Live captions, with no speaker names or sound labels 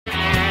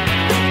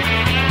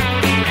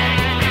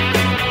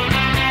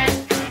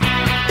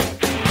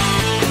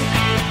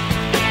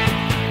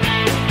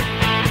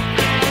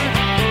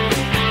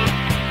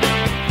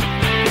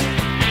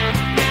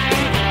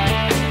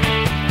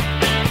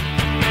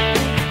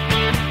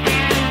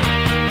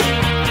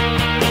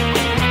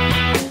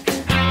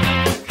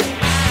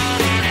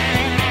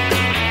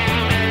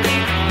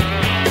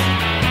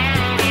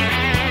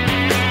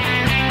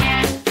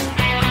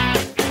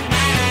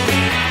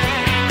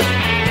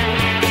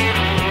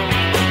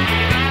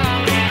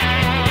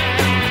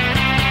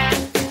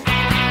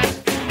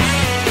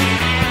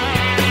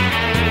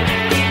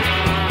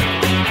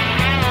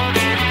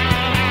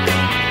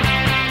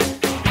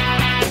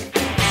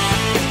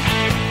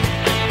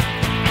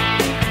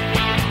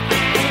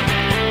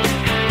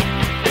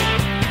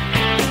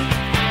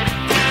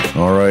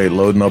All right,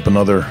 loading up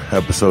another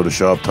episode of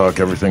Shop Talk.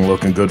 Everything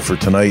looking good for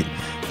tonight.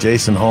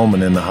 Jason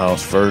Holman in the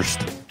house first.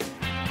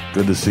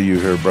 Good to see you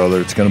here,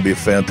 brother. It's going to be a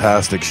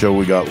fantastic show.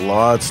 We got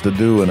lots to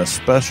do and a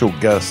special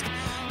guest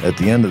at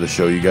the end of the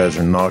show you guys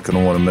are not going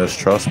to want to miss.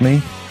 Trust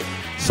me,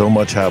 so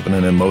much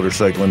happening in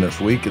motorcycling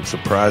this week. It's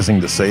surprising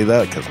to say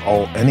that because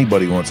all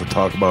anybody wants to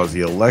talk about is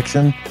the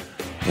election.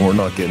 We're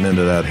not getting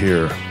into that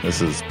here.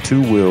 This is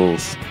Two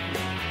Wheels,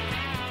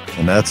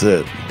 and that's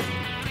it.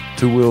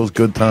 Two Wheels,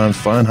 good times,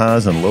 fine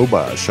highs, and low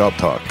buys. Shop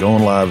Talk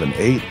going live in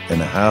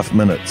 8.5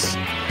 minutes.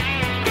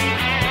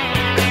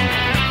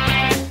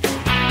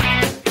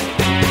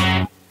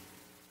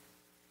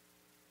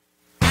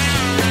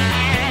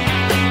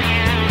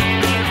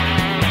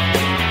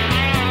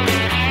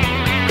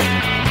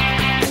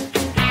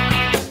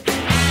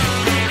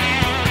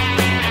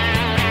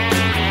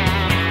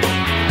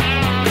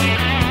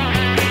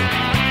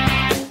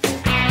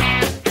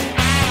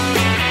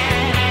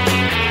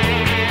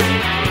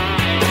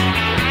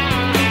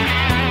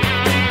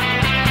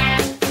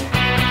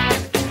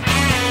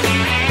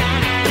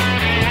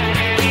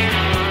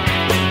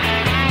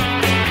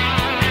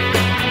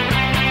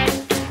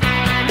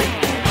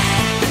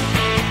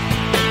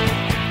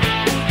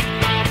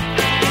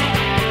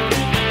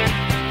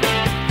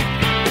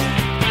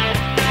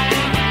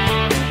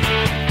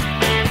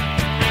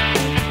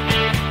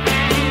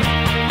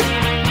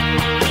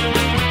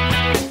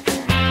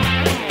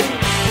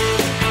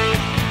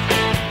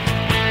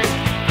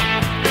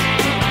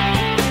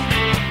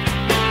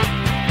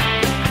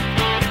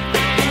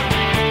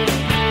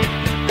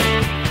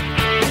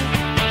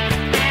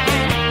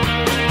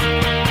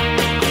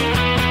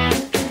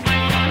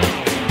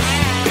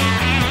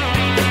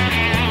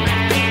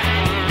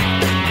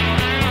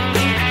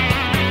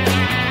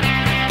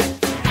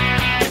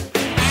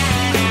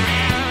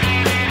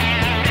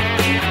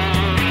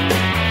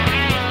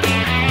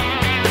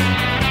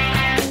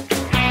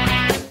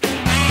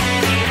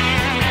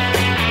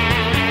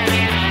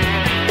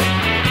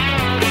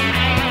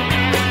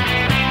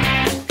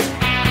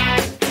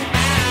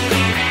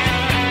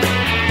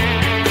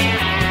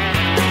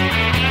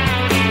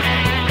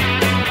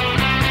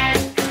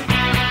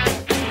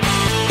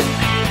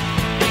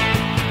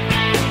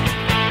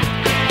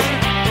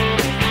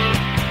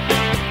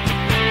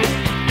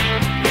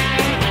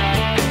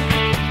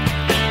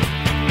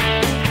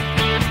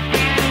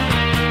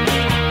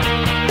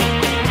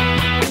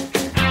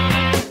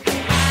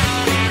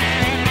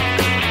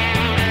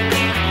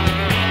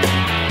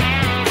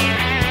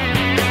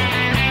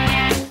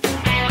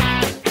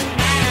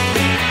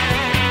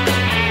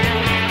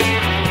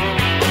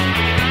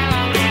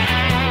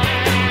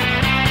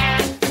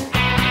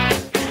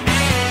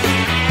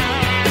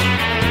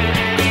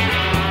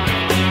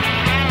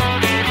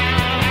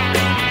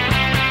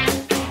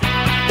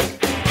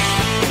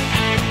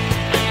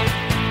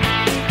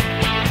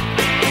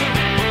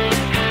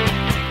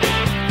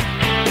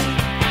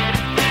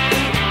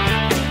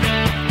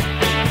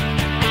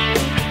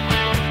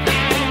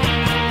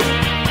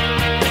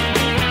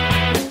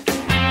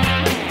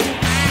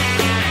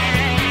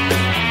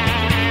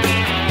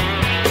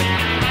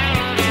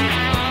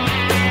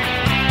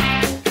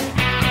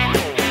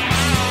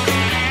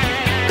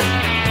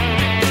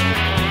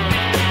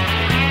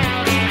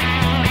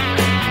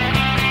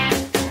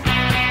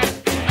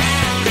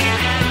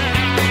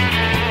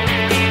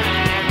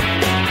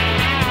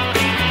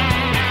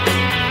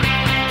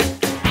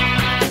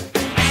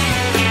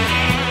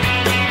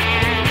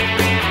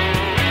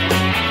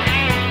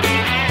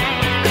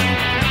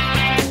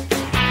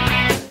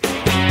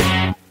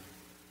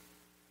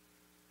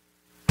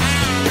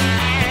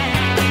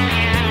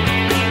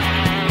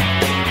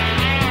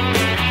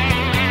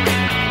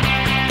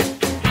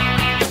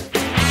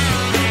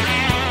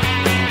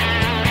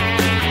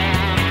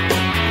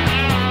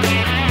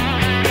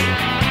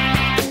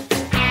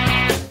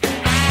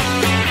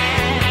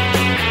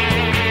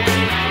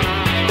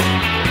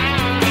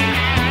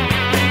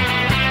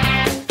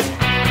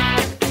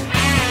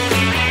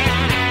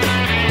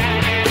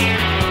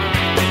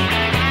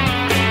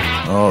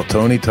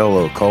 Tony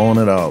Tello calling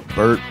it out.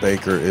 Burt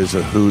Baker is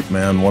a hoot,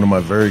 man. One of my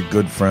very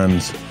good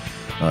friends,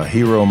 a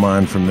hero of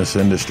mine from this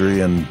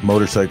industry and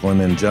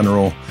motorcycling in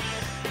general.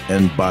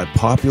 And by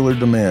popular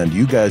demand,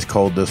 you guys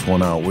called this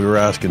one out. We were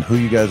asking who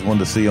you guys wanted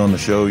to see on the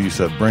show. You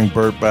said, bring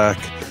Burt back.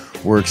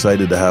 We're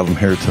excited to have him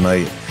here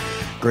tonight.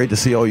 Great to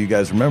see all you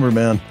guys. Remember,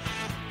 man,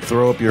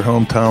 throw up your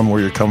hometown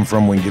where you're coming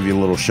from. We can give you a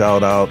little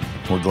shout out.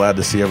 We're glad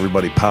to see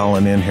everybody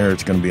piling in here.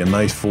 It's going to be a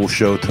nice full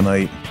show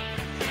tonight.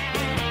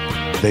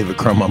 David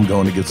Crum, I'm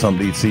going to get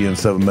something to eat. See you in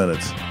 7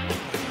 minutes.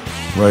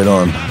 Right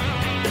on.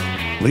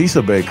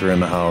 Lisa Baker in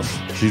the house.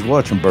 She's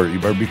watching Burt. You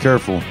better be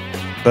careful.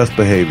 Best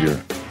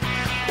behavior.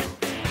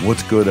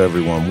 What's good,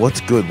 everyone?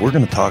 What's good? We're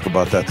going to talk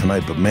about that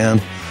tonight. But, man,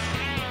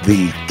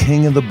 the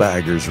King of the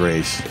Baggers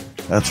race.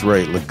 That's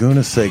right.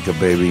 Laguna Seca,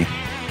 baby.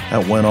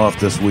 That went off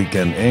this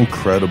weekend.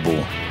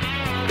 Incredible.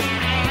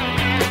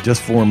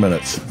 Just 4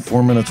 minutes.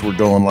 4 minutes, we're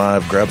going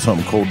live. Grab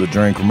something cold to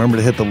drink. Remember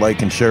to hit the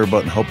like and share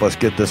button. Help us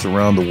get this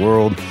around the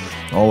world.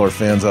 All our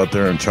fans out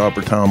there in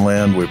Choppertown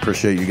land, we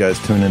appreciate you guys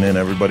tuning in.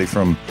 Everybody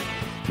from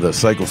the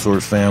Cycle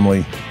Source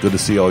family, good to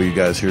see all you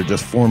guys here.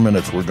 Just 4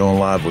 minutes, we're going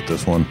live with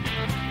this one.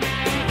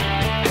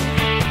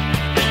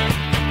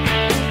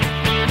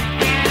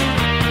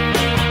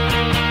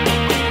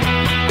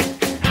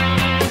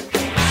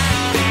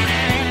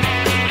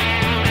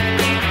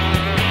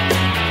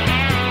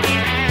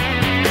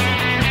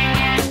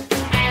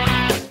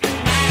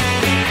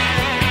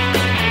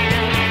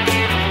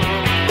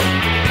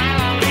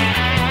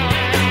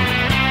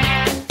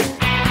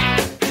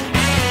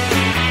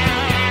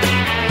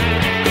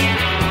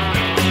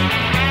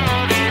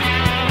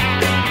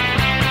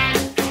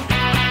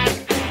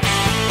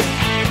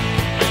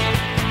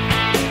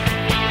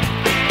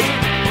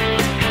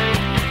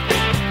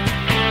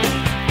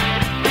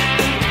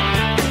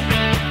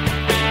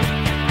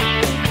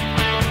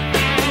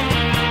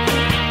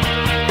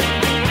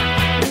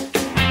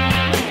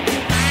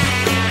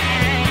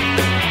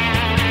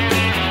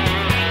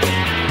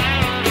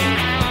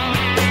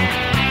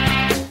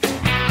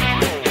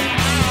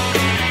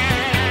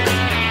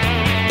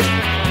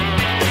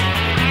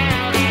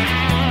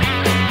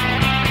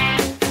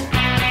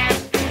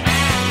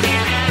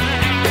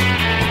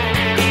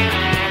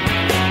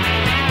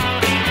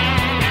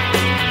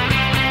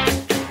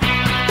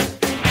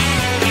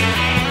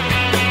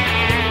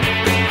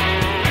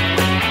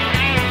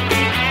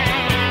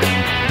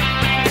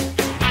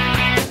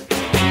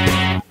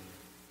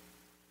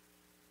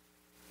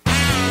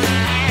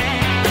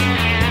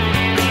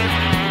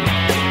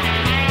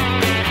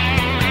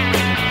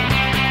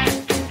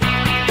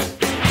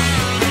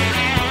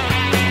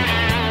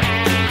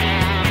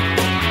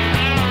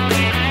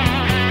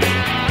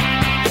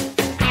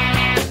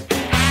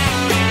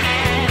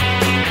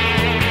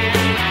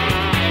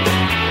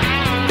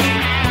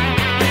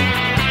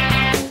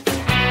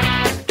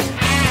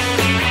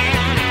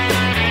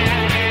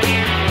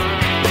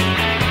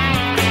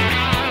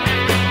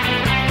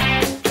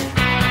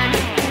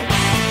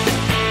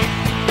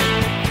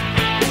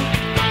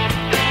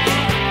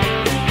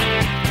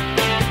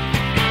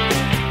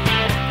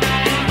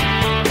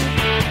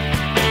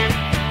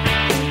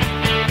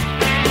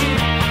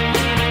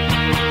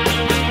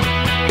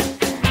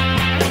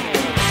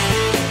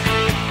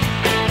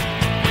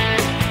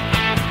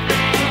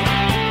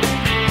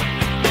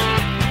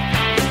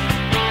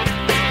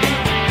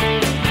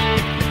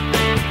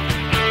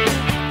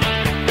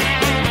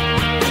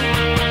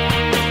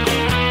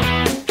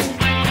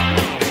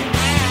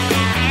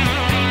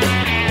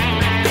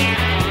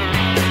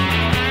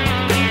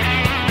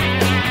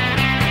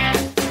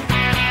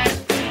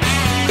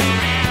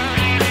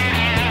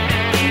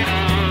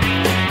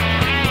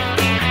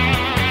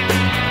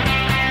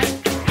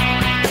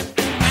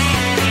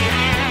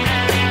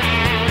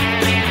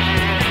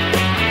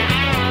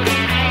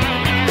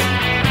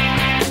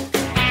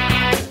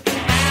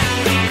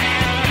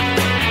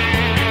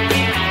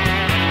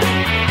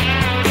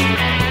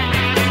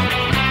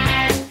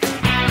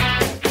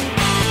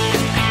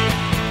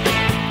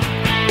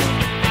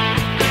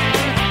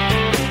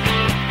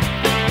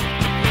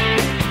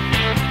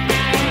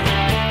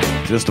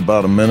 Just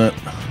about a minute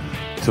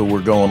till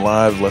we're going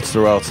live. Let's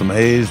throw out some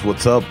haze.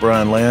 What's up,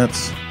 Brian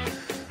Luntz,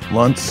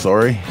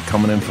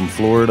 coming in from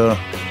Florida.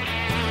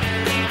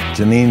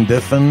 Janine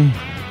Diffin,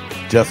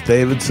 Jeff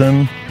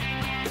Davidson.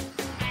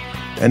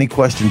 Any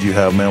questions you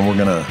have, man,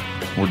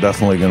 we're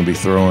definitely gonna be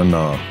throwing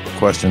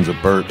questions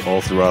at Bert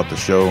all throughout the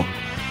show.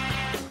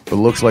 But it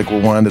looks like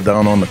we're winding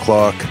down on the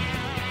clock.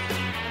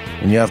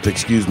 And you have to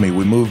excuse me,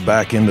 we moved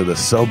back into the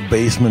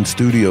sub-basement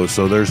studio,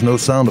 so there's no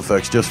sound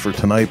effects just for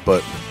tonight,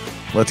 but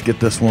let's get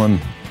this one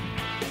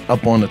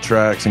up on the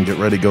tracks and get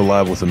ready to go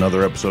live with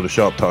another episode of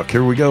Shop Talk.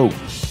 Here we go.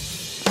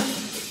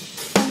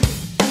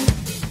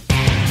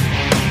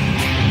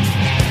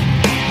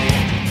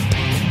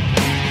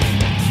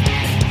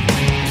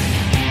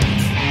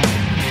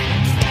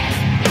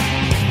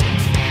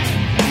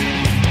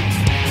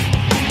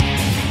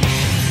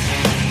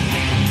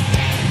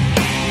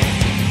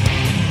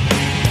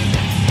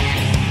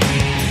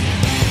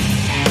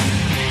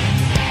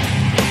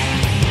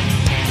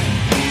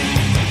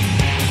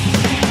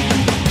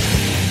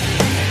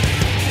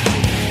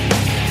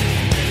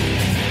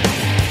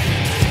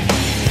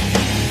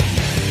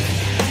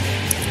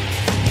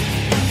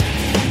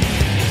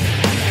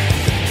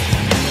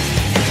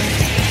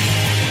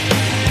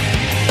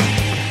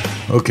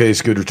 Okay,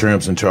 scooter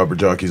tramps and chopper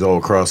jockeys all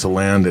across the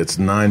land. It's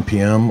 9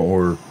 p.m.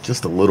 or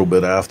just a little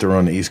bit after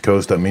on the East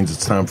Coast. That means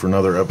it's time for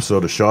another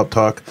episode of Shop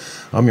Talk.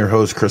 I'm your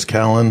host, Chris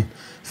Callen.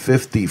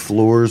 50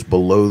 floors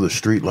below the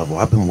street level.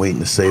 I've been waiting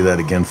to say that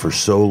again for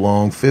so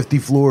long. 50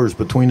 floors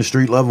between the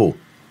street level.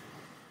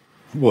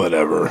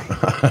 Whatever.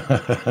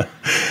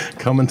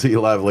 Coming to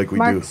you live like we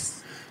do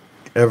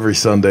every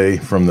Sunday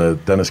from the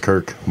Dennis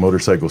Kirk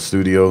Motorcycle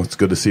Studio. It's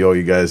good to see all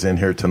you guys in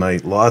here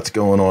tonight. Lots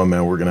going on,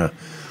 man. We're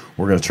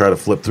gonna try to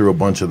flip through a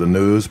bunch of the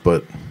news,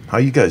 but how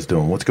you guys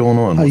doing? What's going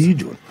on? How you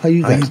doing? How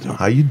you guys doing?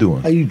 How you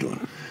doing? How you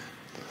doing?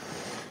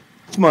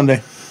 It's Monday.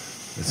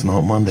 It's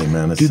not Monday,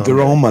 man. It's Dude, Sunday.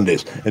 they're all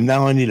Mondays. And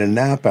now I need a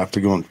nap after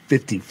going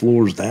 50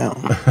 floors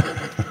down.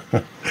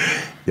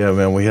 Yeah,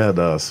 man, we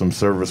had some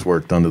service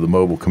work done to the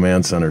mobile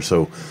command center,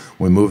 so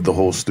we moved the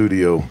whole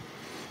studio.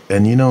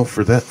 And you know,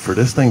 for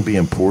this thing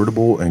being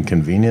portable and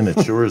convenient,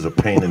 it sure is a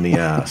pain in the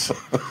ass.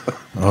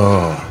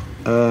 Oh,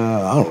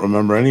 I don't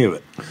remember any of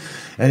it.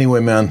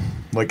 anyway, man,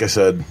 like I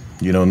said,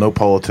 you know, no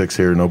politics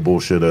here, no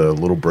bullshit. A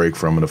little break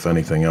from it, if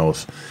anything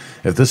else.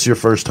 If this is your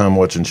first time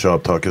watching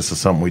Shop Talk, this is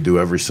something we do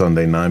every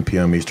Sunday, 9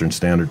 p.m. Eastern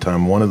Standard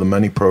Time. One of the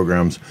many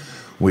programs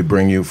we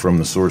bring you from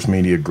the Source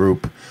Media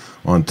Group.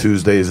 On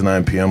Tuesdays at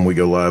 9 p.m., we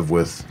go live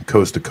with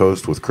Coast to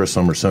Coast with Chris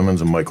Summer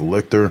Simmons and Michael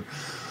Lichter.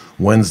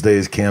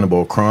 Wednesdays,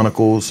 Cannonball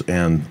Chronicles.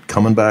 And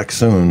coming back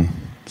soon,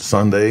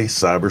 Sunday,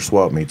 Cyber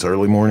Swap Meets.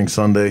 Early morning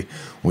Sunday,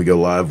 we go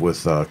live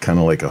with kind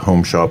of like a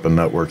home shopping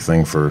network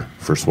thing for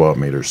swap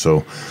meters.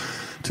 So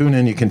tune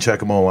in. You can check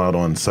them all out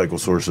on Cycle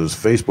Source's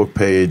Facebook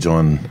page,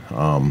 on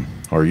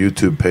our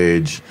YouTube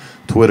page,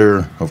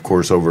 Twitter, of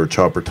course, over at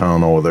Chopper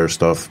Town, all of their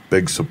stuff.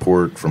 Big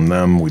support from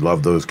them. We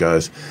love those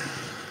guys.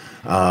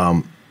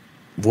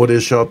 What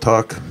is Shop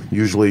Talk?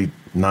 Usually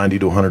 90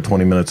 to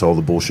 120 minutes, all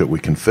the bullshit we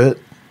can fit.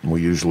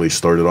 We usually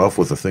start it off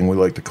with a thing we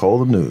like to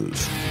call the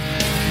news.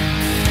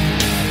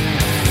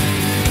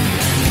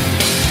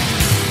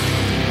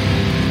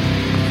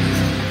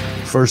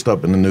 First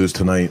up in the news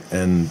tonight,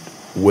 and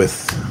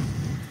with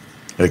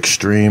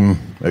extreme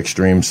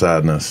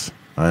sadness,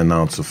 I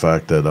announce the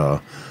fact that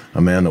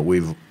a man that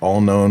we've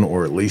all known,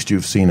 or at least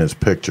you've seen his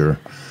picture,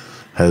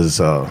 has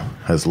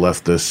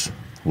left this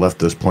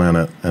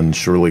planet and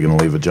surely going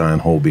to leave a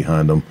giant hole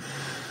behind him.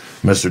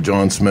 Mr.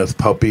 John Smith,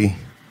 Puppy.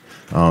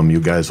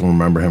 You guys will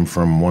remember him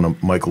from one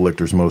of Michael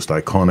Lichter's most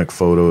iconic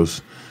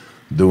photos,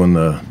 doing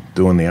the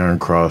Iron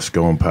Cross,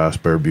 going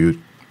past Bear Butte.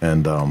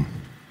 And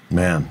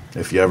man,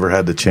 if you ever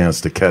had the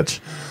chance to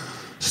catch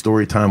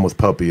Story Time with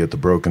Puppy at the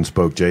Broken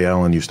Spoke, Jay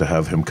Allen used to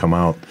have him come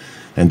out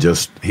and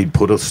he'd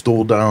put a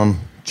stool down,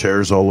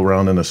 chairs all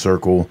around in a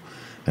circle,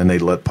 and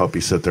they'd let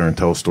Puppy sit there and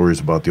tell stories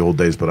about the old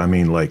days. But I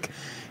mean, like,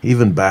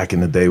 even back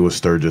in the day with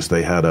Sturgis,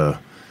 they had a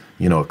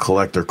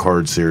collector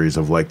card series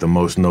of like the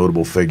most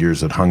notable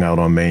figures that hung out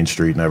on Main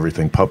Street and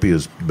everything. Puppy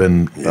has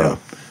been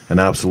an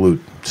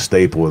absolute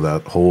staple of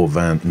that whole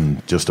event,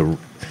 and just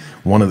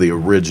one of the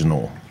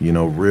original,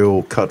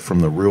 real cut from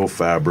the real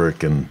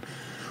fabric. And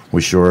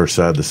we sure are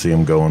sad to see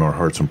him go, and our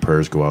hearts and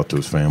prayers go out to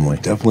his family.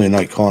 Definitely an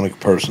iconic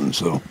person,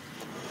 so.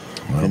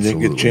 Absolutely. And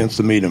didn't get a chance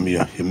to meet him.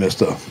 You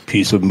missed a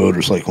piece of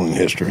motorcycling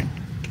history.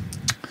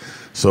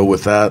 So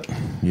with that,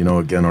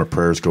 again, our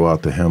prayers go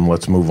out to him.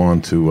 Let's move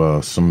on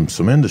to some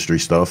industry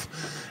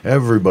stuff.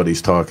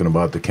 Everybody's talking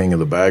about the King of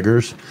the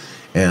Baggers.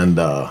 And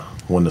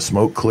when the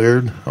smoke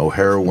cleared,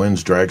 O'Hara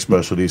wins Drag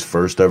Specialty's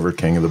first ever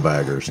King of the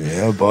Baggers.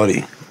 Yeah,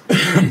 buddy.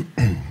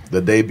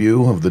 The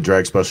debut of the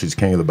Drag Specialty's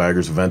King of the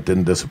Baggers event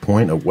didn't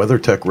disappoint at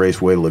WeatherTech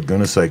Raceway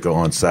Laguna Seca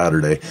on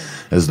Saturday,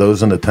 as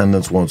those in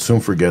attendance won't soon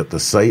forget the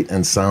sight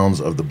and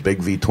sounds of the Big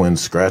V twins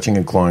scratching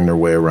and clawing their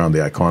way around the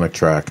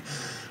iconic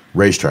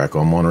racetrack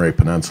on Monterey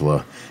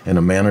Peninsula in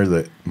a manner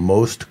that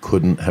most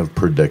couldn't have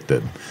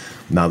predicted.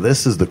 Now,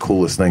 this is the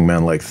coolest thing,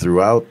 man. Like,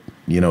 throughout,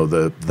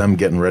 them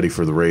getting ready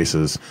for the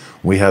races,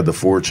 we had the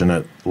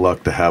fortunate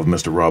luck to have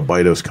Mr. Rob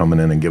Bitos coming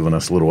in and giving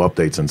us little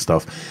updates and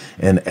stuff.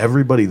 And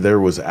everybody there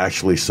was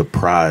actually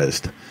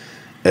surprised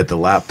at the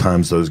lap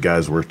times those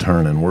guys were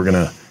turning. We're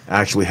going to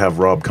actually have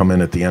Rob come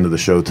in at the end of the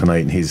show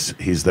tonight, and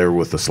he's there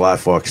with the Sly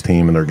Fox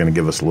team, and they're going to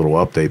give us a little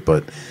update.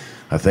 But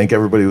I think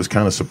everybody was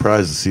kind of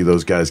surprised to see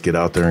those guys get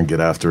out there and get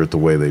after it the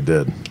way they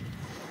did.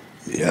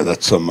 Yeah,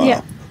 that's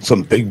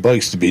some big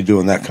bikes to be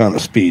doing that kind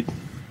of speed.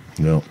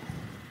 Yeah.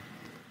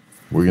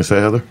 What were you going to say,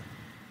 Heather?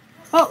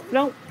 Oh,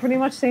 no, pretty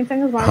much same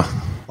thing as mine.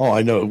 Oh,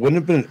 I know. It would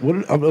have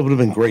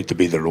been great to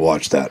be there to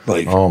watch that.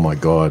 Like, oh my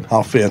God,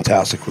 how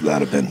fantastic would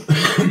that have been?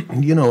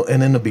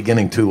 And in the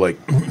beginning too, like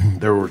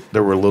there were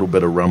a little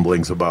bit of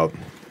rumblings about,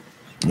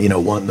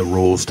 wanting the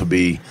rules to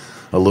be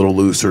a little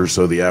looser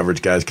so the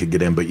average guys could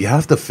get in. But you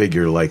have to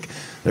figure, like,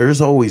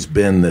 there's always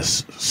been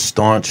this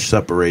staunch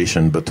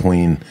separation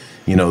between,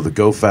 the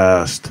go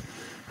fast,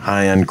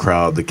 high end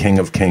crowd, the King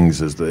of Kings,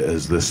 as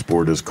this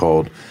sport is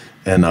called,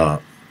 and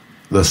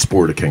the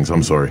Sport of Kings,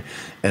 I'm sorry,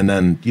 and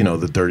then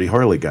the Dirty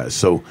Harley guys.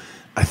 So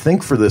I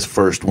think for this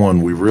first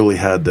one, we really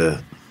had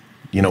to,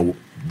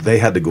 they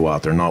had to go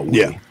out there, not we.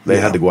 Yeah. They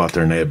had to go out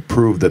there, and they had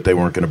proved that they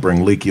weren't going to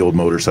bring leaky old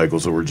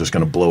motorcycles that were just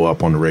going to blow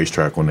up on the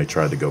racetrack when they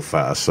tried to go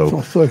fast. So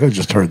I feel like I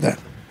just heard that.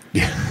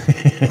 Yeah,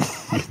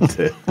 you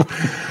did.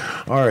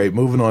 All right,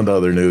 moving on to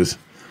other news.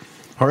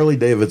 Harley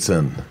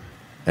Davidson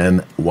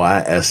and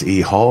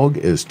YSE Hog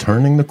is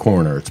turning the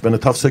corner. It's been a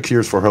tough 6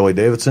 years for Harley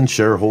Davidson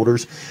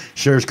shareholders.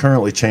 Shares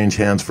currently change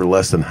hands for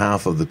less than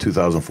half of the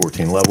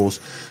 2014 levels.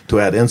 To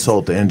add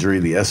insult to injury,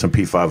 the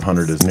S&P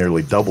 500 has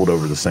nearly doubled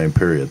over the same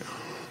period.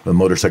 The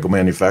motorcycle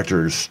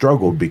manufacturers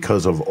struggled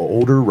because of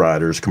older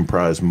riders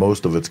comprise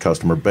most of its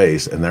customer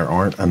base, and there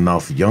aren't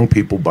enough young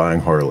people buying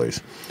Harleys.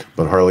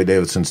 But Harley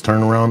Davidson's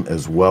turnaround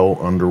is well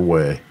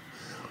underway,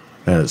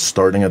 and it's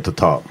starting at the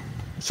top.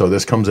 So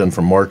this comes in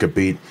from Market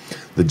Beat.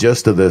 The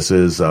gist of this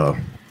is,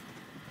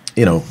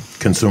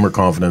 consumer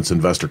confidence,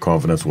 investor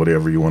confidence,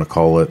 whatever you want to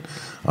call it.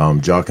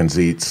 Jochen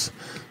Zeitz,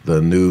 the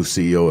new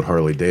CEO at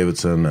Harley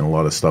Davidson, and a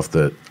lot of stuff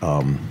that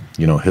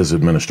his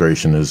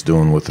administration is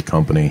doing with the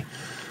company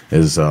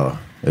is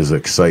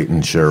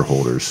exciting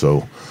shareholders.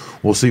 So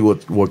we'll see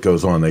what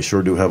goes on. They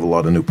sure do have a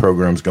lot of new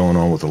programs going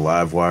on with the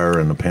Livewire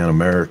and the Pan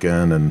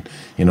American, and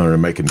they're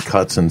making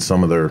cuts in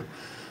some of their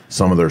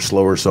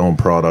slower selling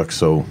products.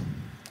 So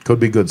could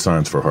be good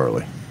signs for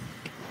Harley.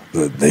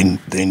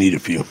 They need a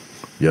few.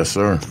 Yes,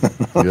 sir.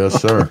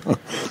 Yes, sir.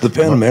 The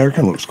Pan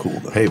American looks cool,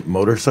 though. Hey,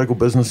 motorcycle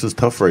business is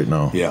tough right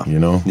now. Yeah.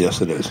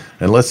 Yes, it is.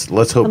 And let's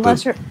hope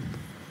Unless that. you're.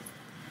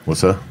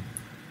 What's that?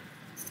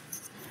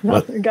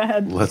 No, go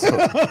ahead. Let's hope.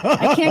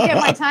 I can't get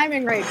my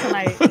timing right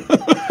tonight.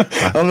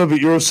 I don't know, but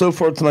you're so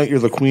far tonight. You're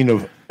the queen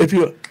of. If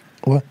you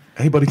what?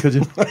 Hey, buddy, could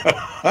you?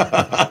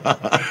 Right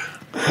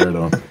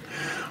on.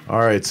 All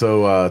right,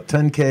 so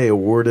 $10K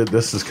awarded.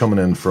 This is coming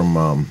in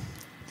from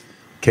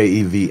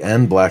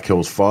KEVN, Black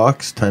Hills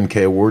Fox.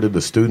 $10K awarded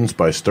to students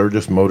by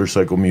Sturgis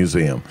Motorcycle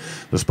Museum.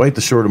 Despite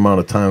the short amount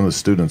of time the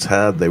students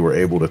had, they were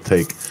able to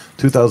take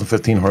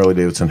 2015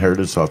 Harley-Davidson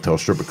Heritage Softail,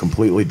 strip it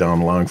completely down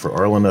the line for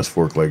Arlen S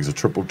fork legs, a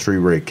triple tree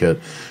rake kit,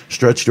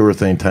 stretched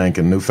urethane tank,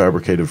 and new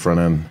fabricated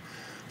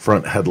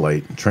front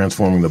headlight,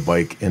 transforming the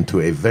bike into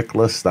a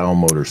Vicla-style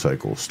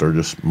motorcycle.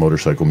 Sturgis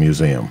Motorcycle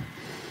Museum.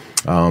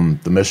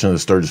 The mission of the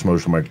Sturgis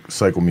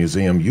Motorcycle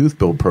Museum Youth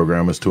Build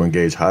Program is to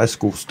engage high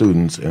school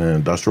students in an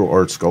industrial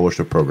arts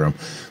scholarship program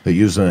that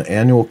uses an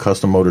annual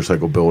custom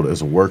motorcycle build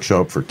as a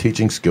workshop for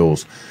teaching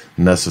skills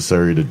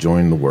necessary to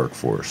join the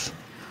workforce.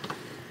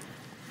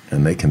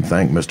 And they can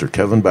thank Mr.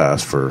 Kevin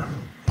Bass for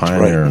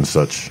pioneering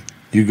such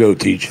You go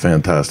teach.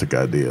 fantastic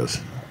ideas.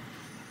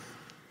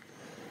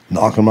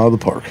 Knock them out of the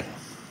park.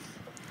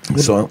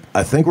 So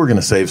I think we're going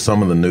to save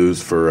some of the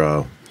news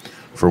for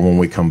when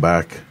we come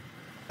back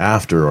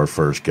after our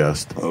first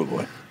guest. Oh,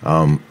 boy.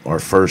 Our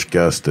first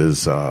guest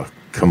is a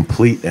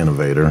complete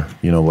innovator.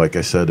 Like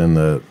I said in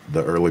the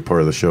early part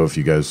of the show, if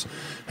you guys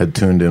had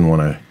tuned in when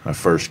I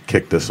first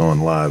kicked this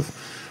on live,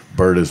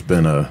 Bert has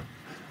been a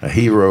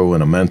hero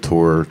and a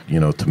mentor,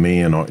 to me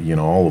and,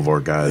 all of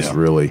our guys,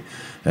 really.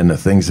 And the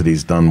things that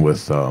he's done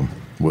with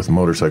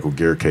motorcycle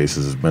gear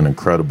cases has been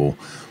incredible.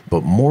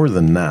 But more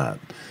than that,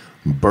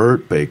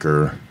 Bert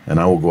Baker, and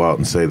I will go out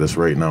and say this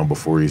right now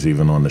before he's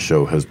even on the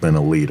show, has been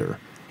a leader.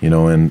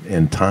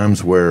 In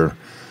times where,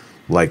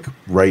 like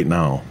right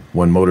now,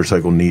 when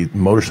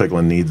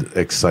motorcycling needs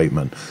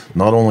excitement,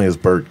 not only has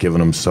Bert given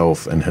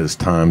himself and his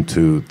time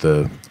to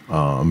the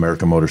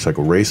American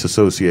Motorcycle Race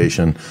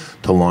Association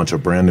to launch a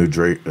brand new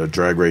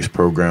drag race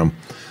program,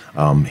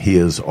 he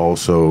is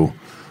also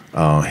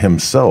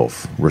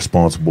himself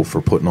responsible for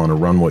putting on a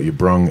Run What You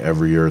Brung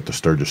every year at the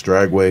Sturgis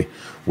Dragway,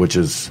 which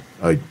is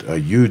a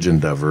huge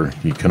endeavor.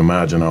 You can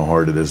imagine how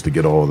hard it is to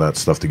get all of that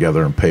stuff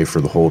together and pay for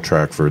the whole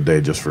track for a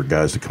day just for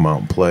guys to come out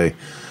and play.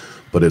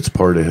 But it's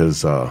part of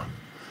his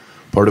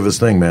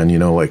thing, man.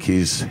 Like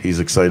he's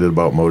excited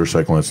about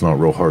motorcycling. It's not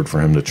real hard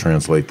for him to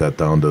translate that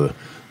down to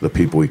the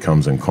people he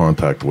comes in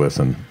contact with.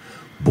 And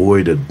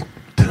boy, did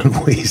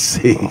we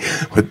see.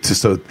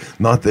 So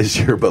not this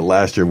year, but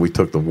last year we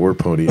took the War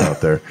Pony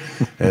out there,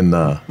 and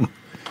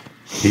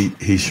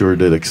he sure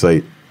did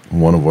excite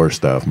one of our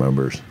staff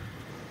members.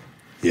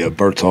 Yeah,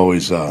 Bert's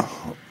always one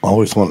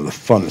of the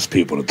funnest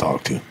people to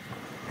talk to.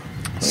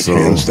 So,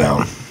 hands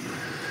down.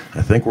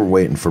 I think we're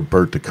waiting for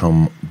Bert to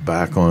come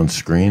back on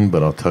screen,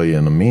 but I'll tell you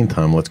in the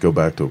meantime, let's go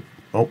back to.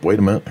 Oh, wait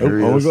a minute. Here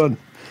he is. Good.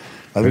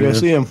 I think I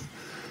see him.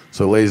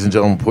 So, ladies and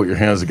gentlemen, put your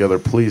hands together.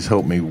 Please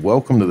help me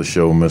welcome to the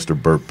show, Mr.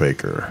 Bert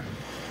Baker.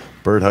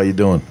 Bert, how you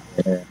doing?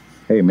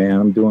 Hey, man,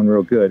 I'm doing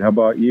real good. How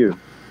about you?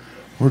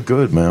 We're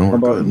good, man. We're How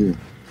about good. you?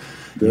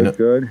 Good,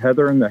 good.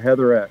 Heather and the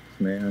Heatherettes,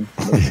 man.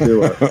 Let's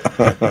do it.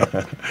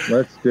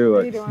 Let's do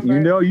it. How you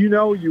doing, You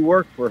know, you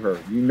work for her.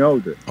 You know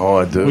this. Oh,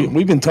 I do.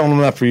 We've been telling him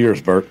that for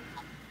years, Bert.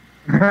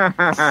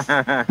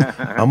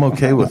 I'm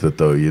okay with it,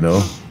 though.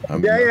 No.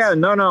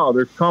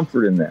 There's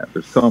comfort in that.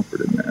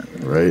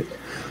 Right.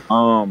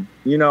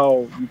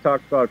 You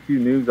talked about a few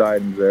news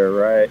items there,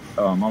 right?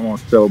 I'm gonna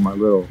show my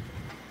little.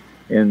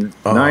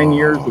 9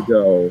 years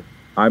ago,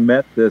 I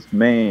met this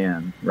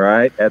man,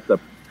 right, at the.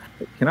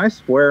 Can I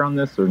swear on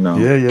this or no?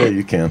 Yeah,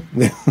 you can.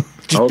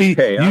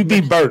 Okay,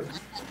 be Bert.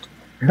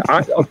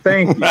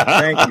 Thank you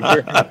very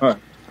much.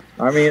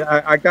 I mean,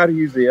 I got to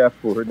use the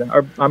F word.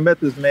 I met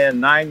this man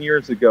 9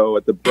 years ago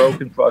at the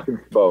Broken Fucking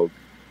Spoke,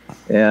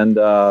 and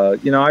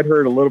I'd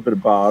heard a little bit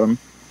about him,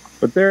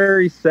 but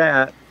there he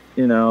sat,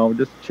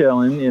 just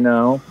chilling,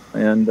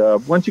 and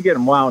once you get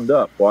him wound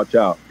up, watch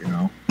out,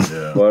 Yeah.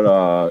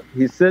 But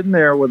he's sitting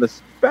there with a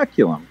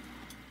speculum,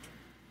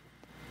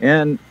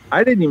 and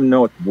I didn't even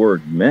know what the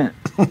word meant,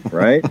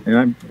 right?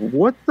 And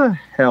what the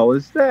hell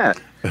is that?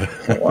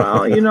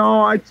 Well,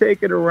 I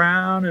take it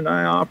around and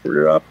I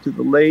offered it up to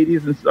the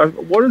ladies and stuff.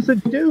 What does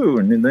it do?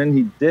 And then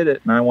he did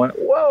it, and I went,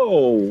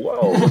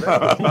 whoa, that's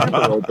a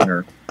snapper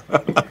opener.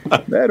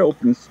 That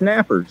opens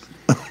snappers.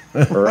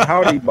 or a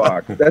Howdy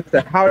box. That's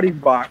a Howdy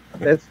box.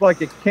 That's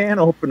like a can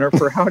opener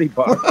for Howdy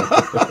box.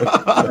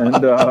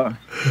 And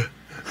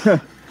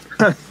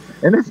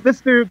and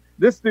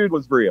this dude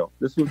was real.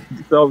 This was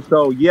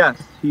so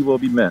yes, he will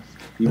be missed.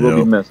 He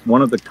will be missed.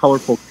 One of the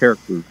colorful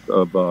characters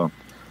of our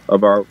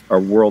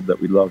world that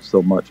we love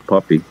so much,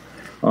 Puppy.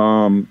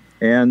 And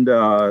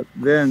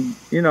then,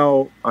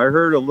 I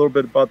heard a little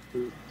bit about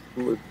the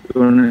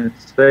Laguna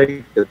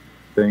Seca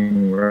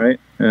thing, right?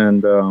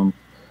 And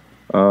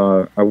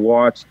I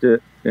watched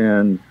it,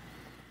 and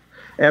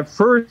at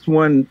first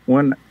when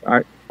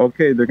they're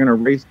going to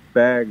race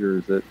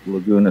baggers at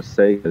Laguna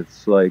Seca,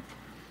 it's like,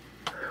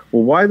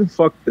 well, why the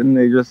fuck didn't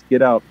they just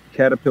get out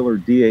Caterpillar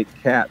D8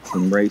 cats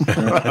and race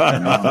them?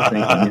 I'm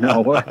thinking,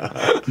 what?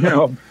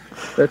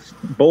 That's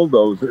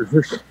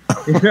bulldozers.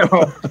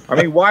 I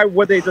mean, why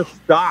would they just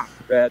stop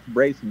at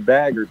racing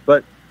baggers?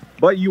 But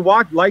you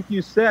watch, like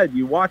you said,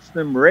 you watch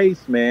them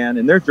race, man,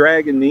 and they're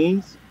dragging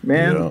these,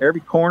 man. Yeah.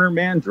 Every corner,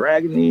 man,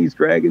 dragging these,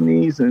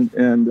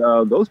 and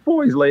those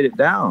boys laid it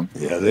down.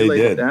 Yeah, they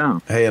laid it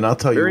down. Hey, and I'll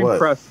tell Very you what,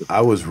 impressive.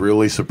 I was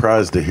really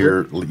surprised to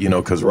hear,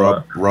 because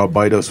Rob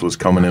Bitos was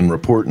coming in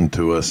reporting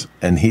to us,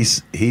 and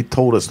he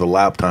told us the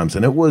lap times,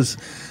 and it was,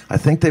 I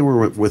think they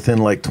were within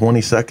like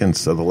 20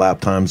 seconds of the lap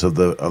times of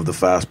the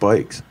fast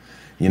bikes.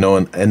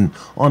 And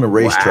on a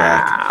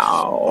racetrack,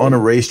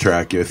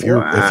 if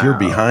you're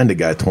behind a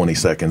guy 20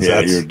 seconds,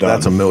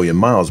 that's a million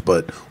miles.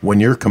 But when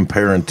you're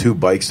comparing two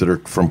bikes that are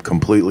from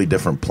completely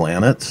different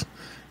planets,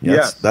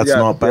 that's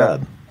not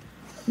bad.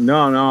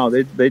 No,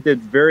 they did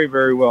very,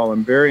 very well.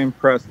 I'm very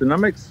impressed, and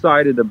I'm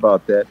excited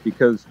about that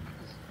because,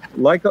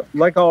 like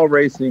all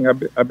racing,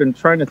 I've been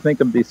trying to think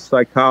of the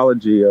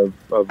psychology of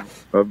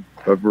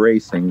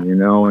racing,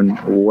 and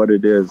what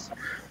it is,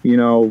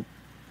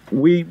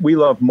 We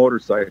love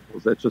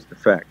motorcycles. That's just a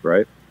fact,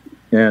 right?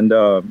 And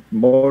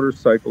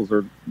motorcycles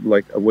are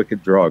like a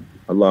wicked drug.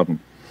 I love them.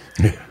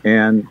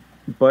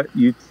 But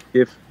if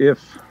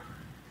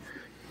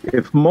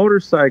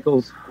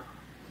motorcycles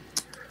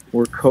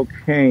were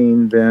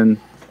cocaine,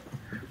 then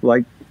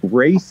like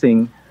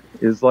racing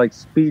is like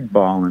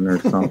speedballing or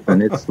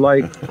something. It's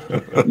like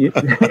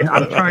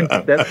I'm trying.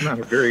 That's not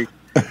a very.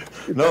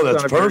 No,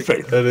 that's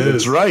perfect. That is.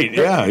 It's right.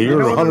 Yeah, you're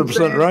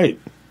 100% right.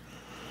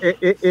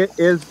 It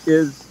is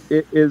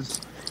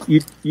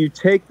you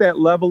take that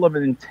level of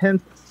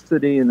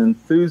intensity and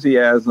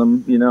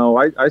enthusiasm.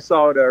 I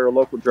saw it at our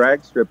local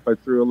drag strip. I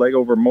threw a leg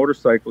over a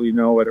motorcycle,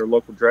 at our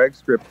local drag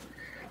strip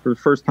for the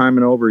first time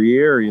in over a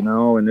year, and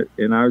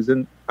I was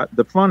in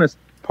the funnest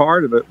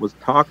part of it was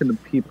talking to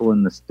people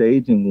in the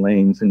staging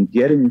lanes and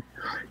getting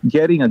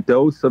a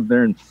dose of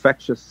their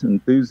infectious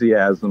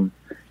enthusiasm,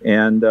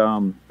 and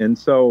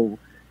so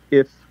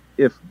if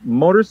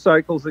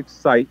motorcycles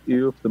excite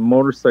you, if the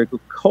motorcycle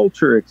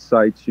culture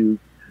excites you,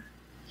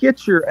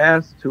 get your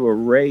ass to a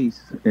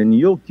race and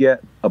you'll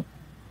get a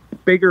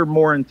bigger,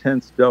 more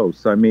intense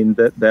dose. I mean,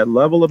 that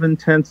level of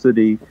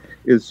intensity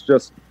is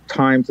just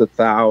times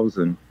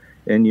 1,000.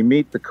 And you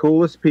meet the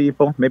coolest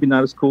people, maybe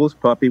not as cool as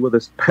Puppy with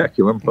a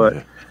speculum,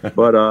 but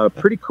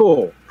pretty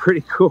cool.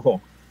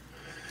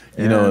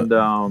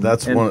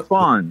 That's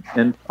fun.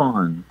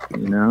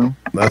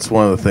 That's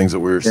one of the things that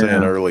we were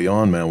saying early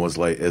on, man,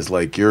 is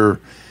like your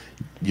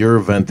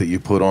event that you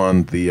put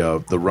on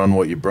the Run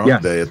What You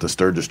Brung Day at the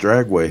Sturgis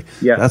Dragway.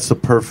 Yes. That's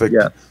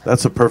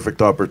the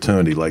perfect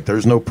opportunity. Like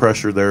there's no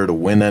pressure there to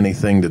win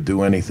anything, to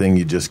do anything.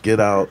 You just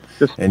get out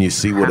and you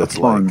see what it's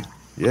fun. like.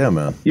 Yeah,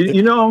 man.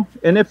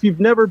 And if you've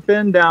never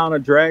been down a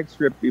drag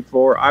strip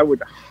before, I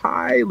would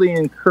highly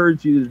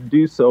encourage you to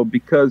do so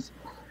because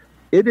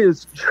it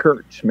is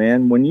church,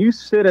 man. When you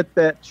sit at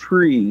that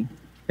tree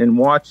and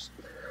watch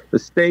the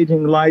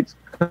staging lights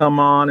come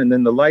on and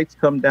then the lights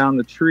come down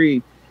the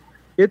tree,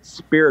 it's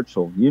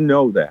spiritual. You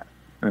know that.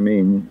 I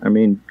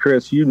mean,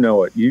 Chris, you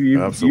know it.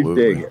 You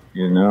dig it,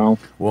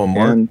 Well,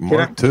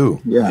 Mark too.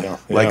 Yeah.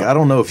 I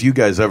don't know if you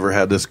guys ever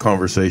had this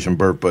conversation,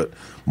 Bert, but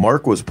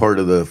Mark was part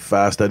of the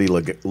Fast Eddie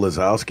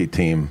Lazowski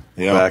team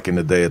back in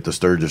the day at the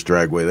Sturgis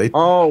Dragway. They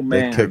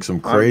kicked some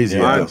crazy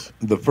ass.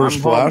 The first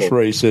flash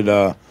race at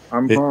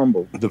I'm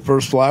humbled. The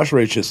first flash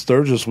race at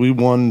Sturgis, we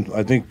won,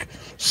 I think,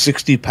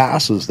 60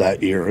 passes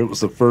that year. It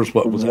was the first,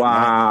 like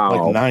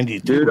 92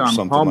 Dude, or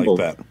something humbled.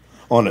 like that.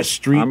 On a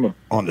street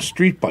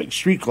bike,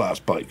 street class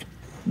bike.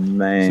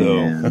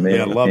 Man, I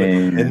love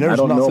it. And I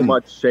don't know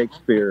much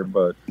Shakespeare,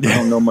 but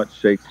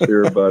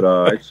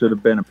it should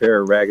have been a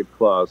pair of ragged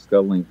claws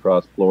scuttling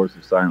across floors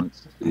of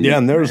silence. Yeah,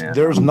 and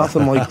there's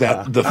nothing like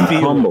that. The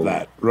feel of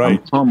that,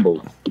 right? I'm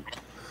humbled.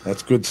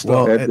 That's good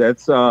stuff. Well,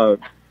 that's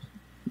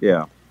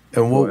yeah.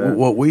 And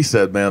what we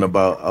said, man,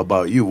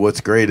 about you, what's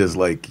great is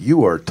like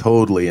you are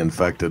totally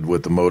infected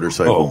with the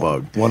motorcycle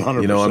bug.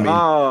 100%. You know what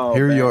I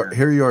mean?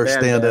 Here you are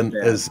standing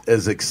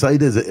as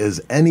excited as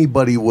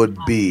anybody would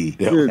be.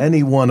 Dude.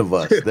 Any one of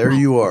us. There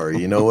you are.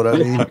 You know what I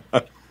mean?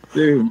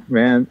 Dude,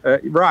 man.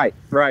 Right.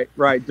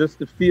 Just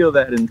to feel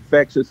that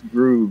infectious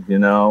groove,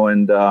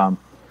 and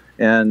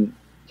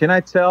can I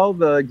tell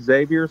the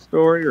Xavier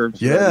story or?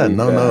 Yeah,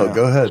 no,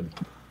 go ahead.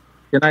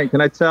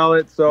 Can I tell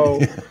it? So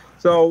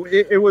So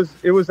it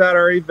was at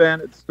our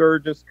event at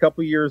Sturgis a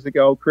couple years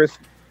ago. Chris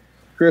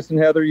and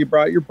Heather, you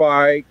brought your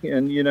bike,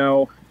 and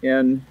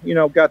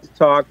got to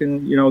talk,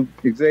 and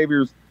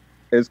Xavier's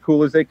as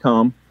cool as they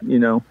come,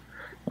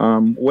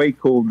 way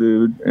cool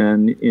dude,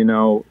 and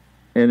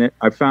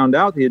I found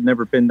out he had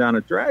never been down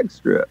a drag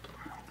strip,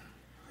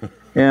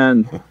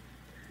 and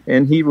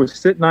he was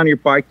sitting on your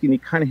bike, and he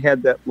kind of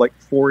had that like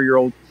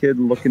 4-year-old kid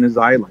look in his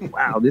eye, like,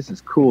 wow, this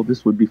is cool,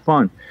 this would be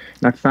fun.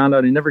 And I found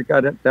out he never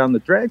got down the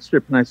drag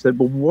strip, and I said,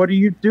 well, what are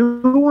you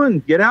doing?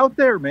 Get out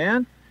there,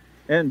 man.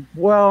 And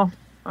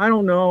I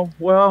don't know.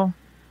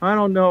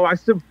 I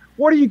said,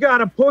 what do you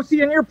got, a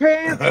pussy in your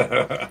pants?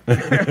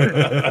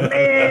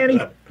 Man, he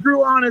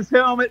threw on his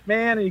helmet,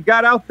 man, and he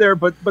got out there.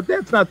 But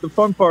that's not the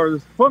fun part. The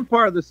fun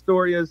part of the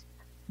story is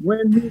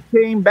when he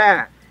came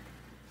back,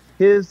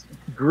 his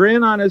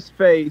grin on his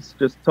face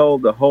just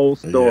told the whole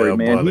story,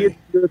 man. Buddy. He had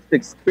just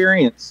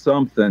experienced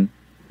something,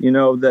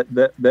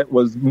 that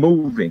was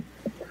moving.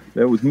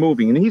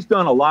 And he's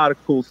done a lot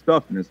of cool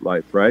stuff in his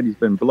life, right? He's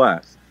been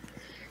blessed.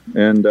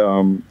 And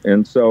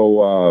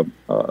so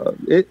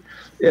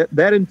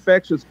that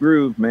infectious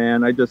groove,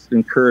 man, I just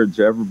encourage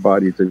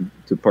everybody to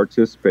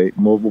participate.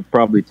 And we'll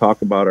probably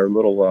talk about our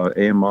little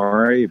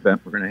AMRA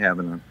event we're going to have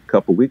in a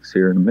couple weeks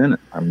here in a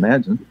minute, I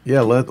imagine. Yeah,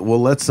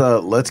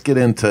 let's get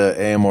into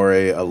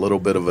AMRA, a little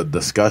bit of a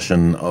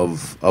discussion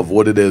of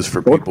what it is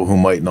for people who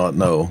might not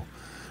know,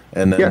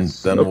 and then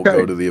we'll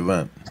go to the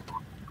event.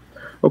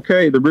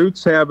 Okay, the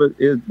roots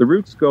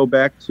go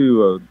back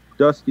to a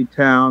dusty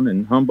town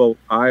in Humboldt,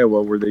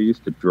 Iowa, where they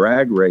used to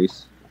drag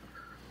race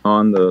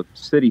on the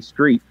city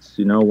streets,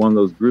 one of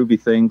those groovy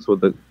things where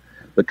the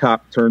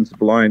cop turns a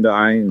blind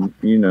eye, and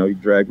you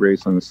drag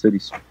race on the city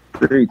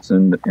streets,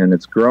 and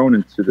it's grown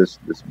into this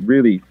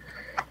really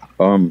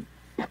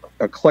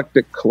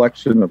eclectic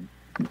collection of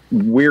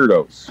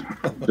weirdos,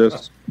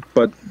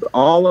 but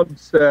all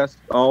obsessed,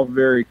 all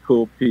very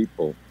cool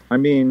people. I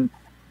mean,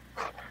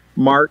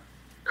 Mark,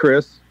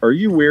 Chris, are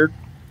you weird?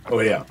 Oh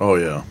yeah,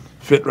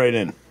 fit right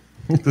in.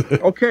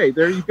 Okay,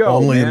 there you go.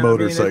 Only in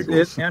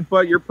motorcycles.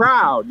 But you're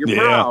proud. You're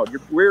proud.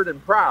 You're weird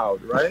and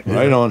proud, right?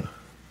 Right on.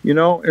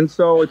 And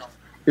so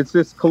it's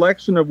this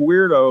collection of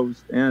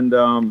weirdos, and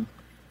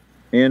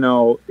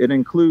it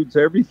includes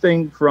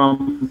everything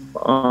from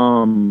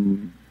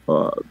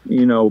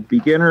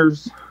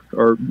beginners,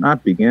 or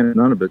not beginners,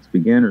 none of it's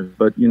beginners,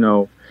 but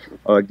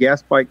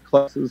gas bike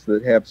classes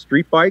that have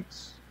street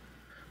bikes,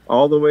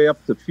 all the way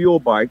up to fuel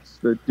bikes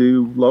that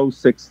do low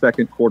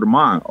 6-second quarter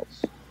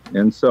miles.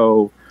 And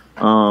so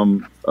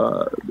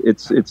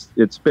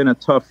it's been a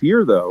tough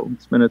year, though.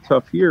 It's been a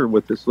tough year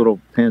with this little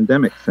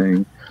pandemic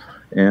thing.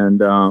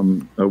 And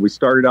we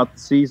started out the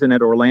season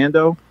at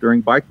Orlando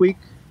during Bike Week,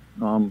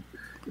 and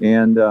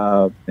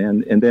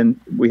then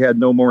we had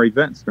no more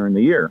events during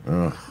the year.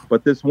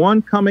 But this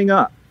one coming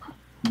up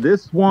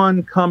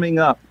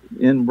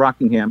in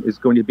Rockingham is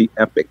going to be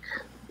epic.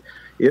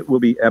 It will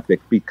be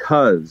epic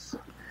because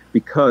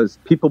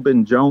people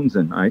been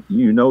jonesing.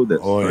 You know this.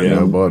 Oh,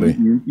 yeah, buddy.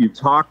 You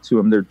talk to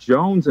them. They're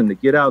jonesing to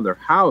get out of their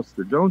house.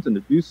 They're jonesing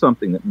to do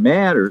something that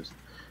matters.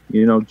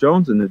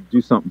 Jonesing to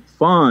do something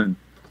fun.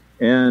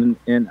 And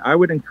I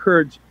would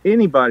encourage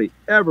everybody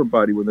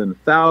within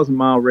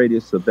 1,000-mile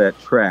radius of that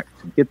track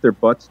to get their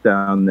butts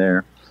down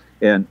there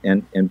and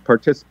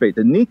participate.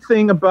 The neat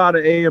thing about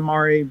an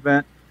AMRA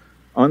event,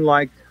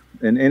 unlike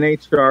an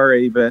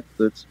NHRA event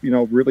that's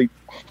really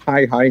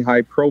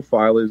high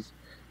profile, is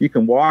you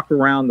can walk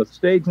around the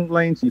staging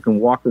lanes, you can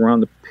walk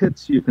around the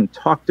pits, you can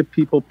talk to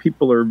people.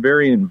 People are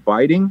very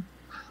inviting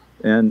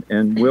and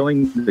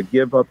willing to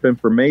give up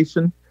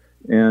information.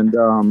 And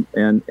drink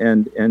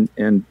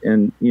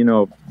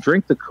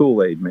the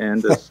Kool-Aid,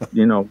 man. Just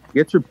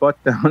get your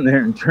butt down there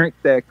and drink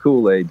that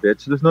Kool-Aid,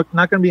 bitch. There's not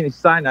going to be any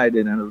cyanide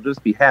in it. It'll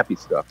just be happy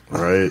stuff.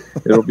 Right.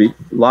 It'll be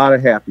a lot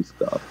of happy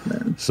stuff,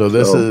 man. So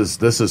this is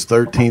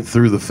 13th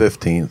through the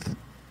 15th,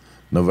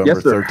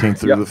 November 13th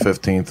through the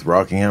 15th,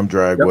 Rockingham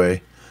Dragway.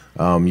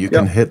 You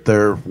can hit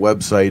their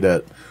website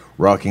at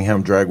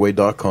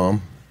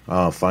rockinghamdragway.com.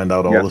 Find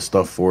out all the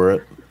stuff for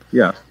it.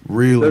 Yeah.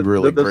 Really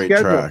great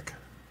schedule. Track.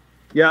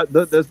 Yeah,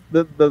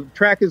 the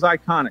track is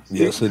iconic.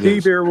 Yes, it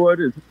Steve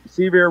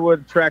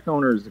Earwood, track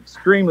owner, is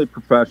extremely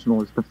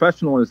professional, as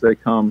professional as they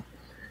come.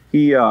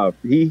 He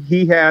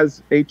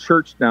has a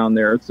church down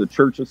there. It's the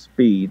Church of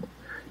Speed,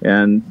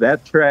 and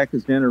that track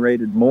has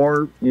generated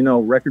more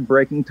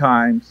record-breaking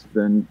times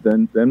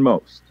than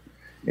most.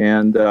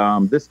 And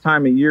this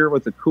time of year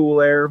with the cool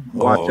air,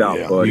 watch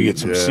out, buddy. You get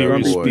some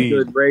serious speed.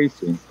 Good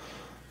racing.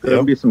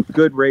 There'll be some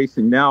good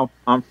racing. Now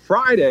on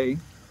Friday,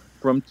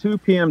 from 2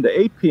 p.m. to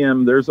 8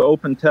 p.m., there's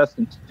open test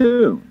and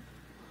tune,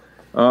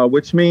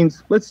 which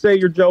means, let's say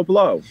you're Joe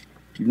Blow.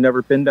 You've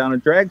never been down a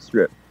drag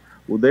strip.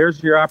 Well,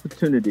 there's your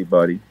opportunity,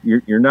 buddy.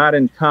 You're not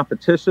in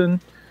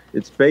competition.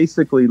 It's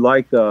basically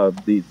like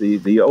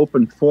the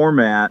open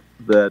format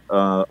that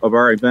of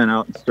our event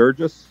out in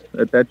Sturgis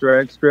at that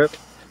drag strip.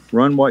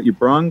 Run what you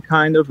brung,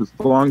 kind of, as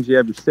long as you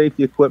have your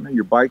safety equipment,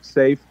 your bike's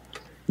safe.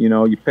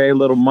 You pay a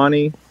little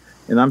money,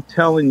 and I'm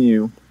telling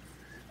you,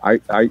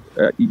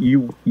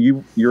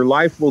 Your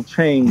life will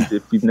change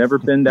if you've never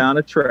been down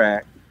a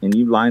track and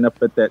you line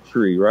up at that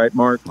tree, right,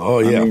 Mark? Oh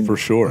yeah, for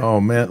sure. Oh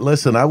man,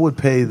 listen, I would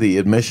pay the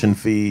admission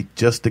fee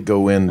just to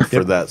go in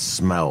for that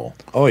smell.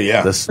 Oh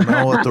yeah, the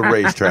smell at the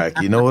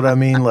racetrack. You know what I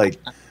mean? Like,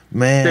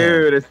 man,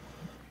 dude,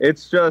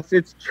 it's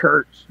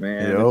church,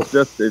 man. Yep.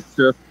 It's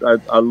just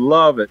I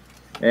love it.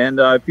 And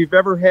if you've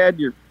ever had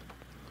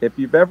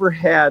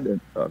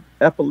an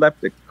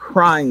epileptic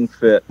crying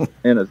fit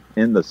in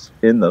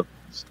the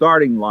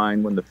starting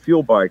line when the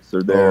fuel bikes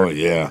are there, oh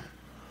yeah,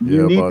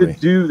 you need to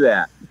do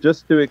that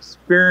just to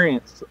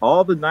experience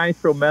all the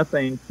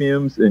nitromethane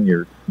fumes, and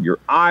your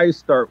eyes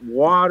start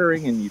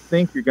watering, and you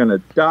think you're gonna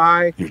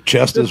die. Your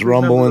chest is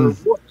rumbling.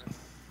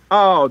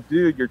 Oh,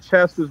 dude, your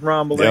chest is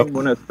rumbling. Yep.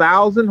 When a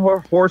 1,000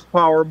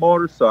 horsepower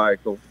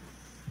motorcycle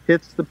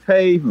hits the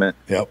pavement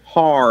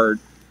hard,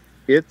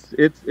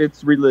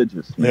 it's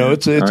religious. Man. You know,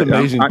 it's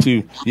amazing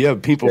too. You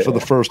have people for the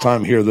first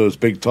time hear those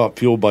big top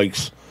fuel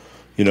bikes,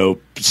 you know,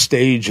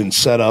 stage and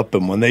set up,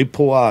 and when they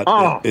pull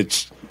out,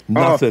 it's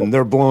nothing.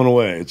 They're blown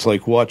away. It's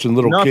like watching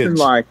little kids.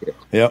 Nothing like it.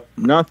 Yep.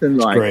 Nothing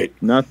like it.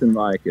 Nothing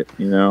like it.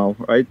 You know,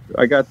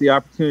 I got the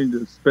opportunity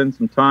to spend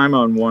some time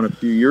on one a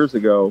few years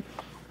ago.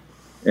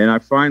 And I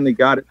finally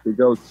got it to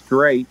go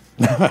straight,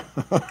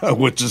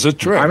 which is a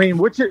trick. I mean,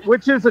 which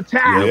is a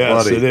task.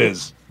 Yes, it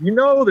is. You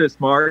know this,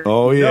 Mark.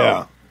 Oh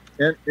yeah.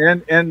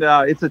 And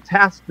it's a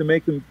task to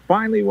make them.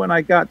 Finally, when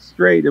I got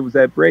straight, it was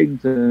at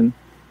Bradenton.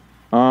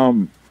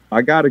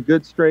 I got a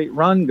good straight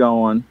run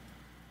going,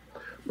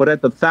 but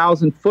at the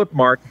 1,000-foot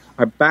mark,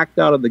 I backed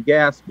out of the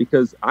gas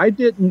because I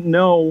didn't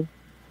know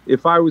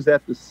if I was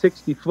at the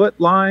 60-foot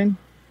line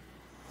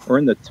or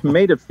in the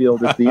tomato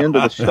field at the end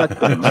of the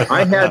shutdown.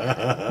 I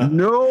had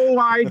no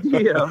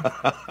idea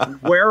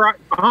where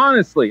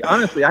honestly,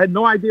 I had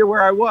no idea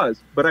where I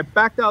was, but I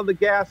backed out of the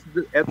gas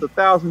at the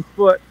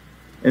 1,000-foot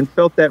and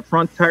felt that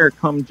front tire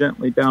come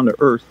gently down to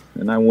earth.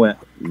 And I went,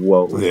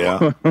 whoa.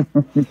 Yeah.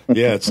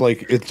 Yeah. It's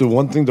like, it's the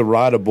one thing to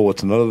ride a bull.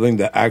 It's another thing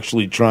to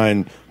actually try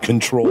and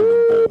control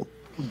the bull.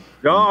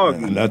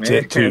 Doggy. And that's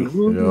it too.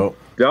 Yep.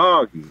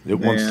 Doggy. It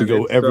wants to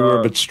go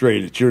everywhere but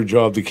straight. It's your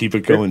job to keep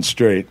it going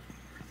straight.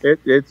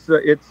 It's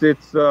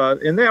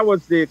and that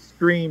was the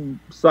extreme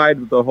side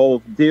of the whole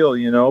deal,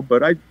 you know.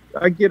 But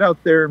I get out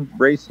there and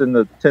race in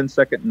the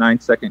 10-second,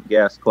 9-second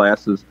gas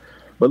classes.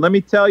 But let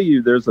me tell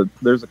you, there's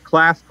a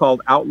class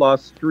called Outlaw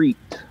Street.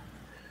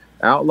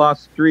 Outlaw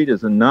Street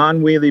is a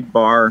non-wheelie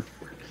bar.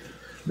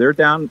 They're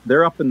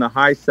up in the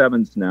high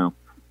sevens now.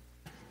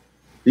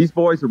 These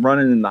boys are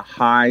running in the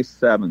high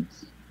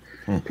sevens.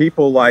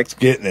 People like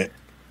getting it.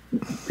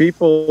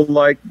 People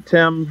like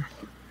Tim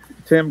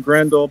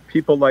Grendel,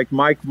 people like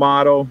Mike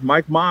Motto.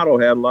 Mike Motto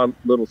had a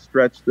little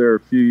stretch there a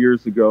few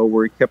years ago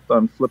where he kept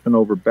on flipping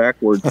over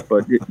backwards,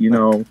 but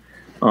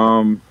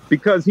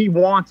because he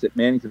wants it,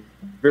 man. He's a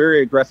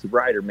very aggressive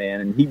rider,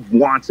 man, and he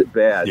wants it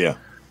bad. Yeah.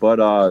 But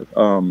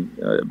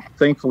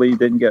thankfully, he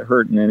didn't get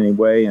hurt in any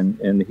way,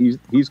 and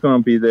he's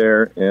going to be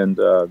there, and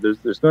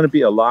there's going to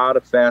be a lot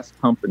of fast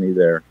company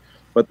there.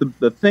 But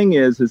the thing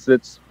is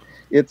it's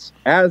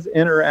as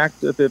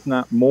interactive, if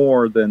not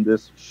more, than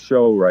this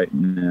show right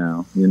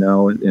now, you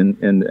know,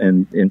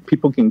 and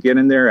people can get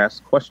in there,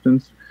 ask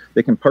questions.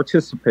 They can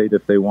participate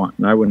if they want,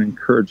 and I would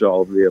encourage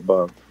all of the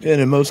above.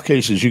 And in most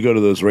cases, you go to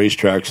those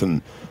racetracks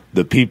and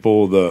the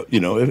people,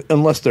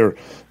 unless they're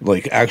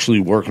like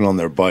actually working on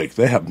their bike,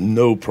 they have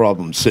no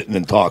problem sitting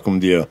and talking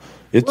to you.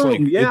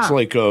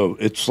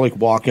 It's like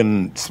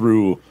walking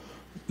through,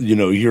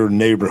 your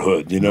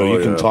neighborhood. You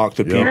can talk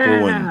to people,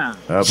 and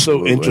it's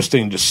so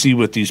interesting to see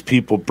what these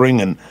people bring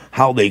and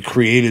how they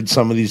created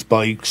some of these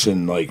bikes,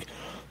 and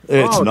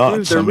it's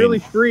nuts. Dude, they're really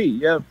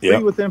free. Free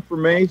with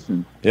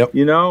information. Yep.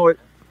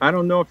 I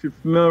don't know if you're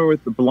familiar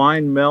with the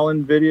Blind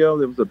Melon video.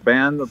 There was a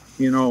band of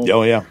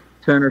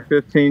 10 or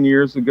 15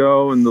 years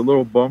ago, and the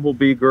little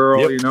bumblebee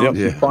girl,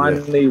 she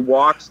finally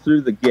walks through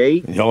the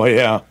gate. Oh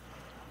yeah.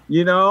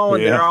 And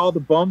there are all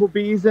the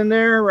bumblebees in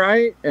there,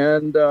 right?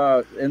 And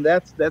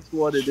that's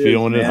what it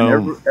Feeling is. Feeling at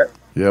home.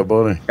 Yeah,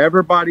 buddy.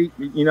 Everybody,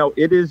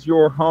 it is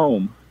your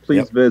home.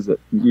 Please visit.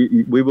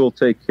 We will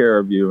take care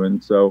of you.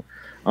 And so,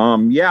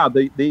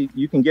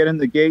 you can get in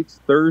the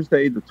gates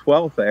Thursday the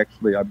 12th,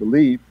 actually, I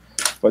believe,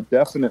 but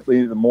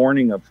definitely the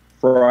morning of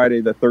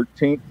Friday the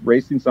 13th.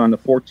 Racing's on the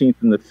 14th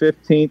and the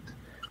 15th.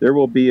 There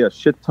will be a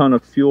shit ton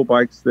of fuel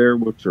bikes there,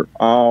 which are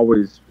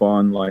always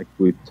fun, like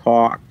we've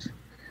talked.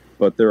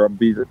 But there will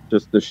be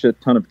just a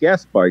shit ton of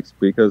gas bikes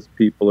because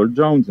people are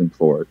jonesing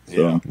for it.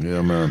 So,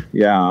 yeah, man.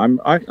 Yeah,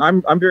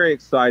 I'm very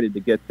excited to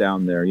get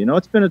down there.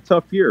 It's been a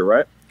tough year,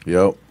 right?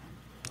 Yep,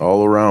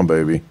 all around,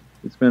 baby.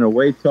 It's been a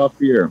way tough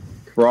year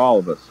for all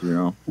of us.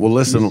 Well,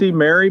 listen. You see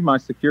Mary, my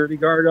security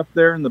guard, up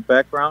there in the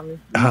background.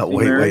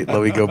 Wait,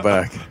 let me go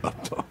back.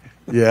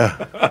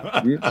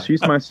 Yeah,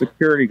 she's my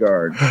security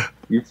guard.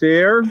 You see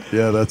her?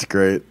 Yeah, that's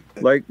great.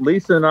 Like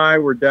Lisa and I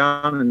were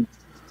down in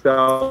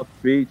South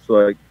Beach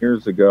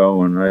years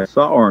ago, and I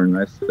saw her and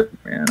I said,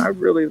 man, I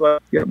really like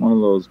to get one of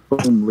those.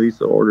 Boom,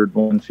 Lisa ordered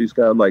one. She's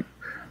got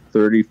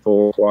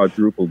 34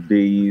 quadruple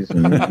Ds.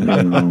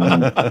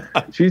 And,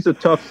 she's a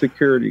tough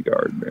security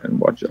guard, man.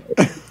 Watch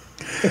out.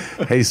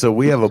 Hey, so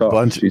we have a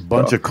bunch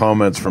of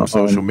comments from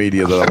social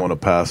media that I want to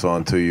pass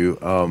on to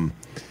you.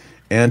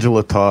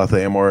 Angela Toth,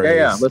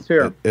 AMRA, let's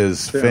hear it.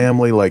 Is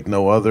family like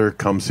no other.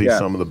 Come see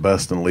some of the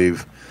best and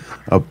leave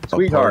a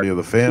party of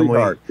the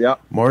family.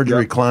 Yep.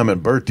 Marjorie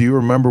Clement, Bert, do you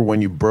remember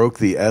when you broke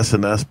the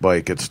S&S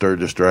bike at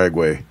Sturgis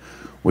Dragway?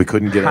 We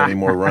couldn't get any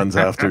more runs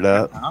after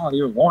that. I don't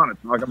even want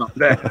to talk about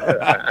that.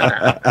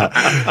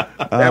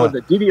 That was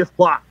a devious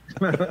plot.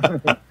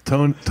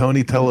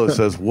 Tony Tello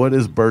says, what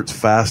is Bert's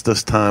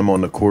fastest time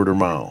on the quarter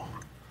mile?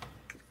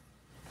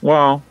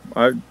 Well,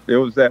 it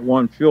was that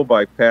one fuel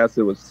bike pass.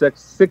 It was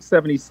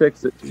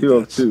 676 at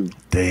 202.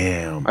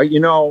 Damn.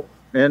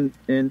 And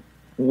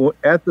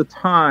at the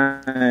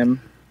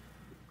time,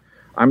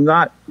 I'm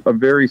not a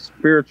very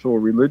spiritual,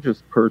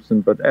 religious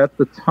person, but at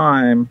the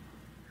time,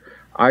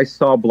 I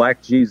saw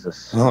Black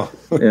Jesus,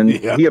 and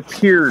he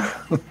appeared.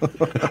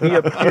 He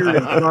appeared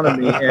in front of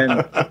me,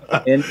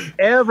 and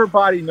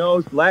everybody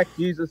knows Black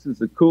Jesus is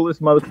the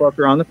coolest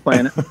motherfucker on the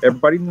planet.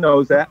 Everybody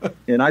knows that.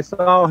 And I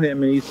saw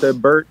him, and he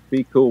said, "Bert,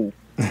 be cool."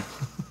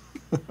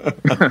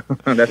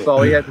 That's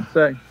all he had to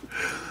say.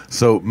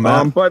 So,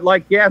 but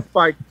like the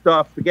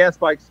gas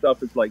bike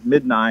stuff is like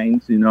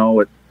mid-9s,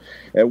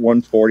 at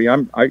 140.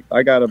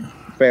 I got a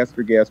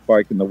faster gas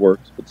bike in the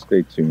works, but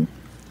stay tuned.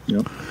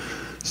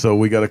 So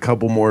we got a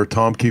couple more.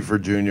 Tom Kiefer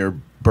Jr.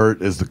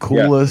 Bert is the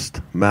coolest.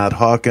 Yeah. Matt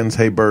Hawkins.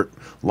 Hey, Bert,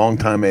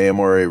 longtime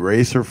AMRA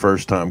racer,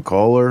 first-time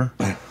caller.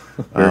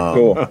 Very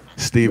cool.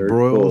 Steve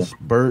Broyles.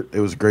 Cool. Bert, it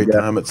was a great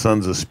time at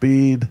Sons of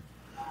Speed.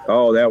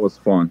 Oh, that was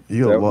fun.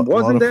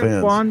 Wasn't that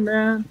fans. Fun,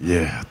 man?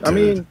 Yeah, dude. I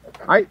mean,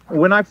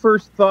 when I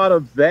first thought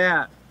of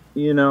that,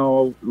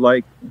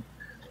 like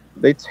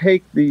they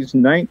take these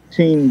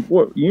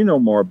you know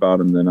more about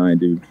them than I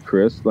do,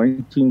 Chris.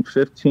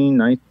 1915,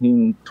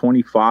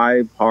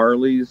 1925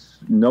 Harleys,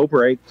 no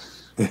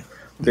brakes,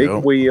 big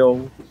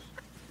wheels,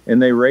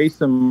 and they race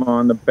them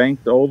on the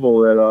banked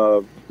oval at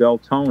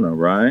Deltona,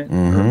 right?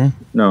 Mm-hmm.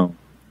 No.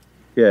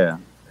 Yeah.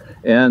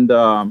 And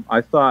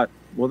I thought,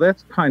 well,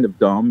 that's kind of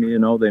dumb.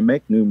 They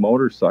make new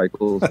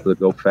motorcycles that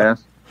go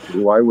fast.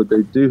 Why would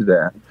they do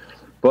that?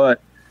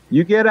 But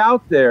you get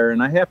out there,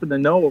 and I happen to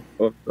know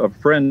a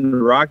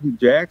friend, Rocky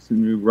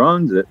Jackson, who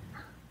runs it.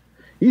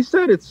 He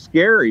said it's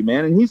scary,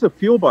 man, and he's a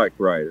fuel bike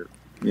rider.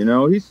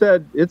 He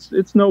said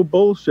it's no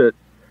bullshit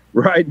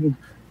riding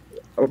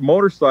a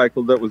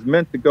motorcycle that was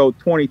meant to go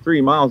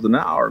 23 miles an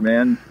hour,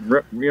 man.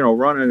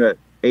 Running at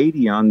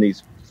 80 on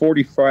these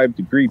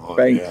 45-degree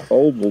banked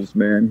ovals,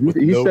 man.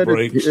 He said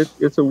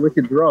it's a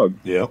wicked drug.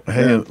 Yeah.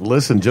 Hey,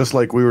 listen, just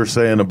like we were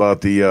saying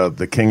about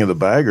the King of the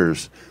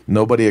Baggers,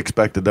 nobody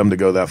expected them to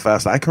go that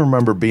fast. I can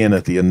remember being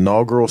at the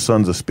inaugural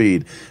Sons of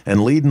Speed,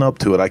 and leading up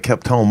to it, I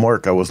kept telling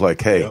Mark, I was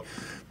like, hey,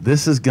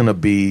 this is going to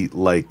be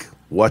like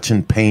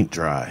watching paint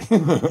dry.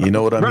 You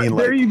know what I mean?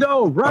 There you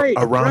go. Right.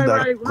 Around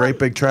that great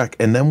big track.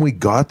 And then we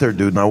got there,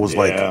 dude, and I was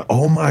like,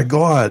 oh, my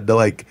God.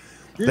 Like,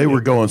 they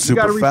were going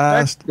super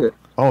fast.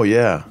 Oh,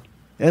 yeah.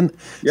 And,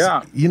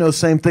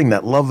 same thing,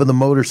 that love of the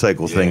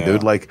motorcycle thing,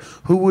 dude. Like,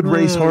 who would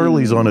race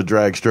Harleys on a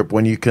drag strip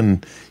when you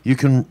can,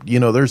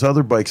 there's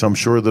other bikes, I'm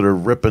sure, that are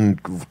ripping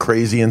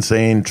crazy,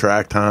 insane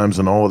track times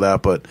and all of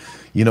that. But,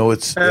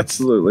 it's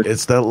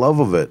that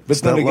love of it. But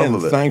then again,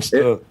 thanks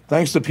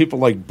to people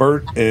like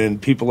Bert and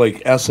people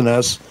like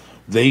S&S,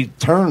 they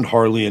turned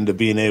Harley into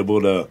being able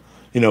to,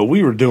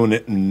 we were doing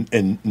it in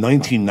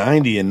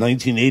 1990 and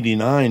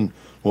 1989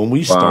 when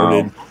we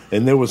started.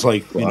 And there was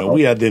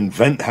we had to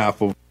invent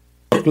half of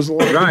because a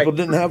lot of people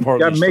didn't have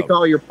Harley. You got to make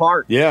all your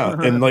parts. Yeah,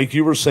 and like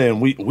you were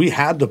saying, we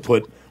had to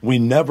put. We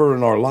never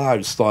in our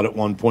lives thought at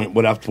one point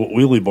would have to put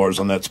wheelie bars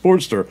on that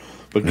Sportster.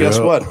 But guess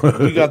what?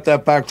 We got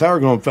that back tire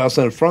going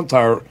faster than the front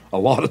tire a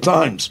lot of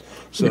times.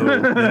 So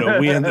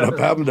we ended up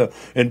having to.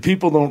 And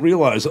people don't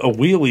realize a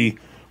wheelie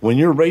when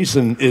you're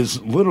racing is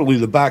literally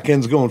the back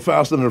end's going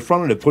faster than the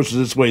front end. It pushes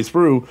its way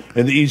through,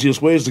 and the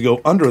easiest way is to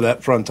go under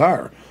that front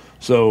tire.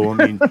 So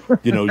I mean,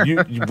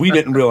 we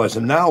didn't realize,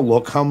 and now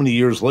look how many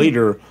years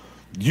later.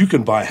 You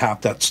can buy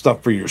half that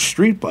stuff for your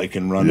street bike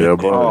and run it.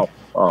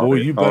 Boy,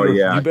 you better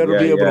be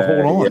able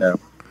to hold on.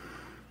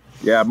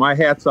 Yeah, my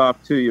hat's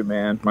off to you,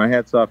 man. My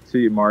hat's off to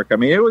you, Mark. I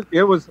mean,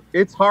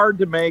 it's hard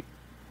to make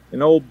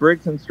an old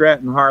Briggs &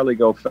 Stratton Harley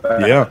go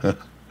fast. Yeah.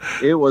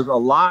 It was a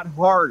lot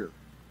harder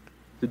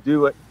to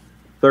do it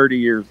 30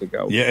 years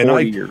ago. Yeah, and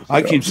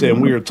I keep saying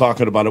we were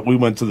talking about it. We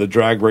went to the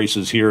drag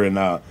races here in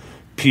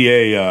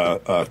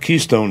PA,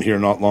 Keystone here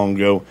not long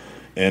ago.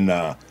 And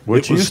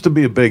which used to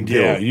be a big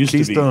deal. Yeah,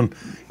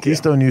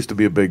 Keystone used to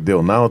be a big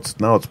deal. Now it's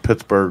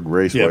Pittsburgh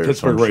Raceway. Yeah,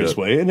 Pittsburgh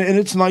Raceway, and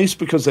it's nice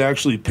because they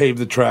actually paved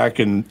the track.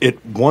 And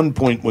at one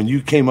point, when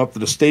you came up to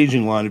the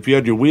staging line, if you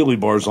had your wheelie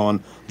bars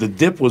on, the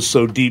dip was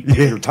so deep that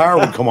your tire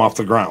would come off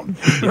the ground.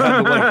 You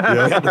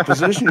had to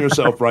position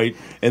yourself right,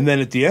 and then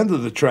at the end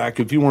of the track,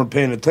 if you weren't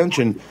paying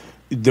attention.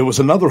 there was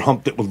another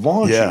hump that would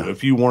launch you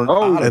if you weren't.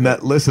 And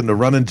that, listen, the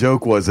running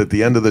joke was at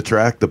the end of the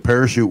track, the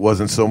parachute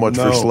wasn't so much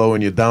for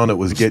slowing you down; it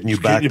was getting you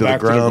back to the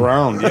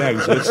ground. Yeah,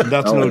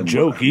 that's no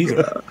joke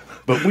either.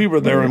 But we were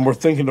there, and we're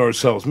thinking to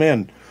ourselves,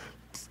 man,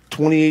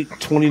 28,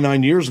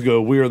 29 years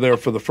ago, we were there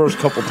for the first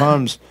couple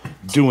times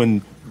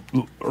doing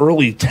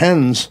early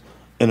 10s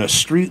in a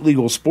street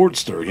legal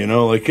Sportster,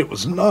 like it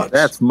was nuts.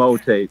 That's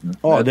motating.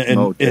 Oh,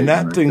 and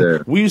that right thing,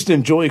 there. we used to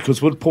enjoy it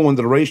because we'd pull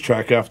into the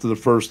racetrack after the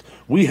first.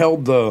 We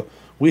held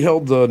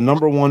the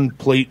number one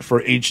plate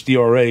for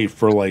HDRA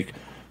for like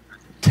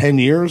 9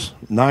 years.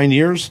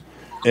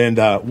 And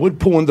would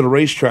pull into the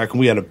racetrack, and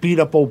we had a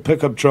beat-up old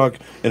pickup truck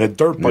and a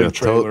dirt bike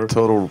trailer.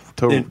 Total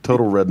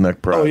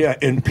redneck pride. Oh, yeah,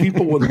 and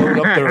people would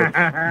load up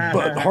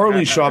but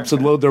Harley shops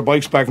would load their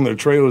bikes back in their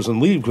trailers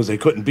and leave because they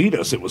couldn't beat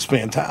us. It was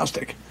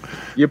fantastic.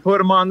 You put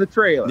them on the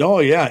trailer. Oh,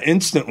 yeah,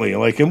 instantly.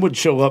 And would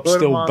show up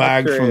still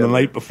bagged from the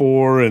night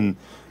before, and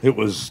it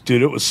was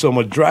so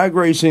much drag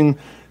racing.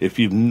 If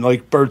you've,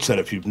 like Bert said,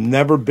 if you've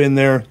never been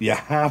there, you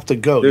have to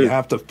go. Dude, you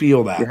have to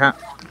feel that.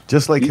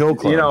 Just like hill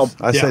climbs.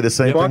 I say the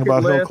same thing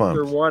about hill climbs.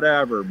 Or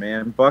whatever,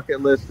 man.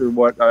 Bucket list or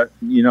what,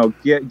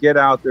 get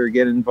out there,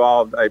 get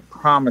involved. I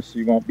promise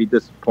you won't be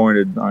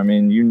disappointed. I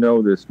mean,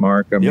 this,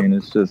 Mark. I mean,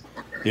 it's just,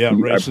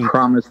 racing. I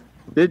promise.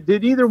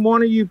 Did either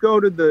one of you go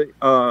to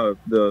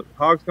the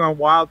Hogs Gone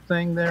Wild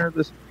thing there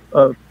this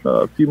a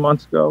few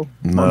months ago?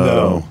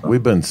 No.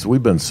 We've been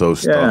so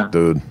stuck,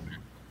 dude.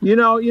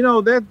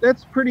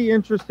 That's pretty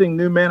interesting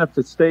new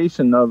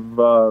manifestation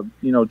of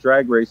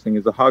drag racing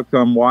is a Hogs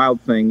Gone Wild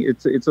thing.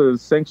 It's a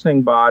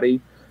sanctioning body.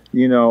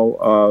 The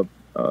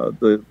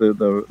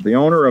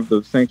owner of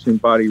the sanctioning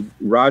body,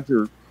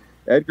 Roger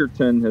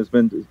Edgerton, has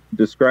been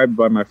described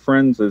by my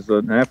friends as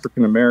an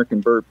African American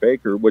Burt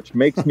Baker, which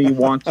makes me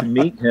want to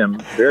meet him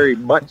very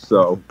much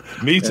so.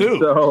 Me too. And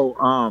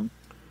so,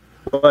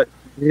 but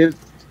his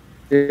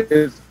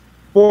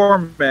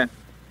format.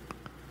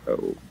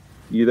 Oh,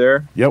 you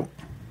there? Yep.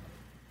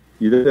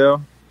 You there?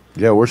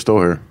 Yeah, we're still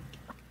here.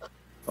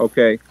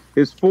 Okay.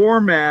 His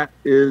format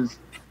is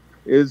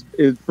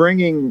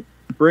bringing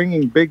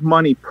big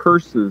money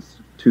purses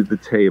to the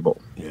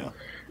table. Yeah.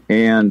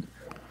 And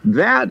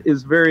that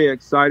is very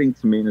exciting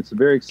to me, and it's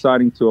very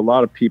exciting to a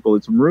lot of people.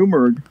 It's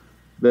rumored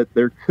that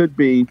there could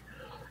be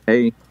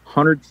a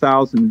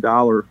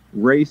 $100,000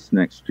 race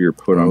next year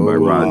put on by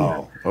Roger.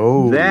 Wow.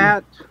 Oh,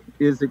 that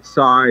is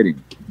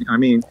exciting. I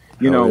mean,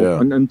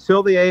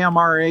 until the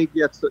AMRA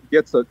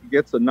gets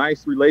a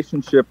nice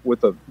relationship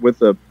with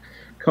a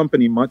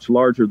company much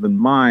larger than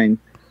mine,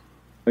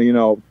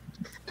 to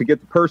get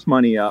the purse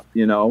money up,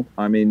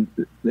 I mean,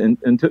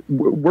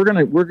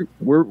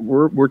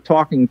 we're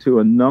talking to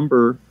a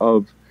number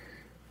of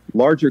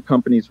larger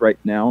companies right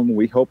now, and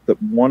we hope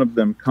that one of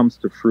them comes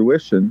to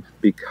fruition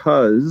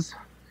because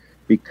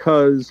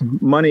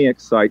money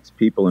excites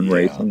people in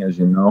racing, as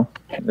you know,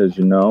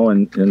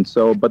 and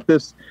so, but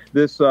this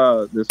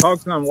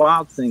Hogs Gone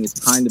Wild thing is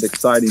kind of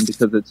exciting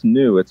because it's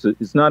new.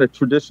 It's not a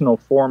traditional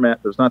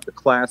format. There's not the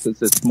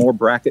classes. It's more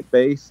bracket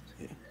based.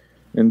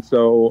 And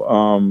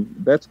so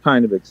that's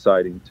kind of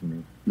exciting to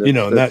me.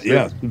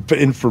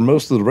 And for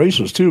most of the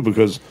racers too,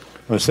 because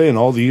I say in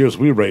all the years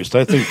we raced,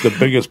 I think the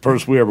biggest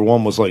purse we ever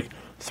won was like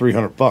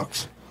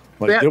 $300.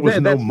 There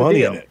was no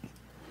money in it.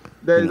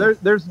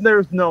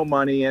 There's no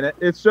money in it.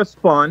 It's just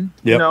fun,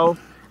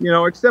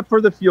 except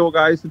for the fuel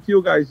guys. The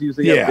fuel guys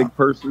usually have big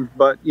purses,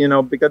 but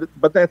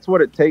but that's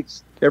what it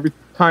takes. Every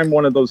time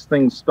one of those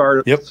things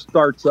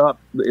starts up,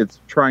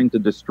 it's trying to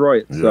destroy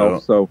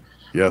itself. So.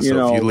 Yeah,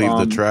 so if you leave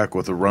the track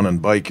with a running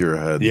bike, you're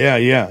ahead.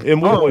 Yeah. And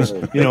we always,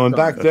 and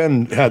back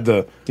then had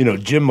the,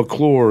 Jim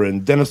McClure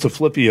and Dennis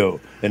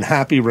DeFlippio and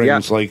Happy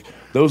Rings. Yeah. Like,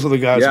 those are the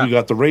guys we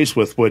got to race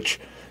with, which,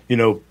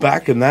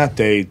 back in that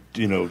day,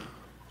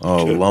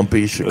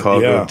 Lumpy,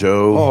 Chicago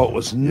Joe. Oh, it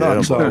was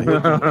nuts.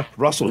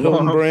 Russell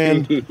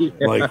Hillenbrand.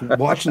 Like,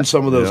 watching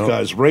some of those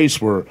guys race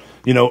were,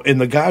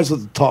 and the guys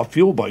with the top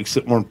fuel bikes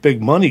that weren't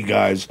big money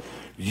guys,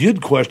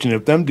 you'd question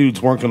if them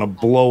dudes weren't going to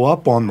blow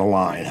up on the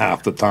line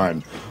half the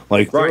time.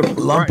 Like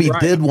Lumpy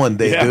did one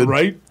day, dude.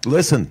 Right?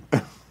 Listen,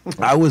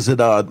 I was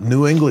at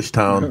New English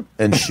Town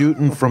and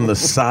shooting from the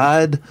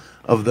side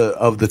of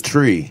the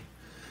tree,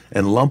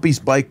 and Lumpy's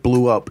bike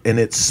blew up, and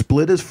it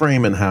split his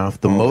frame in half.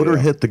 The motor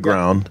hit the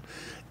ground,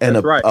 and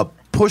a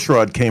push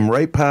rod came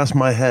right past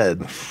my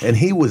head, and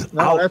he was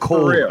out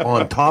cold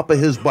on top of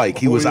his bike.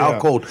 He was out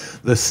cold.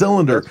 The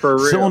cylinder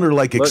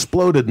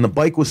exploded, and the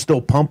bike was still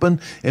pumping,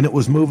 and it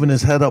was moving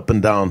his head up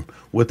and down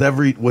with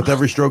every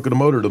stroke of the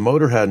motor. The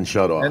motor hadn't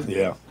shut off.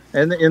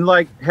 And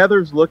like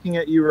Heather's looking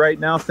at you right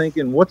now,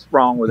 thinking, "What's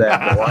wrong with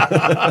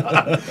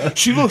that boy?"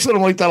 She looks at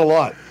him like that a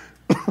lot.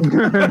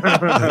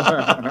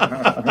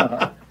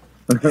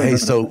 Hey,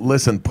 so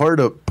listen,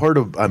 part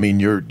of I mean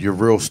your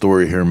real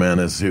story here, man,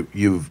 is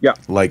you've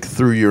like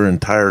through your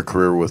entire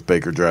career with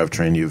Baker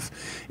Drivetrain, you've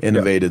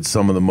innovated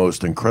some of the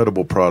most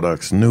incredible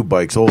products, new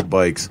bikes, old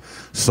bikes,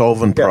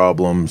 solving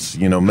problems,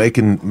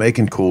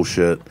 making cool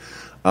shit.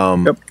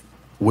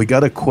 We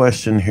got a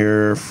question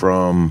here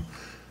from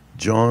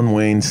John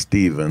Wayne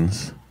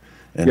Stevens,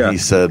 And he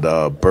said,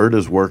 Bert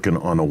is working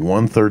on a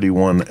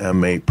 131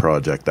 M8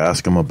 project.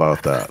 Ask him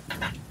about that.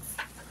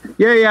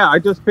 Yeah. I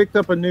just picked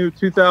up a new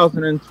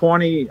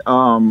 2020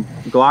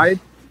 Glide,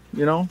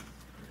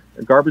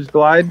 a garbage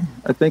Glide,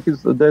 I think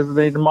is the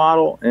designated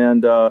model.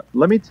 And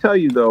let me tell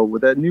you, though,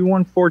 with that new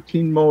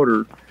 114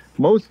 motor,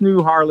 most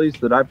new Harleys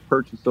that I've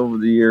purchased over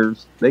the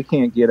years, they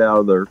can't get out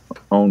of their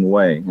own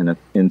way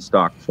in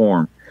stock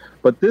form.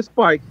 But this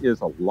bike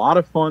is a lot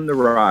of fun to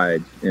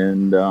ride.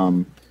 And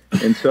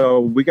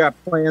so we got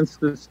plans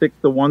to stick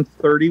the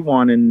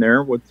 131 in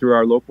there through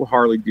our local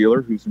Harley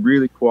dealer, who's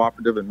really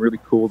cooperative and really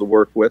cool to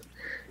work with.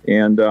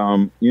 And,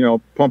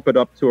 pump it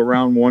up to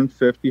around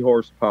 150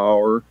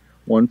 horsepower,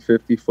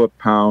 150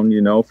 foot-pound,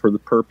 for the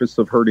purpose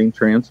of hurting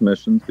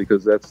transmissions,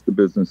 because that's the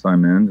business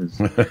I'm in.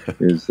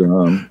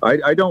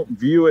 I don't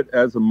view it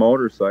as a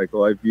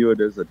motorcycle. I view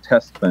it as a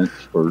test bench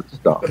for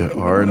stuff.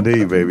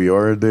 R&D, baby,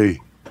 R&D.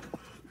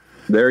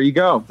 There you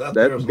go.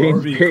 That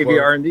means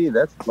KVR&D.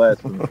 That's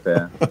blasphemy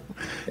fast.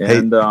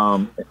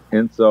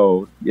 And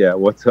so, yeah,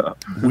 what's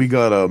up? We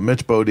got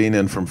Mitch Bodine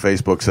in from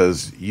Facebook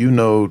says,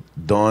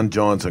 Don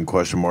Johnson, ?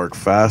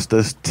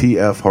 Fastest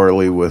TF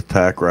Harley with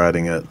tack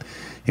riding it.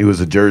 He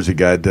was a Jersey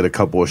guy, did a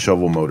couple of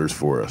shovel motors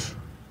for us.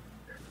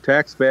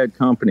 Tack's bad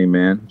company,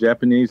 man.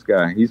 Japanese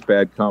guy. He's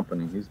bad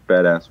company. He's a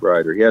badass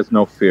rider. He has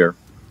no fear.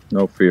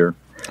 No fear.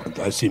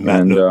 I see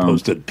Matt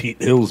posted Pete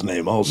Hill's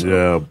name also.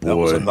 Yeah, boy. That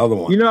was another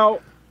one.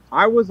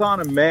 I was on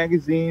a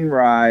magazine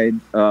ride.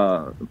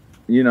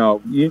 We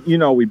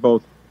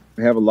both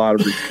have a lot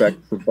of respect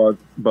for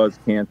Buzz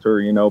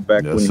Cantor,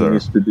 back when he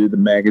used to do the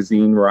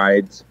magazine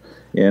rides.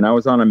 And I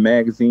was on a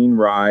magazine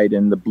ride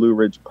in the Blue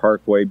Ridge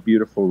Parkway,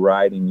 beautiful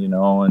riding, and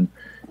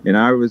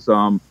I was,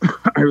 I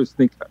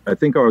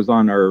think I was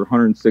on our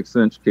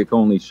 106-inch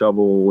kick-only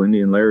shovel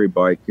Indian Larry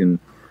bike, and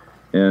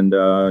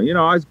I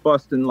was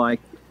busting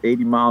like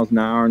 80 miles an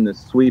hour in this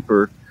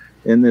sweeper,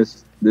 and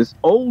this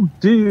old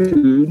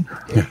dude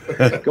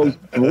goes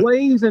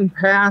blazing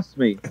past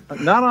me,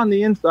 not on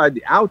the inside,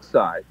 the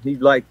outside. He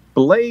like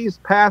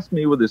blazed past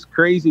me with this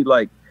crazy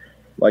like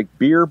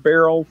beer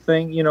barrel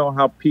thing. You know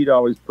how Pete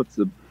always puts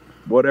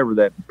whatever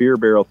that beer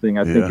barrel thing.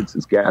 I think it's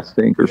his gas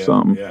tank or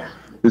something. Yeah.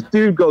 This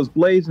dude goes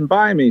blazing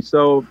by me.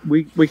 So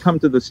we come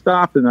to the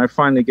stop, and I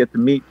finally get to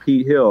meet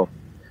Pete Hill,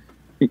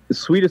 the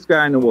sweetest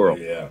guy in the world.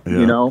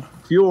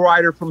 Fuel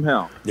rider from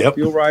hell. Yep.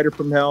 Fuel rider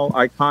from hell,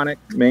 iconic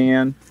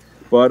man.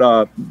 But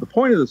the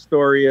point of the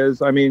story is,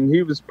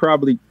 he was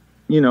probably,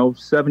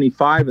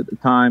 75 at the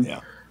time.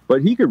 Yeah.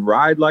 But he could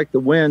ride like the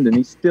wind, and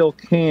he still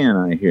can,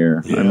 I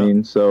hear.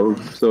 Yeah. So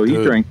he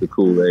drank the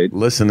Kool-Aid.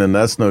 Listen, and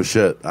that's no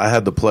shit. I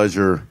had the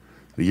pleasure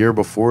the year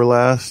before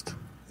last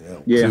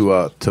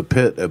to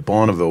pit at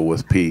Bonneville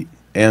with Pete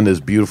and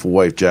his beautiful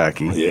wife,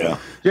 Jackie. Yeah.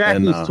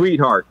 Jackie's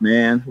sweetheart,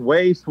 man.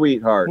 Way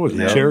sweetheart. Was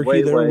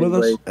Cherokee there with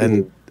us?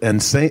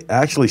 And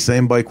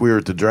same bike we were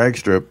at the drag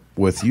strip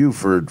with you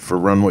for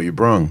Run What You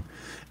Brung.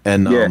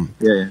 And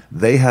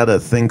they had a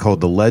thing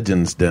called the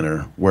Legends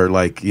Dinner where,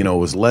 it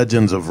was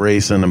legends of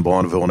racing and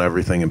Bonneville and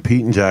everything. And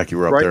Pete and Jackie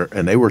were up there,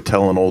 and they were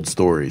telling old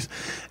stories.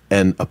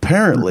 And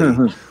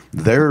apparently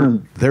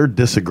their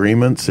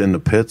disagreements in the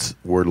pits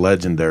were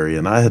legendary.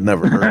 And I had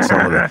never heard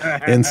some of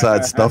the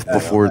inside stuff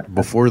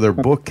before their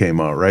book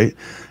came out, right?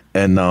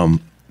 And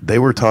they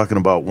were talking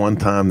about one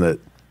time that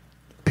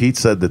Pete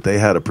said that they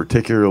had a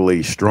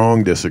particularly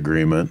strong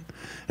disagreement,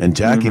 and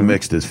Jackie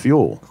mixed his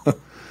fuel.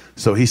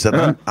 So he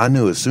said, I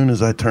knew as soon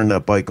as I turned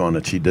that bike on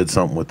that she did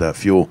something with that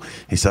fuel.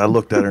 He said, I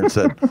looked at her and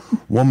said,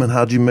 woman,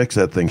 how'd you mix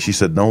that thing? She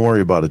said, don't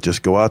worry about it.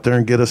 Just go out there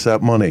and get us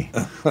that money.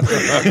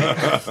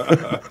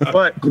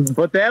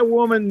 But that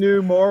woman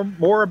knew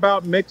more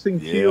about mixing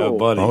fuel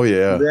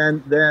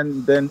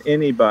than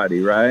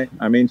anybody, right?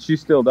 She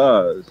still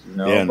does,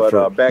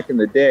 back in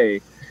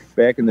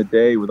the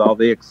day with all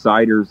the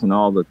exciters and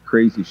all the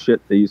crazy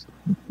shit they used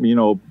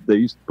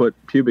to put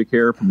pubic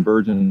hair from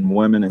virgin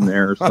women in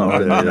there or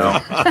something,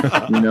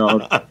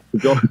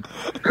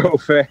 go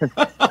fast.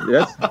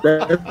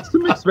 That's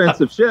some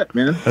expensive shit,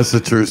 man. That's a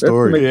true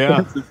story.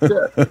 That's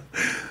the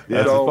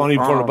funny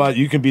part about it.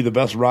 You can be the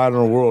best rider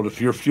in the world.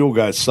 If your fuel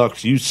guy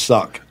sucks, you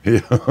suck.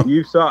 Yeah.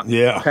 You suck.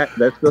 Yeah.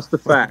 That's just the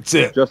fact. That's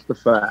it. Just the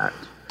fact.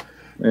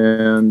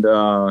 And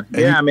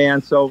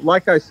man. So,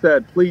 like I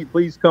said,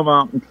 please come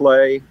out and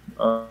play.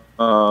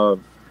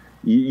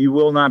 You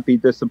will not be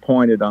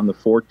disappointed on the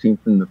 14th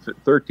and the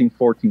 13th,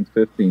 14th,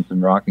 15th in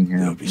Rockingham.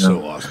 It would be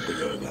so awesome to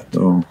go to that.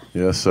 Too.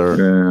 Yes,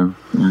 sir.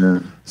 Yeah.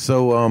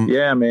 So,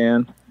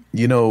 man.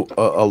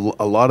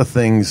 A lot of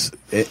things,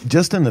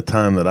 just in the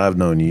time that I've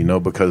known you,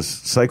 because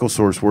Cycle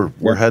Source,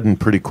 we're heading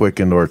pretty quick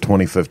into our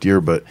 25th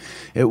year, but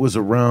it was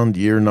around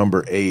year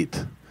number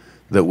 8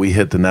 that we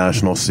hit the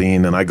national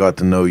scene, and I got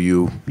to know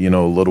you, a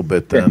little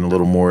bit then, a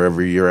little more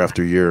every year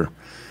after year.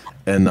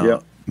 And,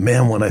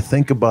 man, when I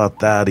think about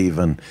that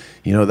even,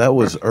 that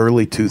was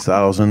early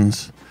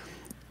 2000s,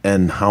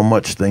 and how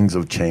much things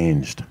have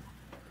changed.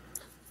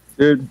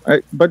 Dude,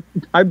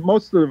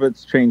 most of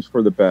it's changed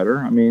for the better.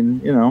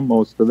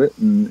 Most of it.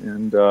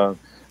 And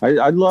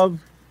I love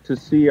to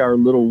see our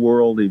little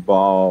world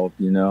evolve,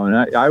 you know,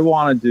 and I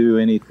want to do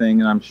anything,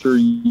 and I'm sure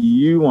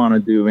you want to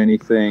do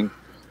anything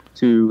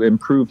to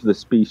improve the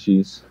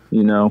species.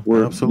 You know,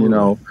 Absolutely. You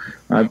know,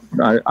 I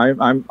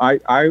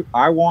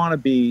want to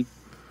be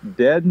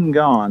dead and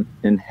gone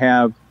and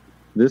have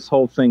this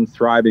whole thing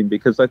thriving,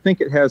 because I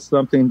think it has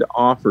something to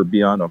offer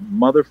beyond a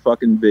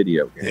motherfucking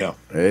video game. Yeah.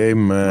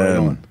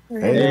 Amen.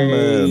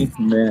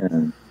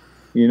 Amen.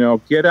 You know,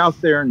 get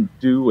out there and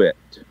do it.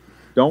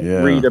 Don't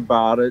read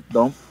about it.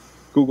 Don't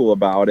Google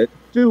about it.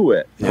 Do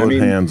it. Put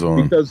hands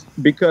on.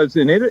 Because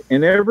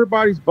in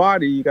everybody's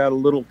body, you got a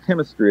little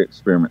chemistry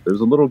experiment.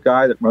 There's a little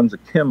guy that runs a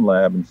chem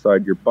lab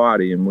inside your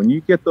body, and when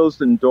you get those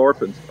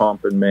endorphins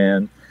pumping,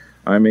 man,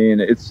 I mean,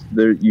 it's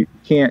there. You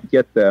can't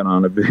get that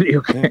on a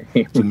video game.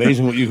 It's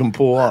amazing what you can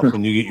pull off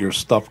when you get your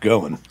stuff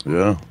going.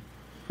 Yeah.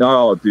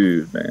 Oh,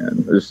 dude,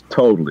 man, it's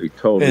totally.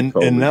 And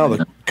now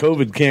the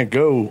COVID can't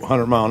go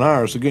 100 mile an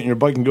hour, so getting your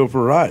bike and go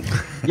for a ride.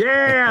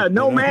 Yeah,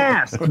 no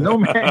mask. You know.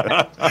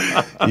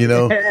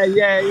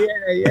 Yeah.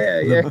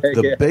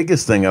 The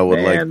biggest thing I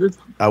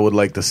would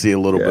like to see a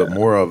little bit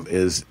more of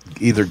is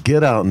either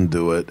get out and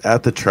do it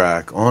at the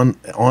track, on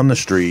the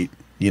street,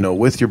 you know,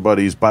 with your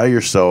buddies, by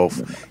yourself,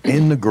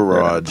 in the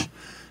garage.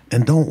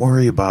 And don't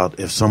worry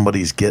about if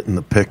somebody's getting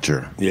the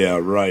picture. Yeah,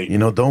 right. You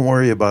know, don't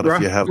worry about if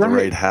you have the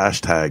right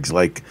hashtags.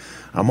 Like,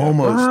 I'm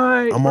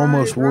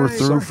almost wore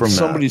through from that.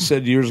 Somebody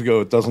said years ago,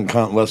 it doesn't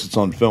count unless it's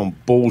on film.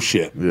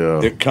 Bullshit.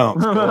 Yeah. It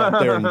counts. Go out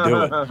there and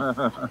do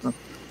it.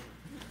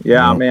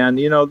 Yeah, man.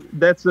 You know,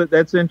 that's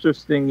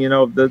interesting. You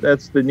know,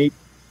 that's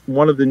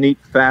one of the neat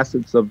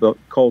facets of the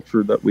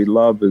culture that we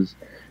love is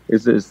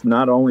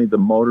not only the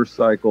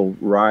motorcycle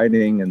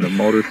riding and the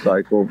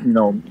motorcycle, you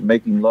know,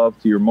 making love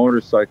to your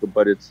motorcycle,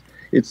 but it's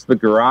the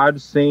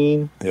garage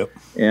scene. Yep.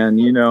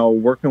 And, you know,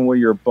 working with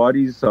your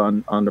buddies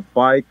on the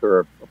bike or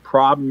a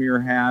problem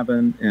you're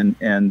having,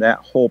 and that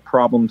whole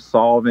problem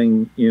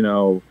solving, you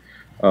know,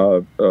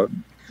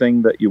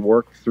 thing that you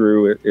work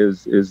through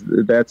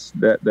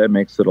that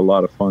makes it a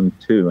lot of fun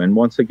too. And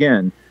once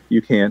again,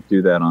 you can't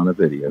do that on a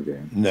video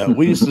game. No,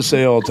 we used to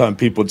say all the time,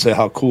 people would say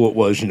how cool it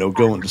was, you know,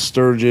 going to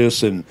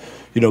Sturgis and,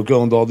 you know,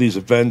 going to all these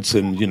events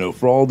and, you know,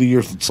 for all the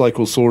years with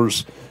Cycle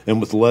Source and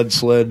with Lead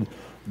Sled,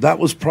 that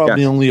was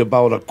probably only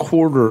about a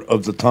quarter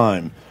of the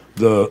time.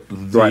 The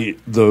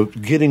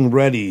getting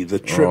ready, the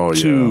trip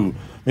to,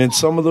 and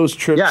some of those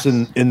trips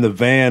in the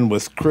van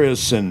with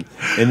Chris and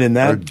in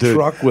that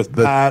truck with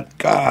Pat.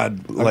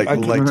 God, like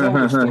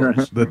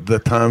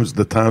the times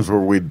where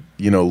we,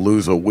 you know,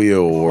 lose a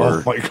wheel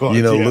or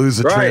lose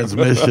a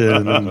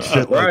transmission and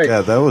shit like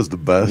that. That was the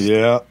best.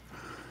 Yeah.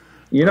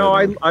 You know,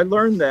 I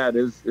learned that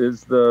is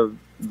the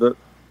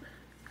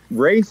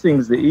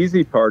racing's the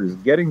easy part. Is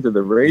getting to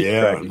the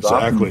racetrack. Yeah,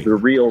 exactly. The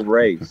real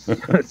race.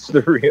 It's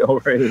the real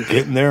race.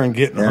 Getting there and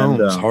getting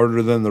home is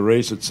harder than the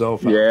race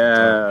itself.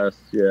 Yes.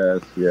 Yeah,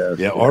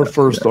 our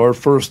first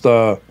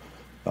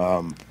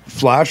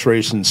flash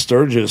race in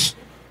Sturgis.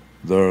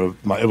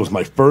 It was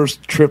my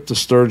first trip to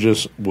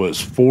Sturgis. Was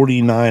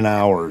 49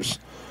 hours.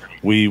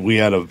 We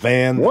had a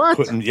van. What?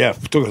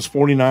 It took us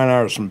 49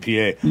 hours from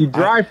PA. You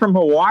drive from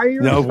Hawaii?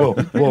 No, well,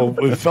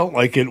 it felt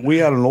like it. We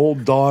had an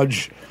old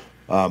Dodge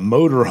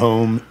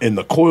motorhome, and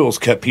the coils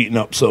kept heating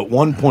up. So at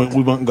one point,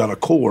 we went and got a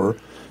core,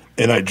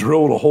 and I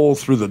drilled a hole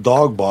through the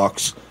dog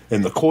box,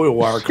 and the coil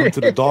wire come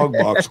to the dog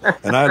box,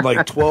 and I had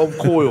like 12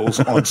 coils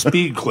on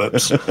speed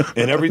clips.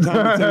 And every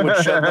time the thing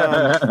would shut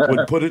down,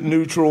 would put it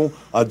neutral.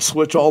 I'd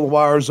switch all the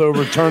wires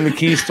over, turn the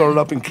key, start it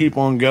up, and keep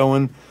on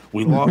going.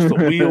 We lost the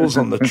wheels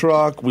on the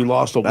truck. We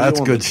lost a wheel on the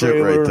trailer. That's good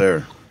shit right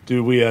there.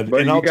 Dude, we had.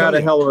 But you got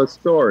a hell of a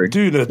story,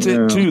 dude. That's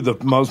it too.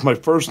 My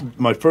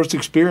first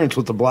experience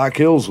with the Black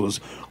Hills was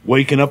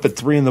waking up at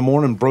 3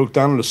 a.m, broke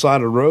down on the side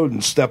of the road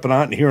and stepping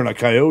out and hearing a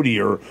coyote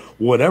or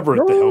whatever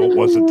the hell it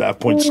was at that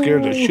point.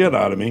 Scared the shit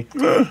out of me.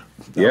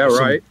 Yeah,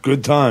 right.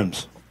 Good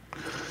times.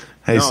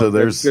 Hey, so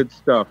there's good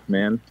stuff,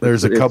 man.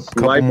 There's a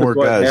couple life more is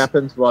what guys.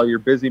 Happens while you're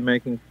busy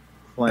making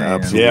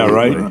plans. Absolutely. Yeah,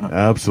 right.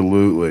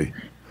 Absolutely.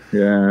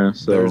 Yeah,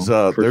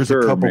 so there's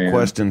a couple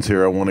questions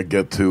here I want to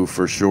get to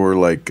for sure.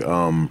 Like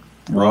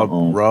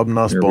Rob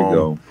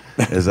Nussbaum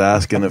is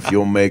asking if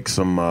you'll make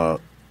some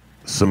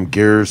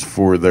gears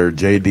for their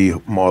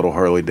JD model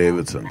Harley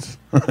Davidsons.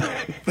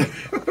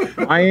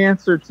 My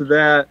answer to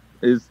that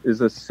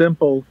is a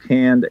simple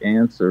canned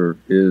answer.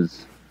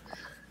 Is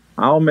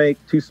I'll make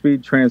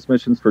 2-speed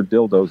transmissions for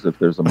dildos if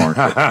there's a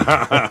market.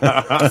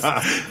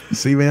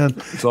 See, man,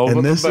 it's all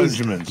about the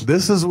Benjamins.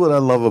 This is what I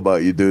love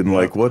about you, dude. And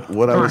like what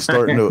I was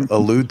starting to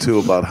allude to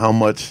about how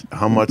much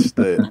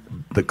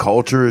the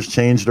culture has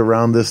changed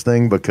around this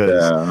thing,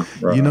 because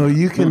you know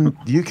you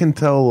can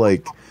tell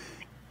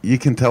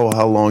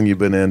how long you've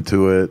been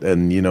into it,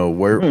 and you know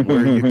where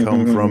you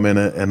come from in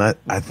it. And I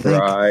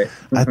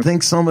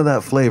think some of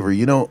that flavor,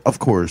 you know, of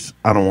course,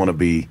 I don't want to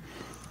be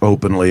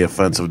openly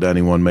offensive to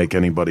anyone, make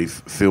anybody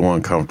feel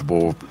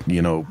uncomfortable,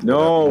 you know.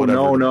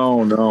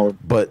 No.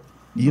 But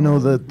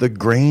the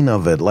grain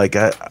of it. Like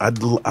I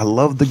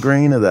love the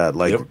grain of that.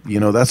 Like,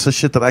 that's the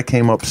shit that I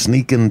came up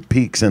sneaking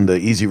peeks into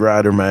Easy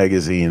Rider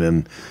magazine,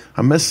 and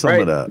I miss some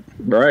of that.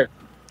 Right.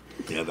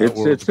 Yeah,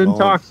 it's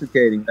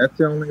intoxicating. That's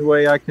the only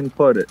way I can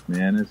put it,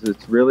 man.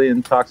 It's really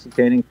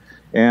intoxicating,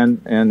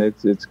 and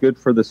it's good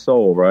for the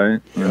soul,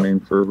 right? Yeah. I mean,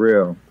 for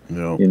real.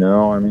 Yeah.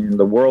 I mean,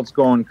 the world's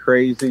going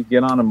crazy.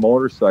 Get on a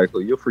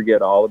motorcycle. You'll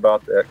forget all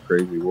about that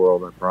crazy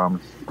world, I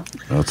promise.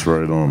 That's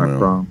right on, man. I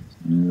promise.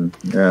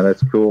 Yeah,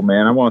 that's cool,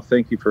 man. I want to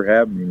thank you for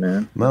having me,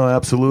 man. No,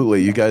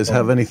 absolutely. You guys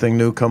have anything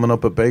new coming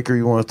up at Baker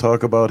you want to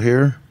talk about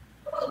here?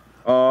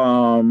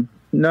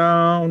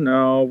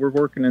 No. We're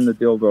working in the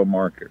dildo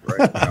market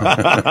right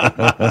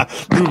now.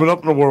 Moving up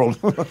in the world.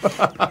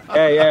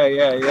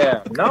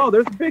 Yeah. No,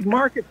 there's a big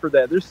market for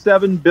that. There's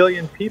 7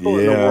 billion people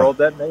in the world.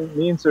 That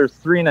means there's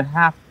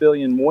 3.5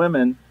 billion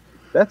women.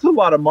 That's a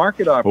lot of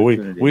market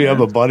opportunity. We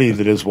have a buddy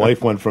that his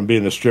wife went from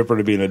being a stripper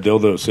to being a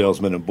dildo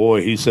salesman, and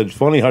boy, he said,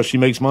 funny how she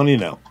makes money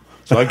now.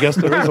 So I guess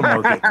there is a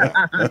market.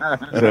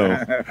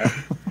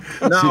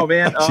 No,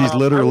 man. She's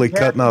literally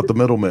cutting out the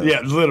middleman.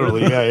 Yeah,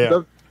 literally.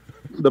 Yeah.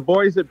 The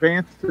boys at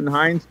Vance and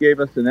Hines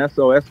gave us an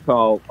SOS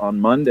call on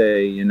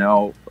Monday,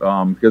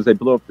 because they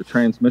blew up the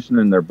transmission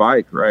in their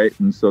bike, right?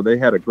 And so they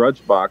had a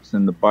grudge box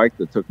in the bike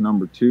that took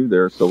number 2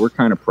 there. So we're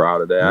kind of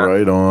proud of that.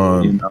 Right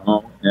on.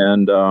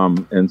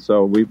 And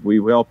so we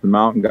helped them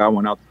out and got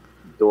one out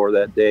the door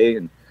that day,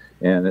 and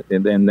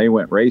then they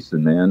went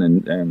racing, man.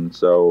 And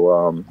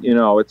so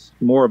it's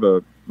more of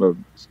a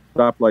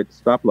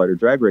stoplight or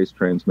drag race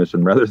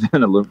transmission rather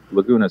than a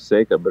Laguna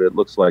Seca, but it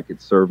looks like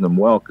it served them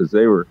well because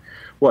they were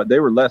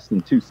less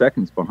than 2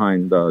 seconds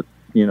behind the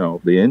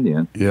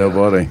Indian. Yeah,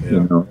 buddy.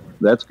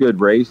 That's good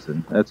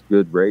racing.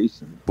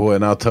 Boy,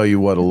 and I'll tell you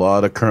what, a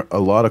lot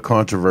of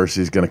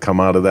controversy is going to come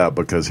out of that,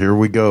 because here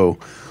we go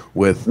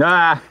with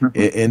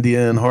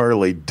India and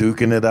Harley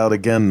duking it out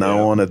again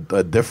now on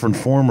a different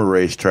form of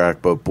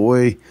racetrack. But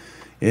boy,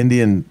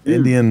 Indian,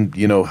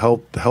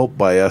 helped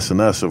by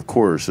S&S, of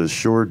course, is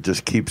sure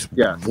just keeps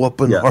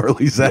whooping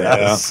Harley's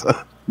ass.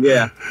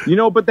 Yeah,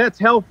 but that's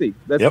healthy.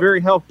 That's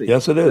very healthy.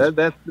 Yes, it is.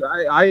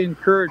 I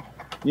encourage,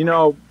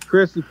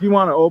 Chris, if you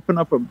want to open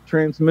up a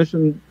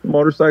transmission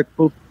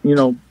motorcycle,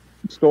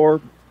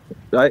 store,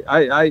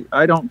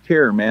 I don't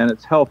care, man.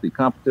 It's healthy.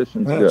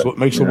 Competition's good. That's what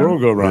makes the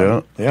world go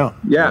round. Yeah.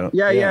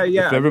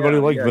 If everybody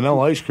liked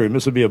vanilla ice cream,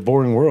 this would be a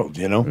boring world,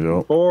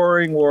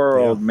 Boring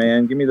world,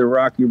 man. Give me the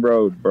rocky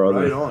road,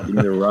 brother. Right on. Give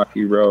me the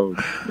rocky road.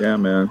 Yeah,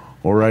 man.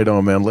 Well, right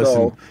on, man.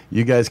 Listen,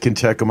 you guys can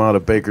check them out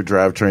at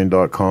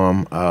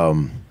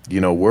bakerdrivetrain.com.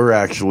 We're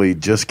actually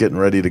just getting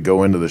ready to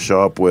go into the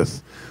shop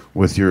with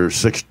your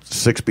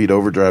six-speed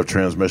overdrive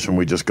transmission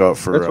we just got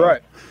for That's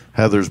right.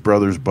 Heather's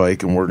brother's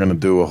bike, and we're going to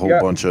do a whole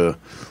bunch of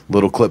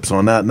little clips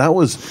on that. And that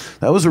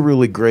was a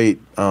really great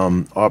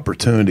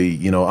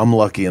opportunity. I'm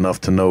lucky enough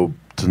to know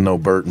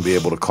Bert and be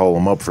able to call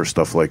him up for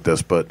stuff like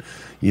this. But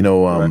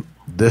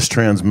this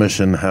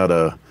transmission had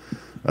a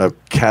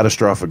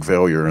catastrophic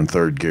failure in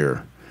third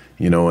gear.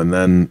 And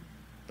then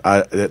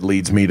it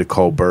leads me to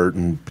call Bert,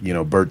 and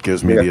Bert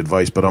gives me the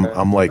advice. But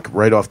I'm like,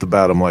 right off the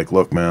bat, I'm like,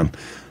 look, man,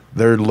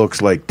 there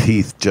looks like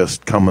teeth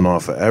just coming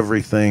off of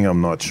everything.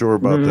 I'm not sure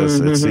about this.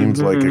 It seems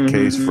like a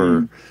case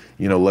for,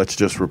 let's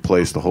just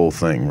replace the whole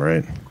thing,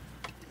 right?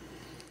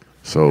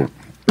 So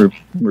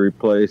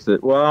replace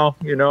it. Well,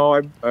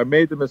 I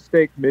made the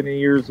mistake many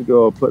years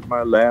ago of putting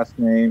my last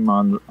name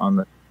on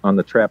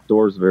the trap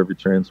doors of every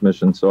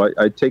transmission. So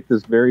I take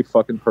this very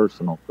fucking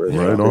personal, Chris.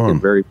 Right I on. take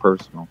it very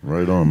personal.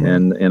 Right on,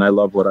 man. And I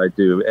love what I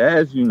do.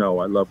 As you know,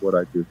 I love what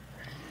I do.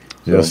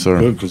 So, yes, sir.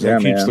 Good, because that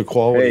keeps the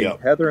quality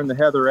up. Heather and the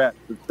Heatherettes,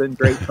 it's been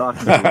great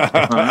talking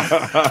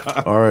to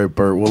you. All right,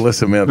 Bert. Well,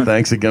 listen, man,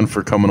 thanks again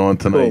for coming on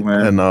tonight. Cool,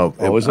 man. And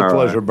always a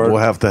pleasure, Bert. We'll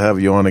have to have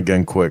you on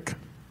again quick.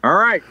 All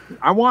right.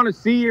 I want to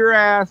see your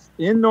ass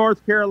in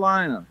North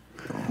Carolina,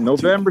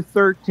 November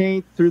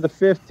 13th through the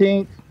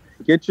 15th.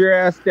 Get your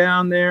ass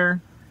down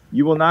there.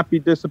 You will not be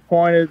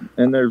disappointed.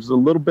 And there's a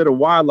little bit of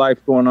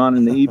wildlife going on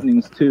in the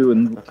evenings, too,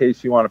 in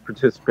case you want to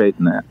participate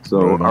in that.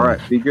 So, all right,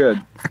 be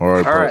good. All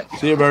right, all right.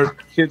 See you, Bert.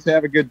 Kids,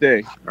 have a good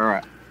day. All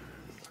right.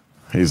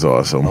 He's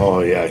awesome.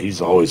 Oh, yeah,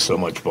 he's always so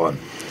much fun.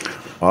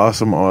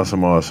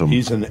 Awesome.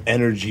 He's an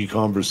energy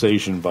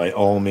conversation by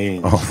all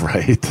means. All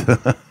right.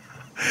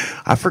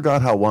 I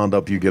forgot how wound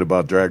up you get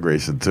about drag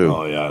racing, too.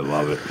 Oh, yeah, I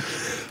love it.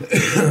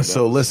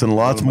 So listen,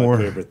 lots more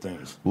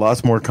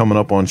coming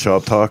up on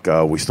Shop Talk.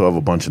 We still have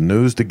a bunch of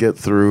news to get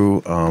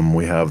through.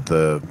 We have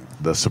the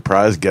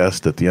surprise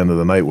guest at the end of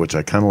the night, which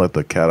I kind of let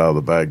the cat out of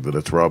the bag, that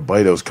it's Rob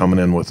Bitos coming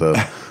in with a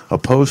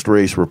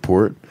post-race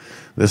report.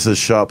 This is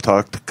Shop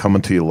Talk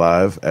coming to you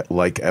live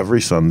like every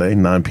Sunday,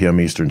 9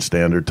 p.m. Eastern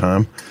Standard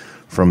Time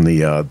from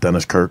the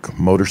Dennis Kirk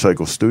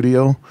Motorcycle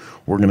Studio.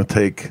 We're going to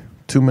take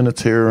 2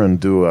 minutes here and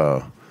do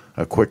a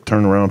quick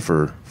turnaround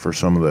for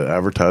some of the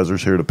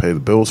advertisers here to pay the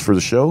bills for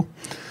the show.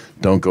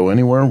 Don't go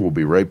anywhere. We'll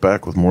be right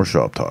back with more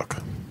Shop Talk.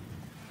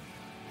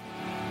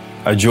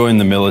 I joined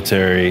the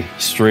military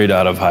straight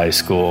out of high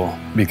school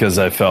because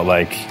I felt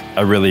like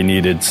I really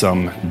needed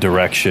some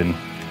direction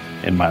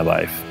in my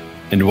life.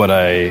 And what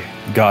I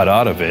got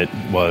out of it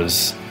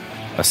was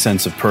a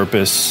sense of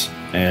purpose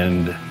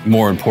and,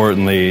 more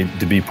importantly,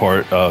 to be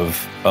part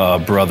of a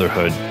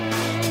brotherhood.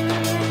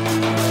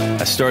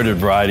 I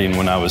started riding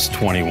when I was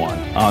 21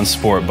 on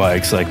sport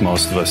bikes like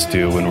most of us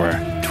do when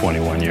we're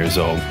 21 years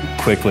old.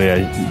 Quickly,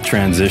 I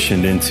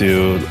transitioned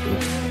into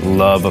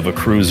love of a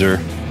cruiser.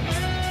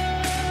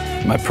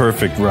 My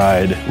perfect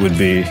ride would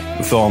be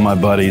with all my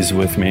buddies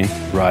with me,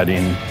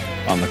 riding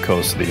on the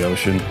coast of the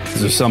ocean.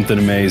 There's something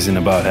amazing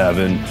about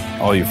having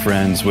all your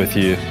friends with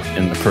you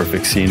in the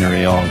perfect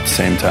scenery all at the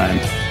same time.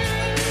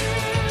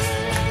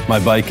 My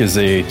bike is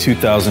a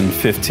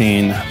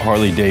 2015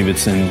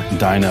 Harley-Davidson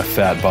Dyna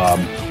Fat Bob.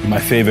 My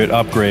favorite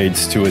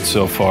upgrades to it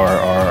so far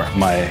are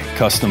my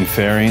custom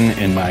fairing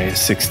and my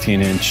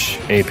 16-inch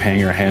ape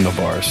hanger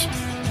handlebars.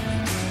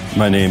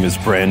 My name is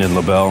Brandon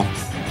LaBelle,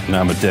 and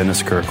I'm a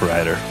Dennis Kirk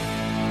rider.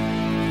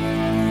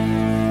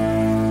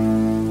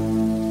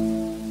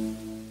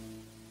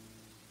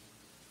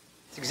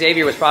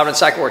 Xavier with Providence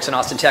Cycle Works in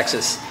Austin,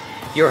 Texas.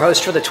 Your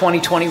host for the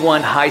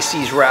 2021 High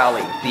Seas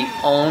Rally, the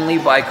only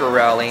biker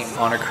rally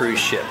on a cruise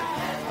ship.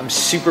 I'm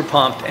super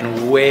pumped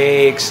and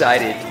way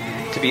excited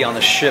to be on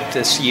the ship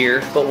this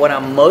year. But what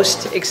I'm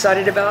most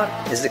excited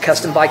about is the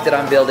custom bike that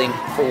I'm building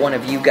for one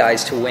of you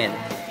guys to win.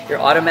 You're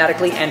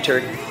automatically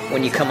entered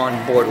when you come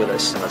on board with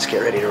us. Let's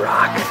get ready to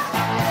rock.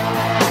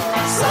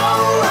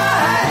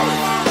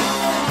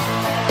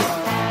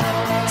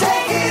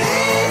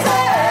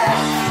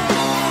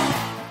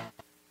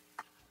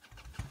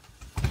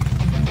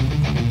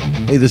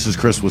 Hey, this is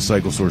Chris with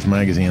Cycle Source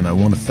Magazine. I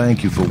want to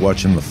thank you for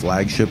watching the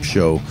flagship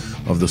show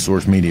of the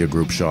Source Media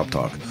Group, Shop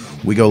Talk.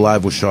 We go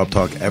live with Shop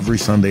Talk every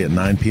Sunday at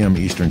 9 p.m.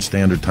 Eastern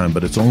Standard Time,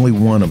 but it's only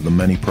one of the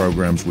many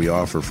programs we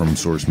offer from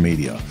Source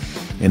Media.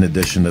 In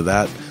addition to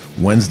that,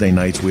 Wednesday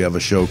nights we have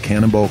a show,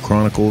 Cannonball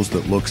Chronicles,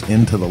 that looks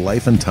into the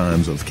life and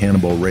times of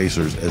cannonball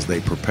racers as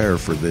they prepare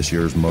for this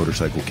year's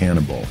Motorcycle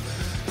Cannonball.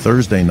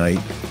 Thursday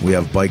night, we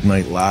have Bike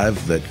Night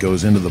Live that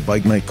goes into the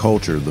bike night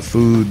culture, the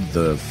food,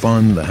 the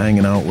fun, the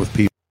hanging out with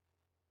people.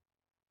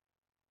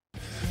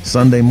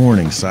 Sunday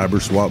morning,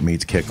 Cyber Swap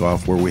Meets kick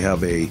off, where we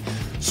have a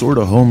sort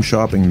of home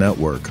shopping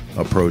network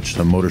approach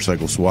to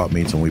motorcycle swap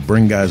meets, and we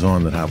bring guys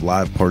on that have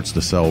live parts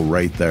to sell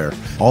right there.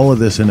 All of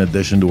this in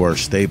addition to our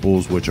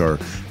staples, which are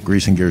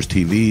Grease and Gears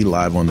TV,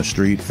 live on the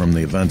street from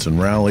the events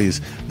and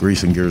rallies,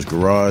 Grease and Gears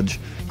Garage,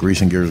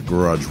 Grease and Gears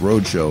Garage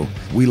Roadshow.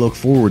 We look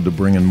forward to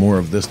bringing more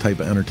of this type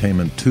of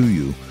entertainment to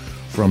you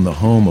from the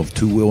home of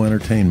Two Wheel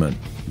Entertainment,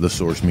 the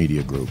Source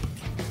Media Group.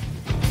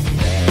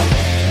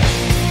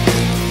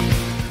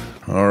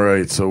 All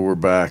right, so we're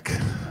back,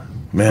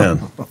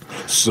 man.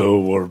 So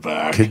we're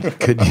back.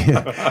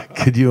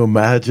 Could you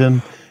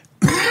imagine?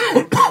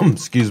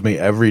 Excuse me.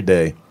 Every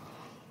day,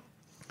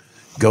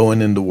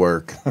 going into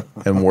work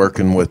and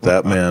working with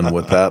that man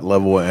with that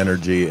level of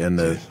energy and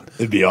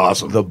it'd be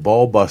awesome. The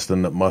ball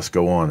busting that must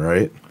go on,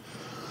 right?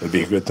 It'd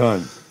be a good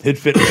time. He'd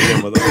fit right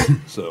in with us.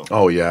 So.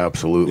 Oh yeah,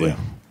 absolutely. Yeah.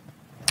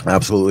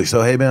 Absolutely.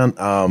 So, hey, man,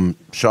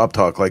 Shop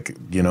Talk, like,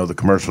 you know, the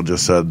commercial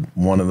just said,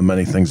 one of the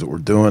many things that we're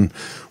doing.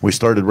 We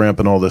started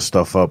ramping all this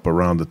stuff up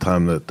around the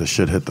time that the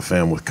shit hit the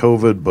fan with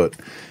COVID, but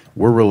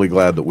we're really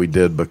glad that we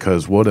did,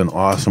 because what an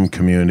awesome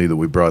community that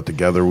we brought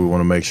together. We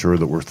want to make sure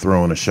that we're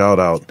throwing a shout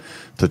out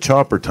to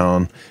Chopper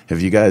Town.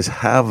 If you guys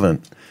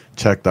haven't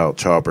checked out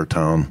Chopper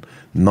Town,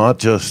 not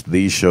just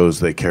these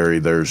shows they carry,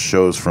 there's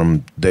shows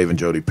from Dave and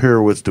Jody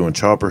Pirowitz doing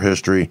chopper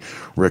history,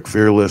 Rick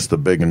Fearless, the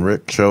Big and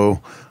Rick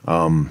show.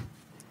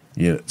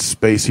 You know,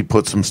 Spacey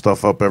puts some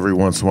stuff up every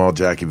once in a while.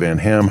 Jackie Van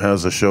Ham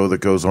has a show that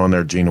goes on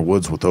there. Gina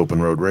Woods with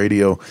Open Road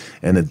Radio.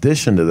 In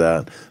addition to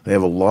that, they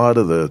have a lot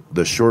of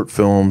the short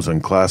films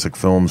and classic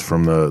films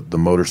from the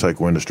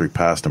motorcycle industry,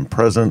 past and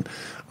present.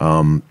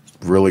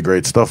 Really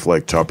great stuff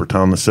like Chopper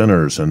Town the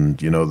Sinners and,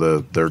 you know,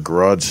 their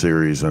Garage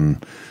series.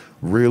 And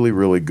really,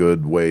 really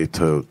good way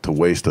to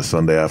waste a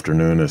Sunday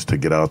afternoon is to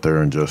get out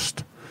there and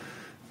just,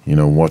 you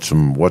know, watch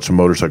some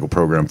motorcycle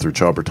program through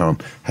Chopper Town.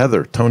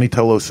 Heather, Tony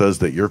Tello says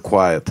that you're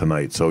quiet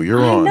tonight, so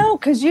you're on. I know,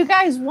 because you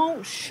guys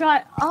won't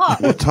shut up.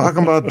 We're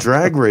talking about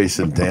drag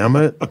racing, damn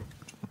it,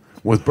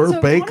 with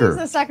Burt Baker. Tony's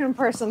the second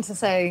person to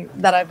say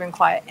that I've been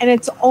quiet, and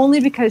it's only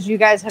because you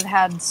guys have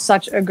had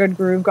such a good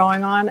groove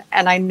going on,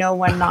 and I know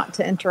when not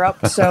to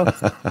interrupt. So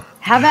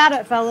have at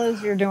it,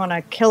 fellas. You're doing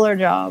a killer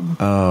job.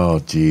 Oh,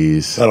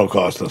 geez. That'll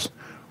cost us.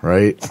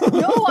 Right?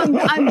 No,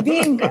 I'm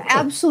being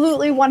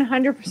absolutely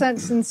 100%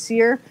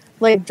 sincere.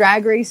 Like,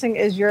 drag racing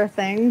is your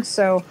thing,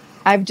 so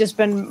I've just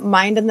been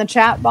minding the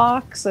chat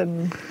box,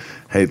 and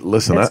hey,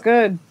 listen, it's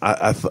good.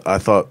 I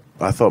thought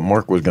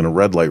Mark was going to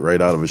red light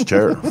right out of his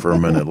chair for a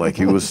minute. Like,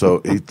 he was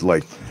so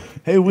like.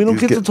 Hey, we don't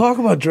get to talk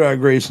about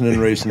drag racing and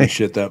racing and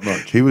shit that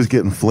much. He was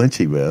getting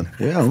flinchy, man.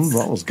 Yeah, I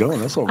was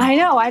going. That's all. I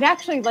know. I'd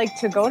actually like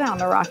to go down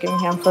to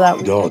Rockingham for that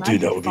weekend. Oh,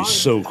 dude, that would be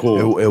so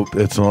cool.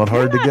 It's not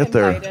hard to get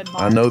there.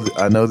 I know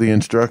the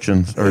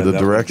instructions or the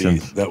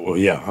directions.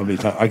 Yeah. How many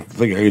times? I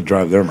think I could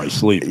drive there in my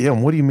sleep. Yeah.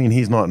 And what do you mean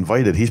he's not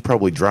invited? He's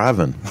probably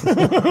driving.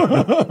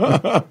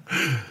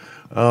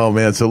 Oh,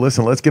 man. So,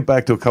 listen, let's get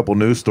back to a couple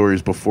news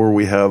stories before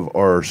we have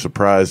our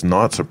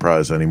not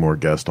surprise anymore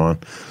guest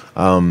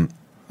on.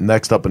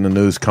 Next up in the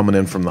news, coming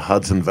in from the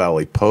Hudson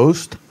Valley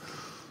Post.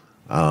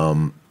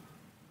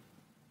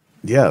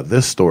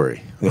 This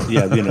story.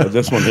 Yeah,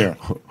 this one here.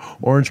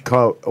 Orange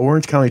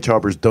County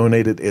Choppers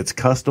donated its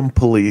custom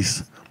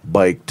police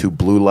bike to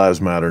Blue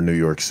Lives Matter New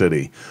York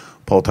City.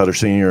 Paul Tutter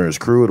Sr. and his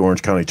crew at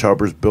Orange County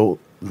Choppers built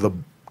the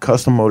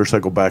custom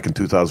motorcycle back in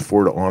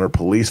 2004 to honor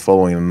police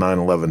following the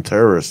 9/11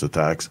 terrorist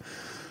attacks.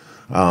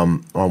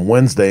 On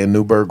Wednesday in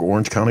Newburgh,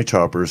 Orange County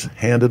Choppers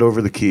handed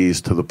over the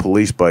keys to the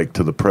police bike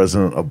to the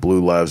president of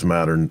Blue Lives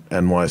Matter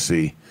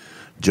NYC,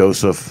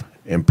 Joseph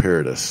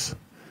Imperatus.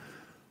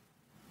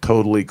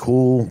 Totally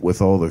cool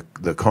with all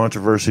the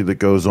controversy that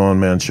goes on,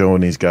 man,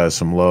 showing these guys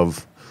some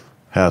love.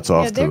 Hats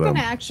off to them. They're going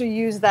to actually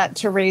use that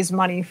to raise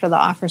money for the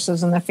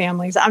officers and the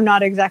families. I'm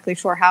not exactly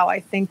sure how.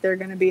 I think they're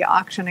going to be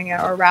auctioning it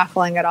or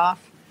raffling it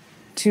off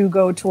to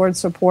go towards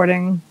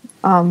supporting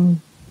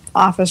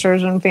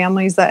officers and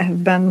families that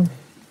have been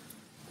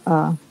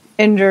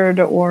injured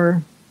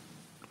or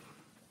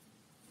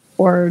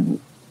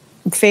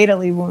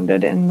fatally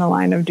wounded in the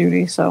line of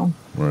duty. So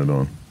right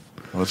on.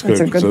 Well, that's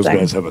good because those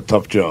guys have a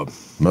tough job.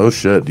 No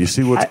shit. Do you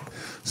see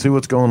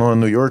what's going on in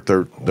New York?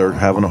 They're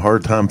having a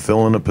hard time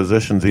filling the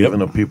positions, even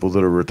of people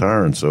that are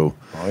retiring. So,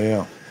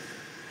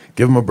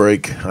 give them a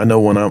break. I know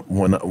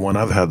when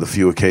I've had the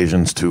few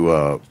occasions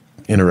to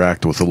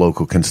interact with the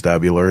local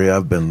constabulary,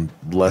 I've been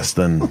less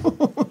than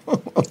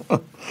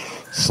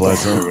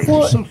pleasant.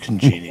 Well, so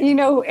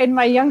congenial. In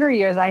my younger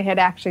years, I had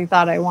actually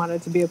thought I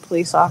wanted to be a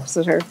police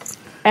officer,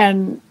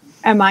 and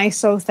am I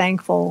so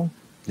thankful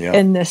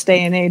in this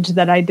day and age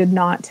that I did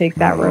not take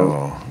that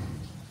route.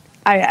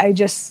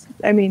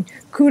 I mean,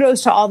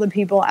 kudos to all the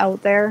people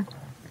out there,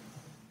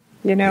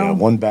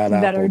 one bad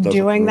apple that are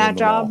doing that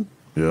job.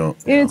 Yeah.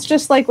 It's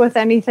just like with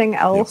anything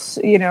else,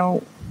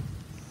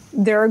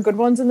 there are good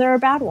ones and there are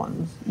bad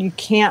ones. You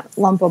can't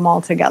lump them all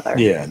together.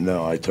 Yeah,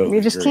 no, I totally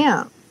You just agree.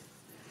 can't.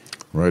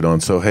 Right on.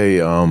 So, hey,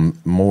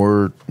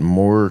 more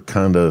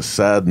kind of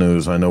sad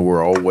news. I know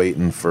we're all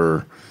waiting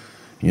for,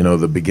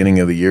 the beginning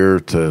of the year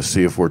to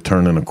see if we're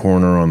turning a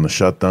corner on the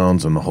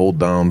shutdowns and the hold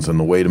downs and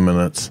the wait a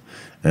minutes.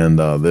 And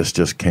this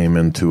just came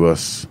into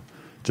us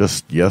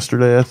just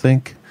yesterday, I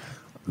think.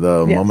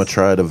 The Mama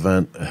Tried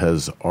event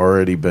has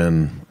already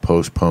been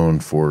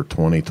postponed for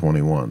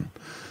 2021.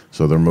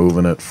 So they're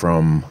moving it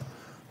from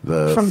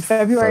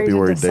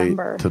February to date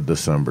to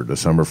December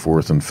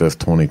 4th and 5th,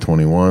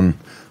 2021.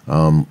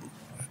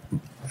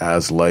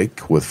 As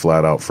like with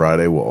Flat Out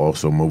Friday, we'll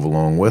also move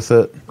along with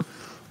it.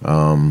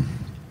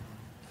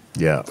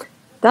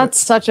 That's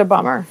such a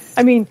bummer.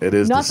 I mean, it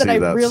is not that I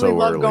really so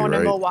love early, going right?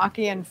 to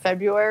Milwaukee in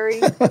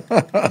February,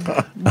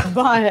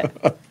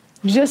 but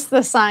just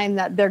the sign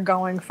that they're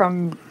going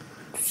from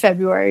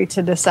February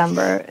to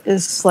December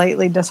is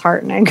slightly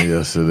disheartening.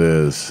 Yes, it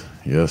is.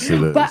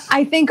 But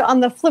I think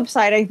on the flip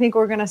side, I think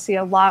we're going to see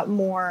a lot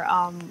more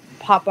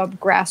pop-up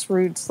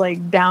grassroots,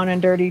 like down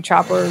and dirty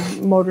chopper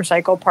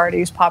motorcycle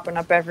parties popping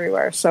up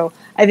everywhere. So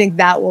I think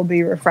that will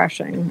be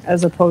refreshing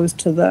as opposed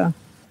to the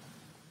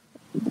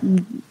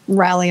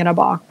rally in a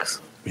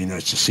box. Be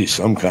nice to see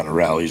some kind of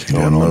rallies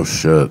going on. No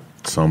shit.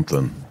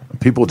 Something.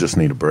 People just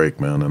need a break,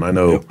 man. And I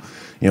know,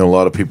 a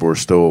lot of people are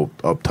still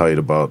uptight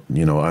about,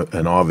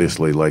 and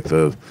obviously like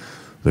the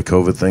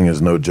COVID thing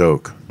is no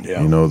joke.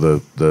 Yeah.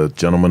 The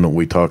gentleman that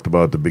we talked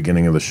about at the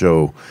beginning of the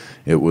show,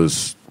 it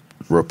was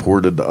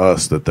reported to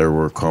us that there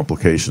were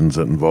complications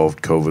that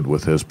involved COVID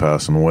with his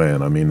passing away.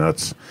 And I mean,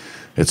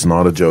 it's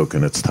not a joke,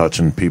 and it's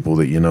touching people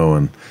that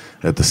and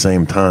at the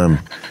same time,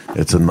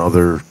 it's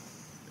another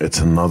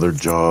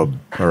job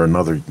or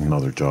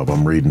another job.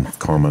 I'm reading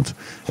comments.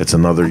 It's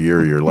another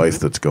year of your life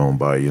that's going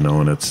by,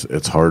 and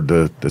it's hard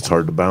to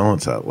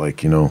balance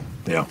that.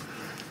 Yeah.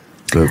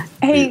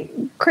 Hey,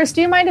 Chris,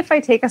 do you mind if I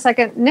take a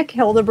second? Nick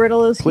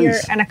Hildebrittle is Please.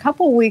 here, and a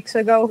couple weeks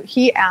ago,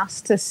 he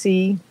asked to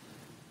see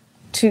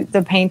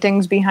the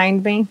paintings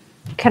behind me.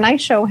 Can I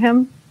show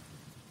him?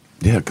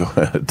 Yeah, go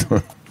ahead.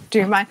 Do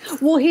you mind?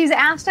 Well, he's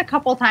asked a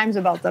couple times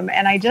about them,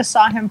 and I just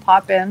saw him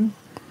pop in.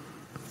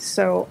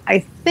 So I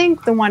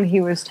think the one he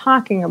was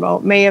talking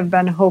about may have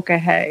been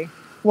Hoka-Hey.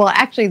 Well,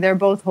 actually, they're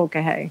both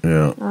Hoka-Hey.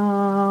 Yeah. Wait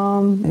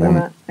a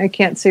minute. I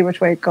can't see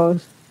which way it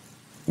goes.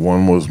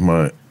 One was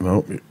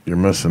no, you're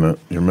missing it.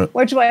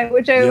 Which way?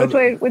 Which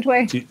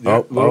way?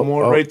 A little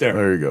more right there.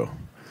 There you go.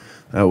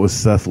 That was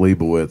Seth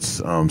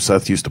Leibowitz.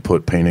 Seth used to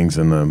put paintings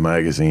in the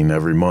magazine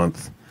every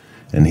month,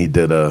 and he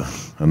did a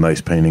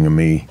nice painting of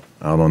me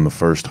out on the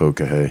first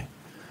Hoka-Hey.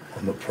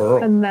 On the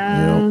Pearl. And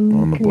then,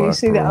 on the can you Black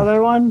see Pearl. the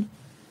other one?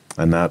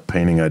 And that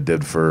painting I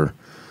did for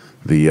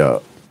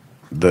the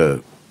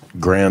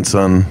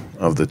grandson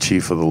of the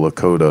chief of the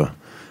Lakota,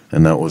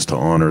 and that was to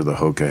honor the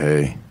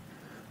Hoka-Hey.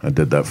 I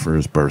did that for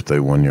his birthday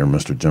one year,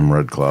 Mr. Jim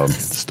Red Cloud.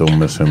 Still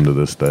miss him to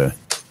this day.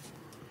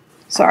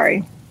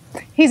 Sorry.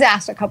 He's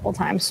asked a couple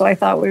times, so I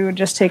thought we would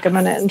just take a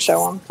minute and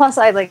show him. Plus,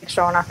 I like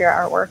showing off your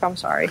artwork. I'm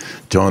sorry.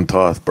 John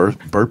Toth,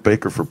 Burt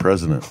Baker for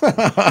president.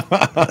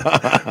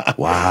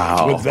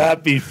 Wow. Would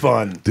that be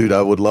fun? Dude,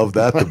 I would love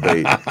that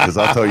debate. Because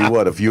I'll tell you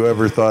what, if you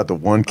ever thought that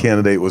one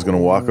candidate was going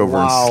to walk over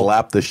and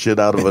slap the shit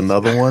out of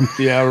another one,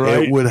 yeah,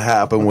 right. It would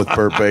happen with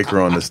Burt Baker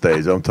on the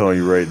stage. I'm telling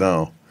you right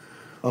now.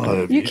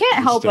 You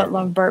can't help but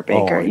love Burt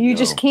Baker. You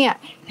just can't.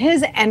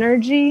 His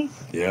energy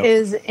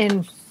is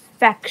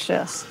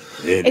infectious.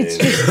 It's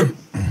just,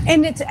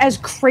 and it's as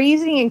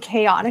crazy and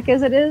chaotic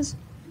as it is.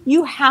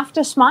 You have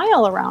to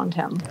smile around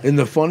him. And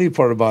the funny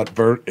part about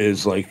Burt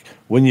is, like,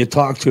 when you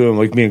talk to him,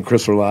 like me and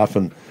Chris are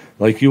laughing,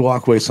 like you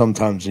walk away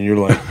sometimes and you're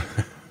like,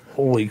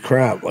 holy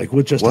crap, like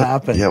what just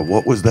happened? Yeah,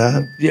 what was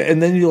that? Yeah, and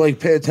then you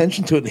like pay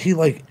attention to it. He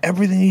like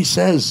everything he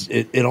says,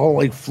 it all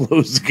like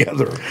flows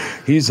together.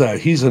 He's a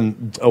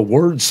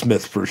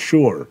wordsmith for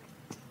sure.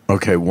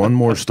 Okay, one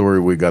more story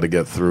we got to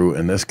get through,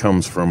 and this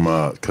comes from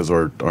because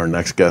our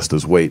next guest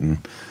is waiting.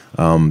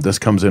 This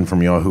comes in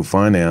from Yahoo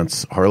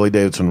Finance.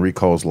 Harley-Davidson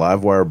recalls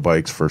Livewire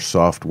bikes for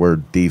software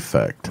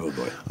defect. Oh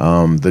boy.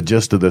 The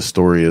gist of this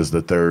story is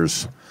that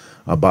there's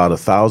about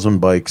 1,000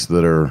 bikes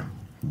that are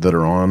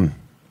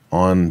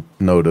on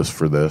notice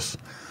for this.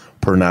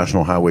 Per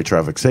National Highway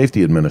Traffic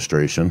Safety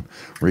Administration,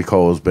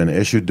 recall has been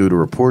issued due to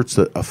reports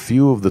that a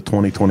few of the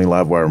 2020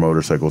 Livewire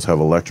motorcycles have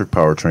electric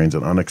powertrains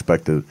and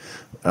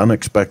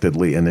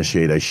unexpectedly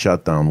initiate a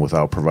shutdown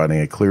without providing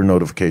a clear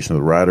notification to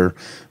the rider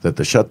that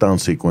the shutdown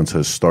sequence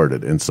has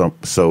started.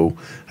 So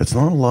it's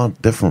not a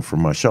lot different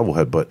from my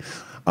Shovelhead, but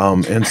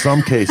in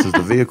some cases, the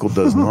vehicle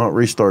does not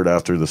restart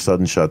after the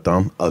sudden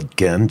shutdown,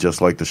 again,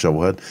 just like the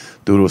Shovelhead,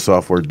 due to a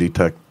software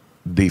defect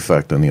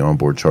in the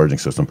onboard charging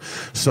system.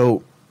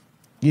 So,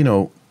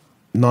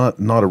 not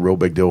a real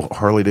big deal.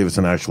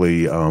 Harley-Davidson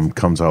actually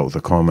comes out with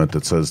a comment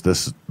that says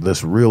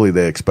this really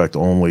they expect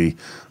only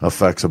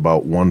affects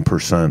about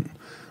 1%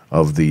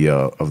 of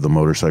the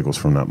motorcycles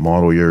from that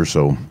model year.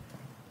 So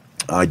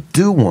I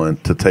do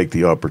want to take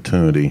the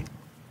opportunity.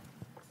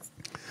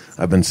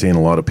 I've been seeing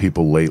a lot of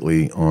people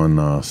lately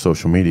on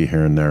social media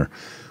here and there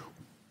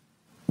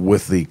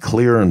with the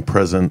clear and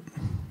present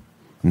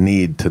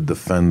need to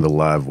defend the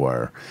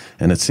Livewire.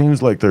 And it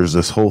seems like there's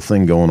this whole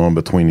thing going on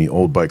between the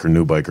old biker,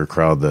 new biker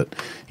crowd that,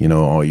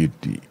 oh, you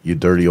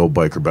dirty old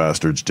biker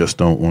bastards just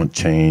don't want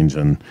change.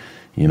 And,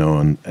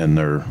 and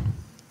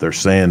they're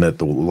saying that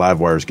the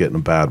Livewire is getting a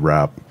bad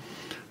rap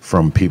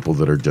from people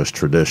that are just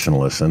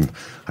traditionalists. And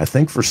I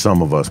think for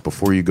some of us,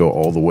 before you go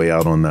all the way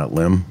out on that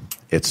limb,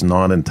 it's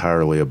not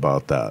entirely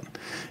about that.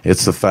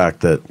 It's the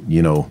fact that,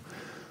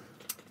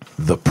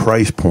 the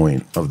price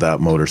point of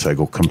that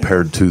motorcycle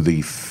compared to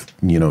the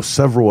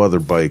several other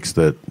bikes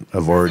that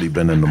have already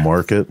been in the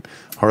market,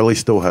 Harley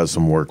still has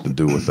some work to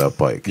do with that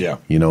bike. Yeah.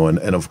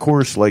 And of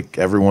course, like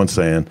everyone's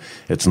saying,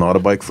 it's not a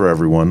bike for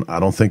everyone. I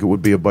don't think it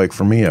would be a bike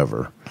for me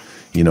ever.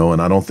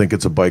 And I don't think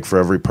it's a bike for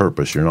every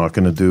purpose. You're not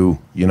going to do,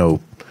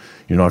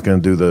 you're not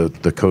going to do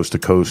the coast to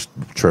coast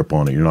trip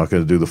on it. You're not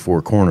going to do the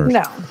four corners.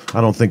 No.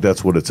 I don't think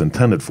that's what it's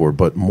intended for,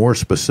 but more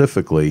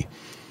specifically,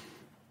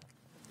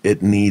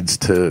 it needs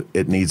to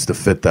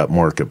fit that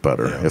market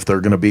better. Yeah. If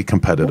they're going to be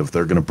competitive,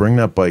 they're going to bring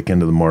that bike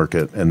into the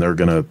market, and they're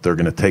going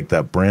to take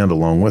that brand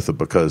along with it,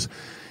 because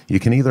you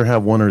can either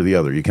have one or the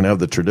other. You can have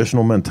the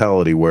traditional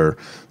mentality where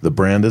the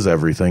brand is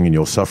everything, and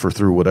you'll suffer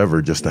through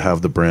whatever just to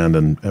have the brand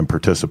and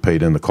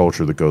participate in the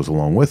culture that goes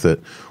along with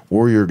it,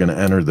 or you're going to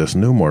enter this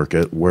new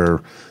market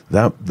where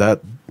that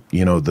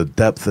the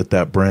depth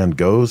that brand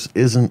goes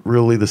isn't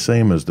really the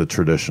same as the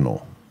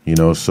traditional.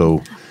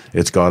 So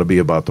it's got to be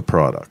about the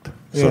product.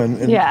 So,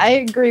 yeah, I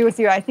agree with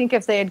you. I think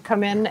if they had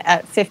come in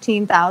at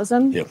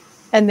 15,000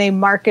 and they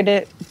market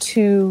it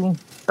to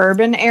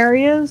urban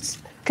areas,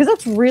 because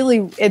that's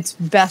really its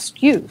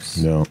best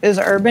use is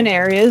urban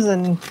areas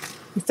and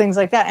things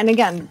like that. And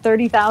again,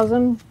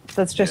 30,000,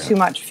 that's just too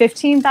much.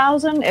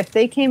 15,000, if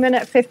they came in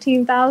at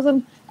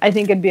 15,000, I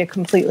think it'd be a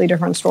completely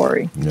different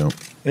story. Yeah.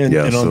 And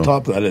on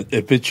top of that,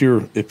 if it's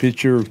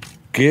your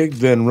gig,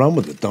 then run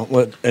with it. Don't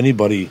let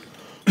anybody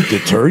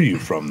deter you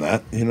from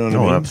that. You know what I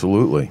mean?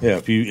 Absolutely.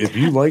 Yeah, if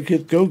you like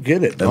it, go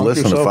get it. And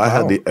listen, if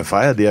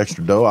I had the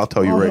extra dough, I'll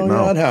tell you right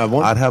now, I'd have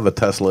one. I'd have a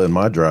Tesla in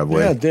my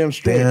driveway. Yeah,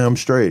 damn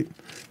straight.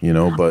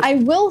 But I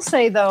will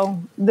say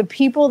though, the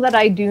people that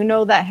I do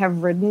know that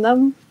have ridden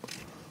them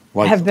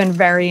have been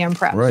very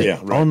impressed. Right. Yeah,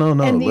 right. Oh no.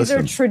 And these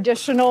are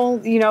traditional,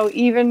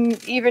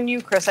 even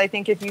you, Chris, I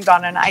think if you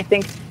got in, I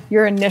think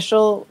your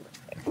initial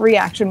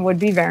reaction would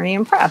be very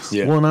impressed.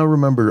 Yeah. Well, and I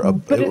remember...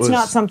 but it's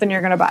not something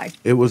you're going to buy.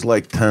 It was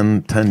like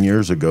 10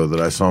 years ago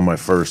that I saw my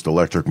first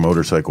electric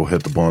motorcycle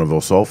hit the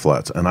Bonneville Salt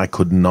Flats, and I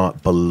could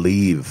not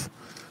believe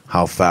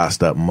how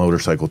fast that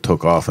motorcycle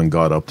took off and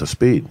got up to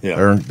speed.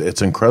 Yeah.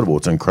 It's incredible.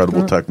 It's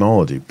incredible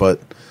technology. But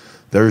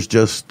there's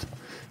just,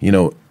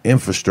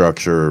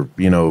 infrastructure,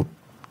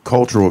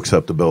 cultural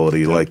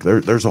acceptability. Like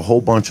there's a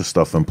whole bunch of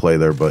stuff in play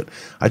there, but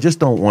I just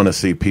don't want to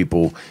see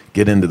people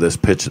get into this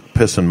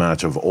piss and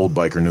match of old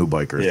biker, new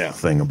biker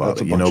thing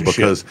about it,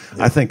 because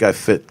I think I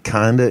fit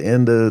kind of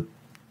into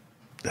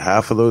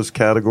half of those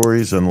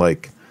categories, and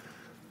like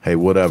Hey,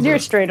 whatever. You're a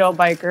straight old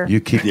biker. You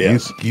keep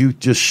you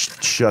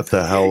just shut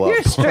the hell up.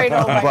 You're a straight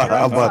old biker.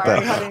 How about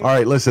that? Honey. All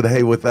right, listen.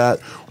 Hey, with that,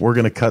 we're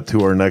going to cut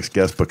to our next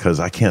guest because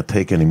I can't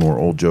take any more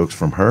old jokes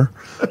from her.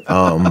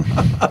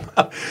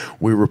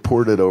 We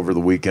reported over the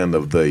weekend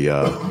of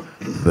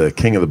the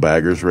King of the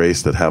Baggers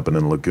race that happened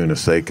in Laguna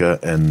Seca,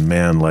 and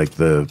man, like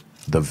the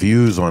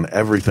views on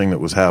everything that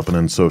was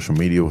happening in social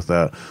media with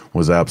that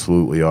was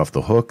absolutely off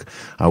the hook.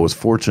 I was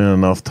fortunate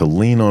enough to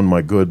lean on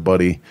my good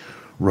buddy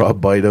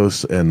Rob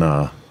Bitos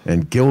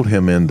and guilt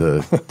him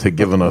into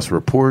giving us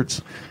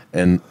reports,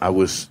 and I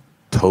was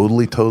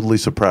totally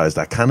surprised.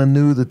 I kind of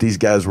knew that these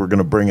guys were going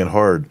to bring it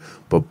hard,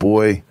 but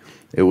boy,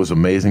 it was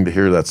amazing to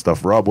hear that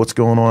stuff. Rob, what's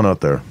going on out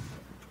there?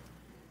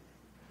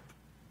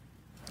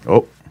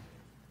 Oh,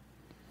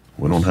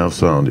 we don't have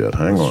sound yet.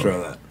 Hang on. Try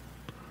that.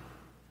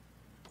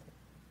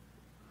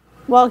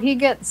 While he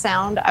gets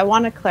sound, I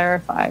want to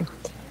clarify.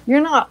 You're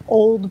not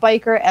old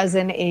biker as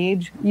in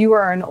age. You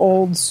are an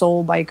old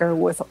soul biker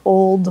with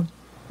old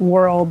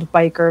world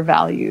biker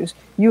values.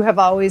 You have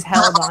always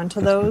held on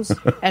to those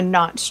and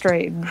not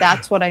strayed.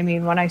 That's what I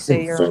mean when I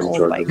say you're an old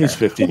biker. He's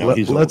 50 now.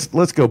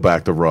 Let's go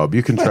back to Rob.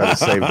 You can try to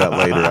save that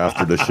later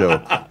after the show.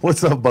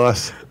 What's up,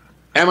 boss?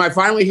 Am I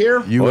finally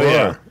here? You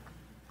are.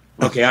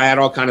 Okay, I had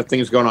all kind of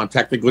things going on,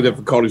 technical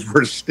difficulties.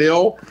 We're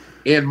still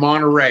in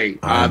Monterey.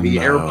 The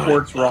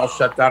airports were all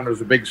shut down. There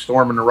was a big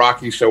storm in the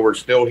Rockies, so we're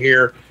still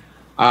here.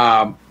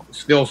 So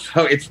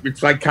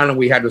it's like kind of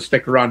we had to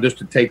stick around just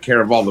to take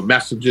care of all the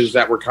messages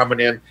that were coming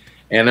in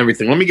and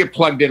everything. Let me get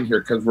plugged in here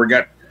because we're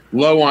got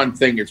low on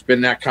thing. It's been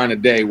that kind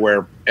of day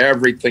where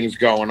everything's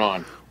going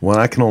on. Well,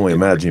 I can only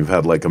imagine you've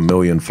had like 1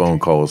 million phone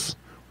calls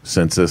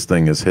since this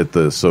thing has hit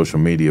the social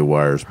media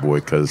wires,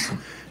 boy, because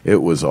it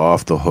was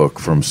off the hook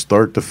from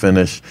start to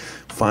finish.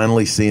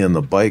 Finally seeing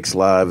the bikes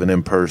live and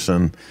in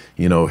person,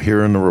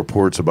 hearing the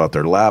reports about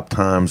their lap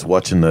times,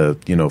 watching the,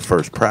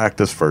 first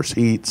practice, first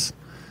heats.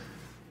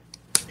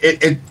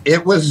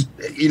 It was,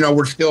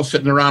 we're still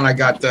sitting around. I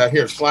got,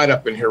 here, slide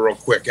up in here real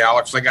quick,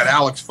 Alex. I got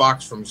Alex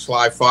Fox from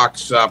Sly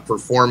Fox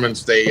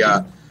Performance,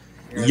 the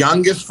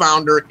youngest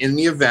founder in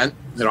the event.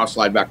 Then I'll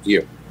slide back to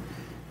you.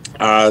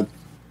 A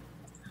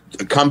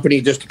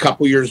company just a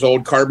couple years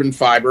old, carbon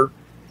fiber,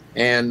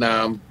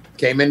 and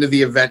came into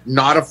the event,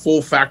 not a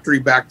full factory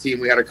back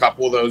team. We had a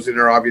couple of those in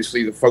there.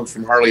 Obviously, the folks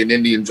from Harley and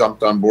Indian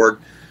jumped on board,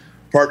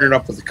 partnered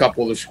up with a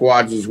couple of the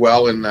squads as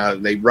well,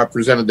 and they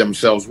represented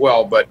themselves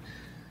well. But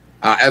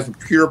as a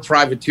pure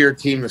privateer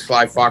team, the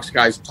Sly Fox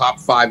guys, top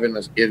 5 in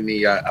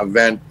the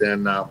event,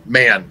 and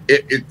man,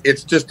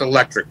 it's just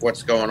electric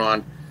what's going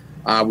on.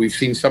 We've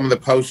seen some of the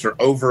posts are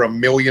over 1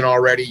 million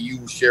already.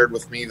 You shared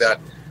with me that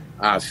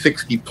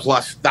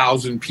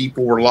 60,000+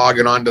 people were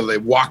logging on to the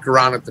walk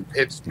around at the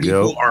pits.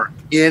 People are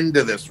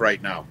into this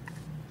right now.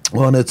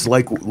 Well, and it's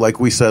like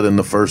we said in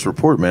the first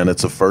report, man,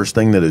 it's the first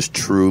thing that is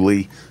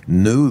truly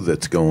new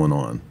that's going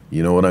on.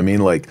 You know what I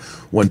mean? Like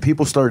when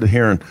people started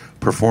hearing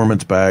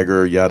performance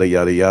bagger, yada,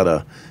 yada,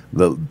 yada,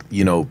 the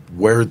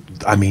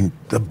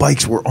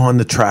bikes were on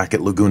the track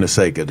at Laguna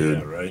Seca, dude.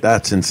 Yeah, right.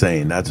 That's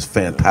insane. That's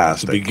fantastic.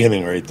 That's the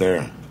beginning right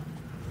there.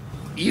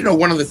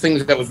 One of the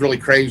things that was really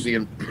crazy,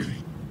 and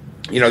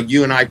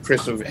you and I,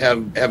 Chris,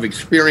 have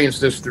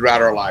experienced this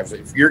throughout our lives.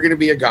 If you're going to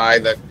be a guy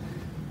that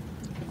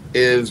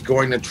is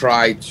going to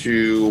try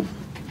to,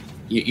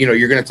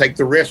 you're going to take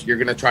the risk. You're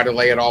going to try to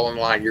lay it all in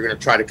line. You're going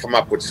to try to come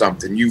up with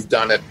something. You've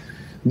done it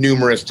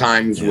numerous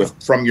times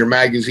from your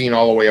magazine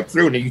all the way up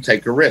through, and you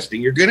take a risk.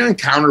 And you're going to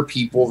encounter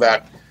people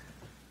that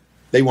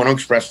they want to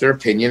express their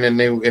opinion, and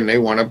they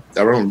want to,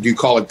 I don't know, do you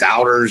call it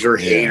doubters or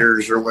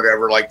haters or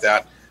whatever like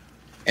that?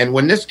 And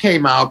when this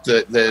came out,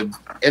 and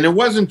it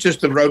wasn't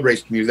just the road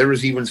race community. There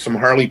was even some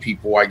Harley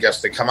people, I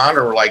guess, that come out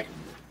and were like,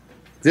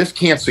 this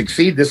can't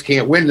succeed. This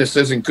can't win. This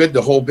isn't good,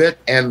 the whole bit.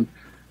 And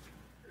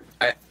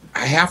I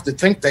have to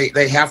think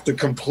they have to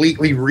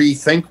completely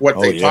rethink what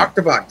they talked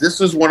about.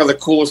 This is one of the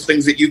coolest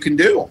things that you can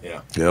do.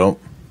 Yeah. Yep.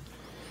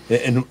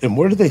 And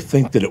where do they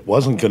think that it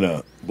wasn't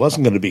gonna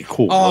be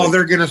cool? Oh,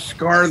 they're gonna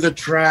scar the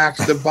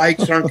tracks. The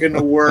bikes aren't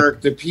gonna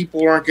work. The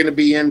people aren't gonna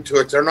be into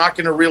it. They're not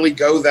gonna really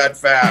go that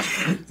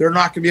fast. They're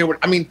not gonna be able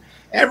to,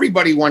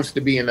 everybody wants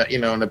to be an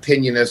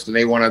opinionist, and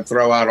they want to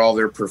throw out all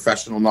their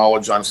professional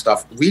knowledge on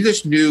stuff. We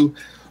just knew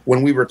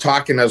when we were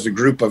talking as a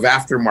group of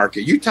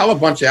aftermarket, you tell a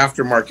bunch of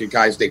aftermarket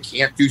guys they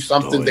can't do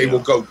something, they will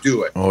go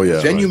do it. Oh, yeah.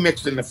 Then you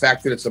mix in the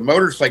fact that it's a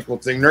motorcycle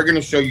thing, they're going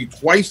to show you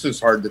twice as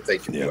hard that they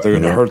can do it. They're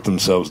going to hurt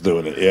themselves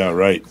doing it. Yeah,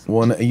 right.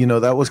 Well,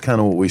 that was kind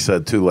of what we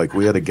said, too. Like,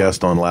 we had a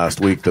guest on last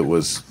week that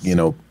was,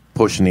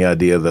 pushing the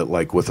idea that,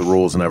 like, with the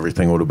rules and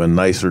everything, it would have been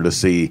nicer to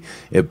see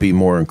it be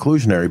more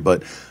inclusionary.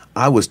 But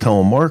I was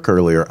telling Mark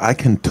earlier, I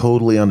can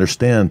totally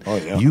understand.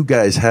 You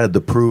guys had to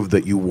prove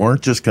that you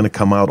weren't just going to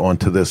come out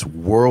onto this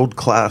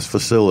world-class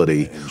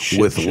facility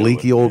with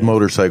leaky old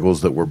motorcycles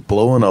that were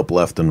blowing up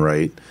left and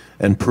right,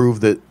 and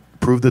prove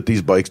that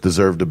these bikes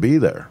deserve to be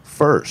there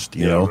first,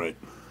 you know? Right.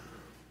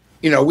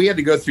 We had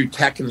to go through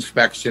tech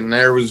inspection.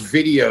 There was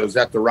videos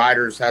that the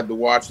riders had to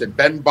watch that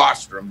Ben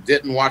Bostrom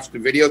didn't watch the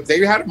video. They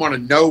had him on a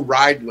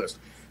no-ride list.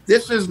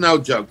 this is no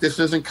joke. This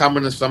isn't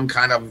coming to some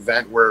kind of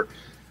event where,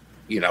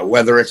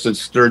 whether it's at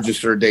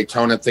Sturgis or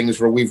Daytona, things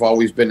where we've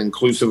always been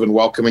inclusive and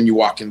welcoming. You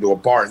walk into a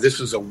bar. This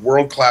is a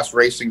world-class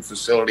racing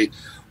facility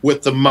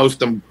with the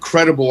most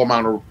incredible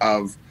amount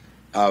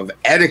of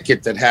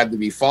etiquette that had to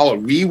be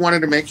followed. We wanted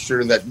to make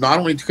sure that not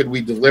only could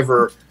we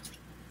deliver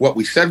what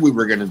we said we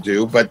were going to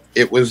do, but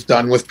it was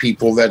done with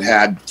people that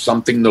had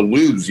something to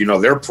lose.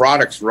 Their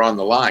products were on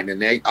the line,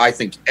 and I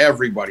think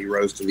everybody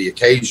rose to the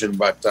occasion.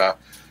 But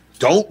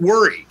don't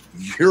worry.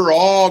 You're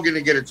all going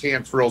to get a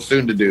chance real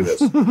soon to do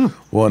this.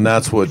 Well, and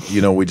that's what,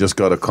 we just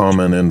got a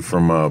comment in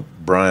from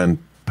Brian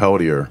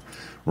Peltier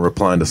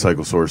replying to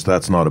CycleSource.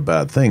 That's not a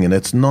bad thing. And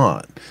it's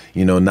not,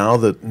 now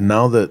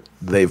that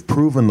they've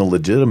proven the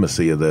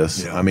legitimacy of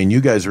this. Yeah. I mean,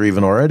 you guys are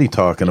even already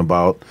talking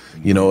about,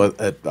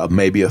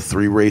 maybe a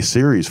 3-race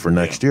series for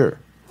next year.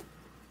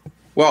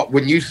 Well,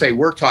 when you say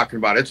we're talking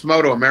about it's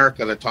Moto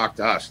America that talked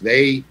to us.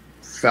 They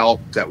felt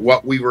that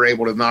what we were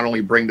able to not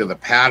only bring to the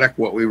paddock,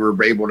 what we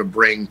were able to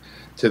bring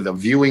to the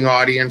viewing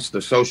audience,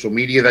 the social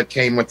media that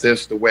came with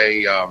this, the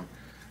way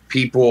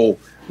people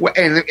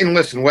and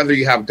listen, whether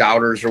you have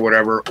doubters or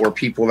whatever, or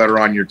people that are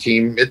on your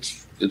team,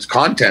 it's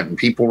content, and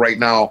people right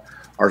now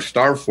are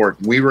starved for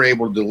it. We were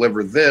able to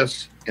deliver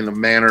this in a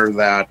manner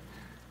that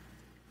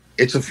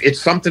it's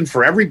something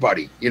for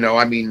everybody.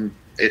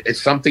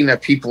 It's something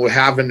that people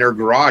have in their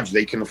garage.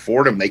 They can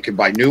afford them. They can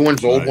buy new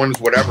ones, old ones,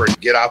 whatever, and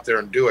get out there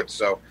and do it.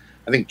 So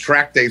I think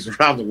track days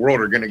around the world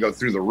are going to go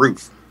through the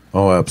roof.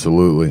 Oh,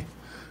 absolutely.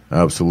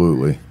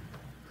 Absolutely.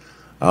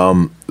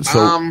 What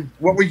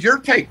was your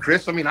take,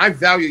 Chris? I mean, I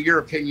value your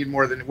opinion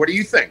more than. What do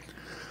you think?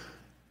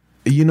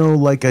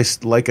 Like I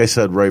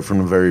said right from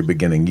the very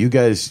beginning, you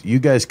guys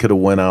could have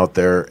went out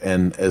there,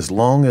 and as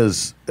long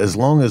as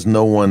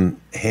no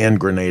one hand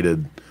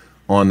grenaded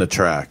on the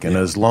track, and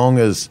as long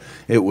as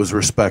it was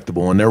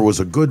respectable, and there was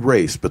a good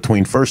race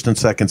between first and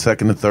second,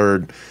 second and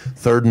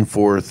third and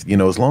fourth,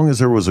 as long as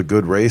there was a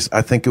good race,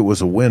 I think it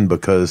was a win,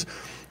 because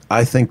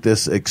I think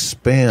this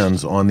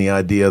expands on the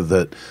idea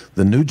that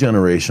the new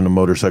generation of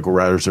motorcycle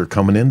riders that are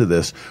coming into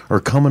this are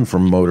coming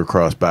from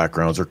motocross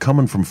backgrounds, or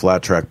coming from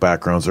flat track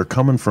backgrounds, or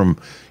coming from,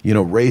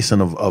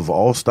 racing of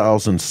all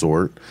styles and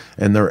sort,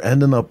 and they're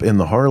ending up in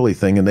the Harley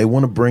thing, and they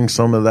want to bring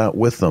some of that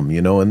with them,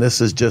 and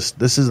this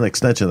is an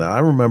extension of that. I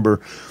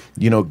remember,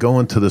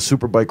 going to the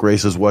Superbike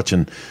races,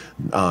 watching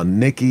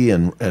Nicky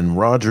and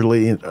Roger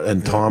Lee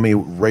and Tommy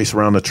race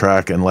around the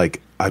track, and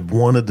I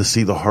wanted to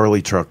see the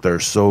Harley truck there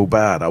so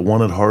bad. I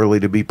wanted Harley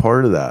to be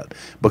part of that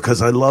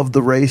because I loved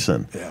the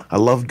racing. Yeah. I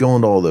loved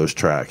going to all those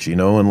tracks,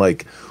 and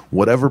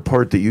whatever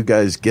part that you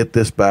guys get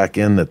this back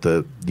in, that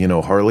the,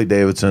 Harley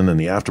Davidson and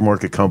the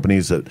aftermarket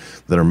companies that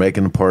are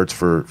making the parts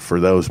for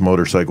those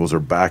motorcycles are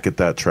back at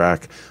that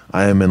track,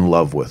 I am in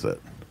love with it.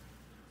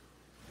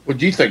 What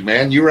do you think,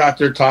 man? You were out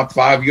there top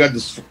 5. You had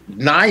this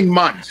 9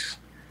 months.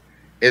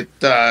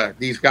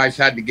 These guys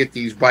had to get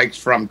these bikes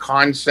from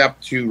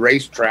concept to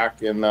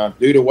racetrack, and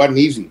dude, it wasn't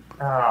easy.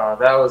 Oh,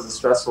 that was a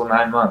stressful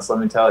 9 months, let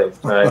me tell you.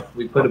 But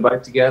we put a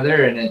bike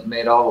together, and it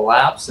made all the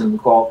laps, and we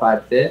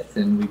qualified 5th,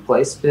 and we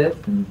placed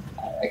 5th, and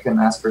I couldn't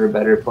ask for a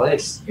better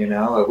place. We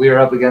were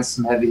up against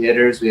some heavy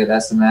hitters. We had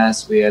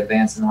SMS, we had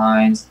Vance and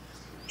Hines.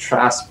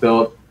 Trask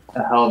built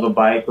a hell of a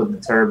bike with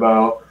the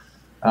turbo.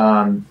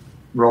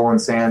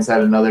 Roland Sands had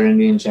another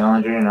Indian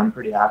Challenger, and I'm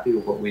pretty happy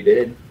with what we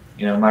did.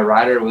 My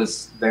rider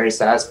was very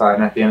satisfied,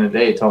 and at the end of the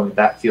day, he told me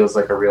that feels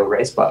like a real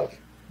race bike.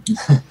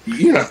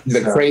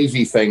 The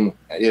crazy thing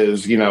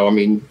is,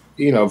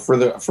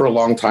 for a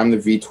long time, the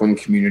V-twin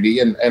community,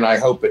 and I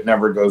hope it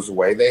never goes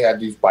away. They had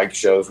these bike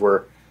shows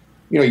where,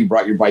 you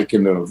brought your bike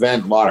into an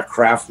event, a lot of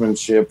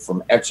craftsmanship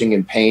from etching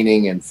and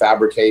painting and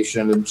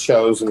fabrication and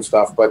shows and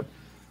stuff. But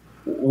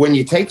when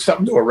you take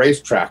something to a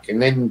racetrack,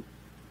 and then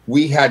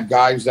we had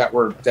guys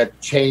that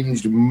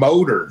changed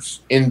motors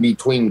in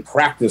between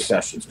practice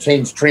sessions,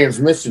 changed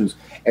transmissions.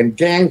 And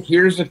gang,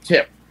 here's a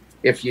tip.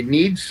 If you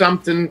need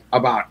something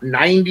about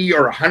 90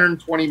 or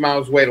 120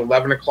 miles away at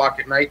 11 o'clock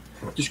at night,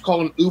 just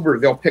call an Uber.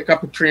 They'll pick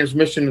up a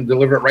transmission and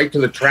deliver it right to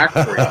the track for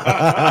you.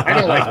 I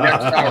know,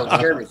 next hour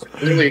service.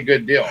 It's really a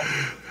good deal.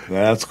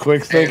 That's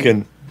quick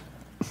thinking.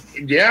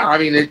 Yeah, I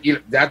mean,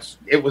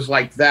 it was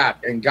like that,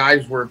 and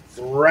guys were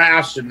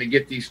thrashing to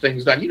get these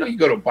things done. You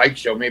go to a bike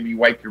show, maybe you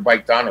wipe your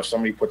bike down if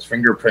somebody puts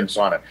fingerprints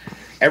on it.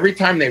 Every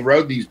time they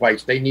rode these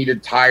bikes, they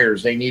needed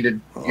tires, they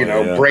needed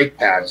brake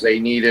pads, they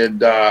needed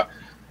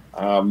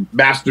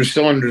master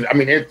cylinders. I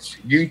mean,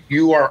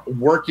 you are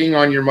working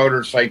on your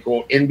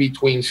motorcycle in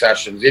between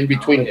sessions, in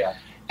between.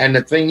 And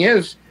the thing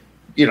is,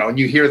 and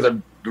you hear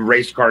the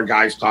race car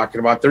guys talking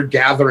about, they're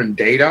gathering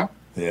data.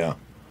 Yeah.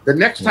 The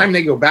next time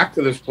they go back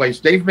to this place,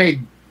 they've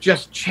made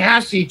just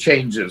chassis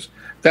changes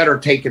that are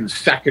taking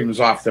seconds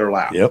off their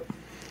lap. Yep.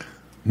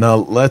 Now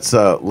let's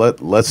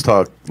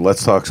talk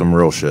some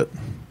real shit.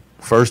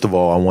 First of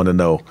all, I want to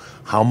know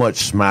how much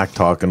smack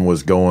talking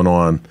was going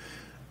on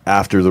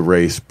after the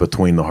race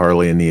between the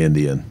Harley and the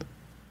Indian.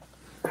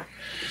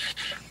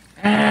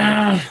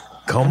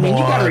 Come on. You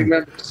gotta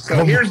remember.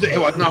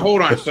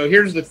 Hold on. So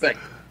here's the thing.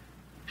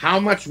 How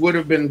much would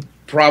have been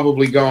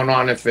probably going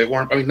on if it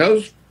weren't. I mean,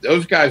 those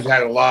guys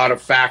had a lot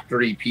of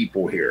factory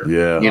people here.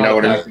 Yeah. You know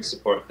what I mean?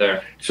 Support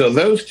there. So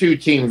those two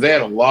teams, they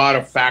had a lot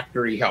of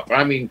factory help.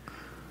 I mean,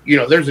 you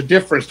know, there's a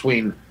difference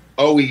between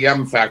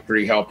OEM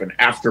factory help and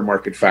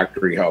aftermarket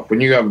factory help.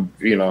 When you have,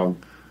 you know,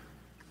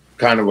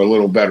 kind of a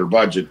little better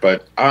budget,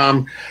 but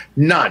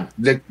none.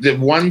 The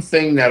one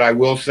thing that I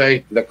will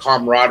say, the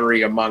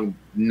camaraderie among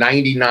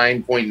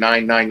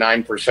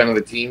 99.999% of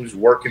the teams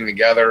working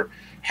together,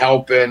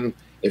 helping.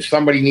 If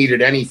somebody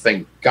needed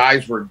anything,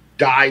 guys were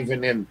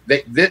diving in.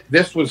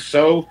 This was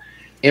so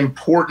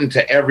important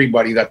to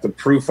everybody that the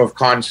proof of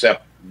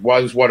concept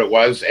was what it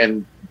was.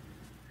 And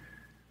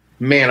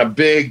man, a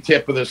big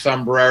tip of the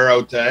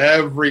sombrero to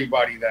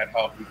everybody that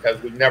helped,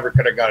 because we never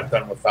could have got it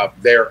done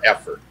without their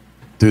effort.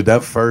 Dude,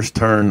 that first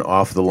turn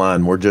off the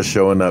line, we're just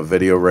showing that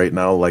video right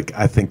now. Like,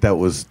 I think that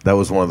was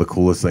one of the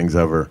coolest things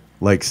ever.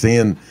 Like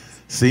seeing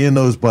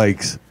those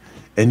bikes,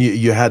 and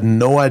you had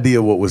no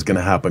idea what was going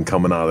to happen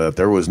coming out of that.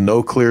 There was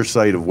no clear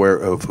sight of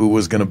who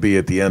was going to be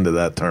at the end of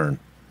that turn.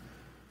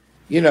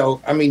 You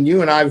know, I mean,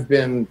 you and I've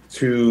been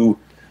to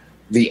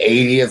the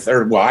 80th,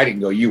 or well, I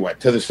didn't go. You went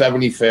to the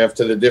 75th,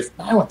 to the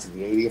I went to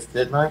the 80th,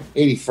 didn't I?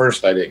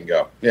 81st, I didn't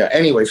go. Yeah.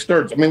 Anyway,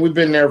 Sturge. I mean, we've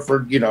been there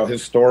for, you know,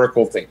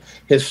 historical things.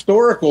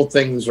 Historical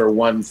things are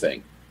one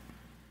thing.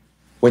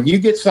 When you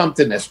get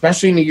something,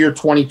 especially in the year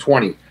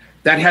 2020,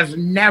 that has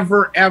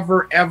never,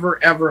 ever,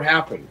 ever, ever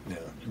happened. Yeah,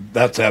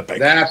 that's epic.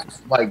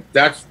 That's.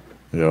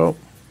 Yeah.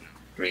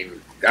 I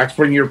mean, that's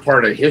when you're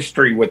part of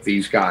history with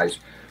these guys.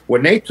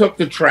 When they took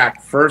the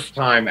track first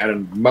time at a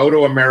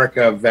Moto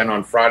America event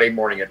on Friday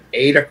morning at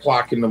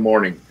 8:00 in the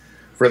morning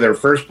for their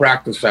first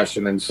practice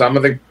session, and some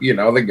of the, you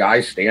know, the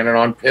guys standing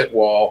on pit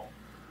wall,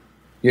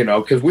 you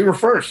know, because we were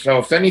first. So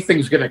if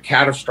anything's going to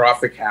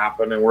catastrophic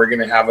happen and we're going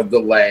to have a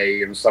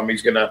delay and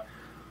somebody's going to,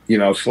 you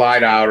know,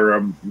 slide out or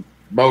a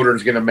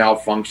motor's going to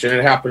malfunction,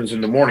 it happens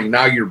in the morning.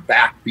 Now you're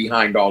back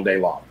behind all day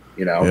long,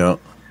 you know. Yeah.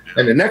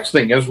 And the next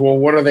thing is, well,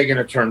 what are they going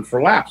to turn for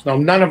laps? Now,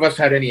 none of us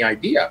had any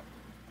idea.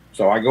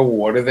 So I go, well,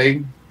 what do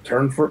they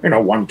turn for? You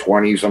know,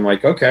 120s. I'm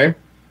like, okay,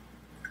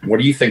 what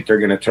do you think they're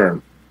going to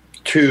turn?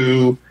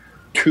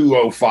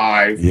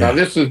 2:05. Yeah. Now,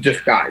 this is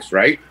just guys,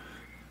 right?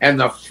 And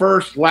the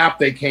first lap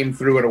they came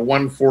through at a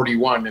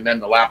 1:41, and then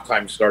the lap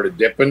time started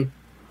dipping.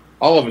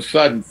 All of a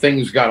sudden,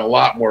 things got a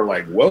lot more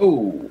like,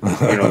 whoa,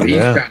 you know, these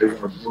Yeah. guys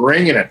are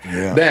bringing it.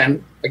 Yeah.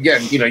 Then,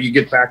 again, you know, you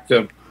get back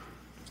to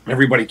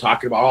everybody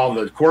talking about all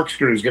the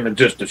corkscrew is going to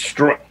just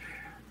destroy.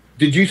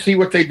 Did you see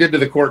what they did to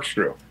the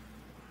corkscrew?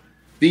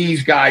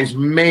 These guys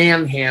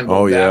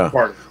manhandled that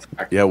part of the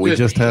track. Yeah, we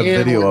just have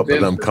video up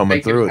of them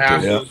coming through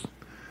it, too.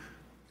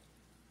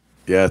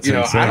 Yeah, it's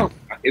insane.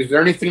 Is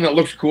there anything that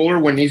looks cooler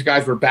when these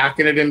guys were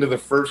backing it into the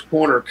first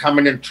corner,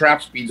 coming in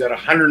trap speeds at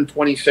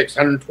 126,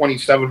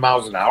 127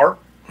 miles an hour?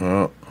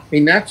 I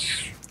mean,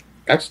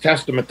 that's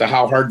testament to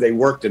how hard they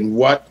worked and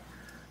what.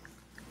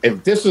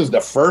 If this is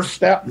the first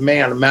step,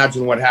 man,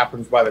 imagine what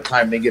happens by the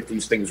time they get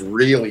these things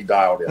really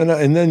dialed in.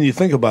 And then you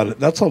think about it,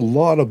 that's a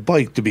lot of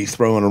bike to be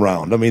throwing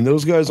around. I mean,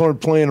 those guys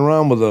aren't playing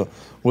around with a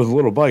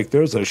little bike.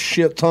 There's a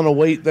shit ton of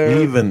weight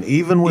there.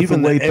 Even with the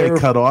weight they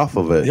cut off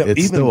of it,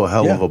 it's still a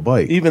hell of a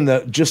bike. Even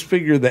just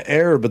figure the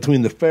air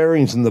between the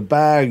fairings and the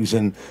bags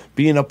and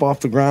being up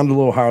off the ground a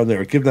little higher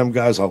there. Give them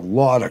guys a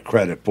lot of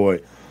credit, boy.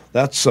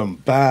 That's some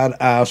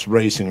badass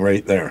racing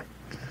right there.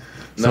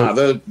 No,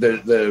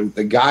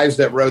 the guys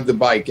that rode the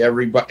bike,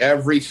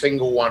 every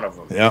single one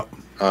of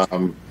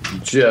them,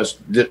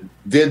 just did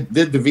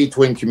the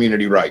V-twin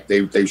community right.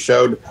 They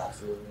showed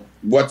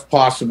what's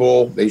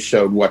possible. They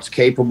showed what's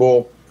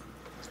capable,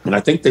 and I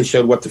think they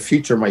showed what the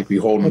future might be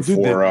holding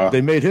for.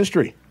 They made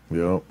history.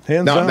 Yeah,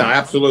 hands down. No,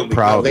 absolutely,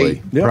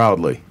 proudly.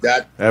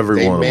 That every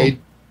they one of made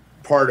them.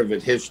 part of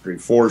it history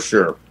for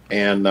sure,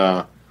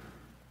 and.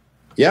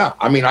 Yeah,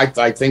 I mean,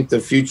 I think the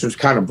future's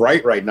kind of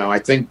bright right now. I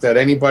think that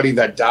anybody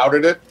that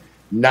doubted it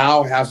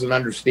now has an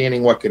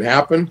understanding what could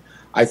happen.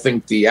 I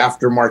think the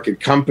aftermarket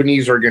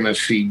companies are going to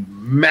see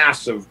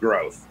massive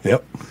growth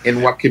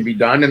in what could be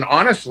done. And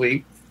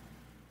honestly,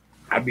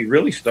 I'd be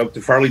really stoked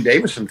if Harley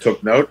Davidson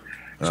took note,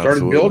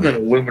 started building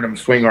an aluminum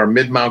swing arm,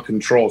 mid-mount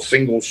control,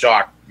 single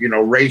shock, you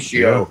know,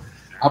 ratio,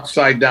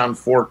 upside down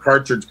fork,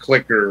 cartridge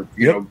clicker,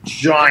 you know,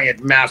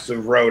 giant,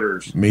 massive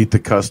rotors. Meet the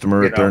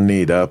customer at their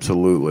need,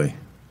 absolutely.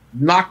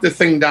 Knock the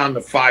thing down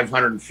to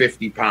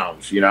 550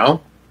 pounds, you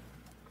know?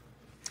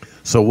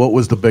 So what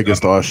was the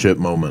biggest aw shit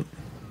moment?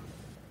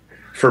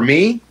 For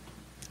me?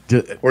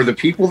 Or the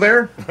people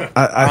there?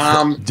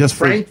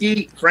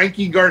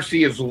 Frankie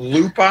Garcia's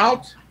loop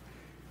out,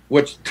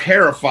 which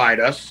terrified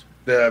us.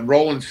 The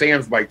Roland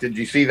Sands bike. Did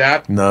you see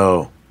that?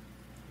 No.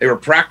 They were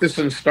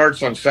practicing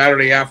starts on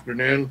Saturday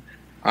afternoon.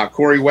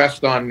 Corey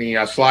West on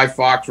the Sly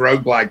Fox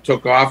Road Glide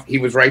took off. He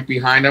was right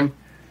behind him.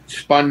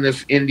 Spun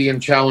this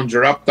Indian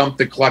Challenger up, dumped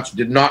the clutch,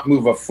 did not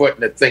move a foot,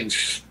 and the thing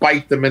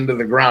spiked them into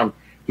the ground.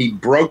 He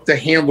broke the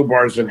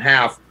handlebars in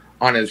half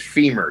on his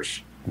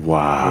femurs.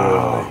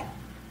 Wow.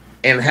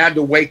 And had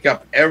to wake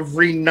up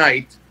every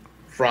night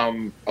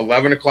from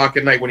 11 o'clock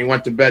at night when he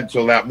went to bed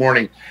till that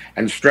morning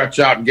and stretch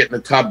out and get in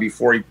the tub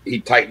before he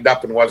tightened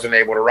up and wasn't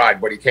able to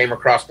ride. But he came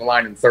across the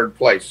line in third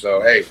place.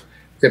 So, hey,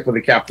 tip of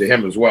the cap to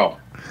him as well.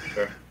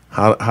 Sure.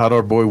 How'd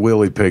our boy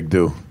Willie Pig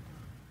do?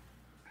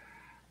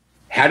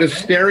 Had his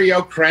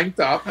stereo cranked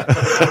up.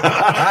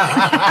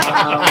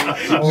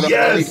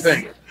 Yes.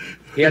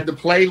 He had the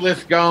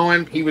playlist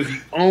going. He was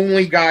the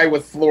only guy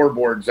with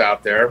floorboards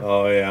out there.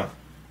 Oh, yeah.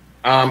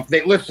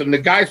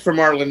 The guys from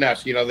Arlen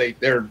Ness,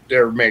 they're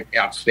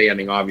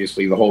outstanding,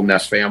 obviously, the whole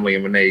Ness family.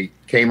 And when they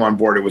came on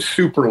board, it was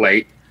super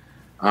late.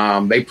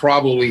 They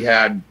probably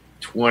had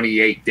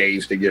 28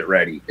 days to get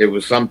ready. It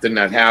was something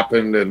that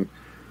happened. And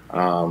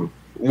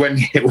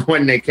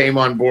when they came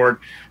on board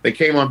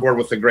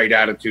with a great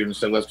attitude and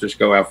said, let's just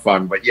go have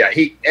fun. But yeah,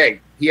 he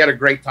had a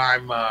great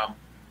time.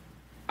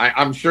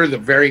 I'm sure the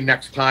very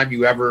next time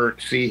you ever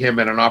see him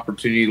at an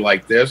opportunity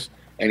like this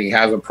and he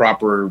has a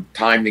proper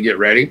time to get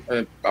ready,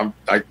 the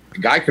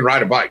guy can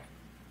ride a bike.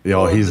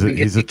 Yeah, he's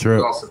a trip.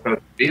 It was all supposed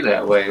to be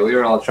that way. We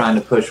were all trying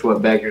to push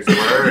what beggars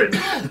were,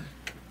 and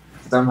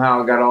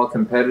somehow it got all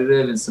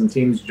competitive, and some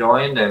teams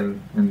joined,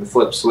 and the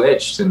flip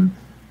switched, and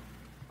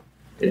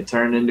it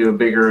turned into a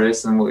bigger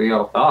race than what we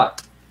all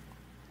thought.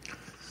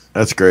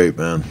 That's great,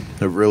 man.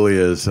 It really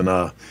is. And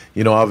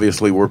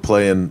obviously we're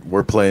playing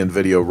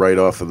video right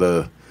off of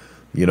the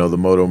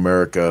Moto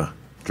America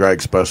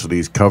Drag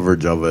Specialties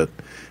coverage of it.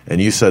 And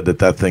you said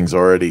that thing's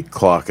already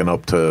clocking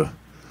up to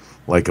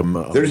like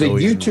There's a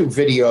YouTube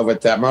video of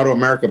it that Moto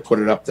America put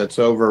it up that's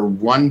over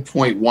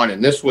 1.1,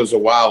 and this was a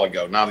while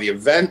ago. Now the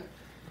event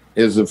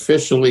is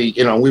officially,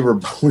 we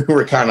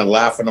were kind of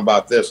laughing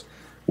about this.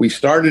 We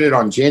started it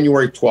on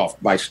January 12th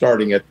by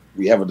starting it.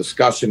 We have a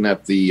discussion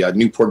at the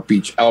Newport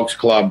Beach Elks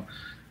Club.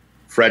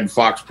 Fred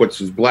Fox puts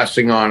his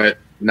blessing on it.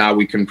 Now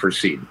we can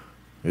proceed.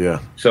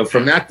 Yeah. So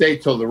from that day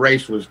till the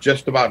race was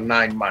just about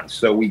 9 months.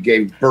 So we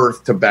gave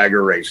birth to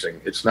Bagger Racing.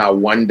 It's now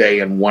 1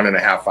 day and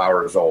 1.5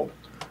 hours old.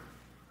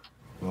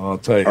 Well, I'll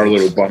tell you. Our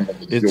little bundle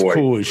of it's joy.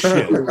 Cool as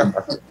shit.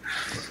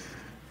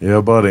 Yeah,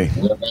 buddy.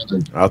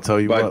 I'll tell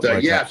you what.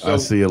 So I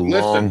see a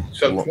long.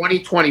 So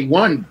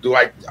 2021. Do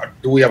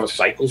we have a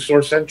Cycle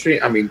Source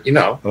entry? I mean,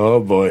 Oh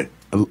boy.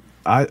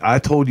 I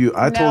told you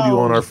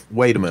on our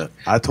wait a minute.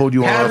 I told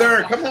you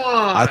Heather, come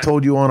on. I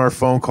told you on our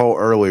phone call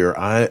earlier.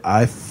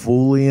 I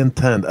fully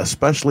intend,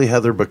 especially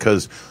Heather,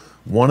 because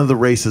one of the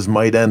races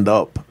might end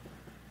up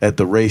at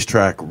the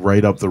racetrack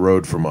right up the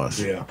road from us.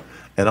 Yeah.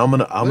 And I'm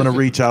gonna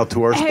reach out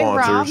to our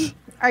sponsors. Rob,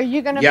 are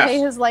you gonna pay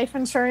his life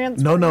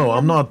insurance? No,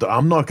 I'm not.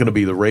 I'm not gonna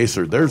be the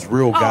racer. There's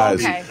real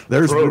guys. Okay.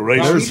 There's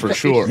racers for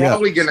sure. He's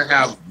probably gonna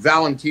have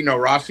Valentino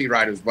Rossi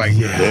ride his bike.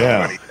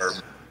 Yeah.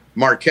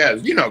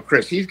 Marquez,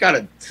 Chris, he's got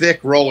a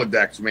thick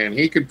Rolodex, man.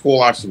 He could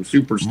pull off some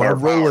superstar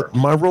power.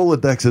 My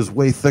Rolodex is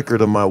way thicker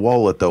than my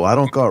wallet, though. I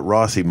don't got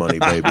Rossi money,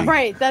 baby.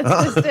 Right, that's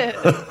just it.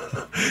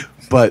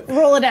 But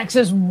Rolodex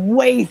is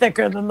way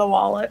thicker than the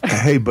wallet.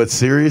 Hey, but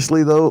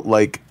seriously though,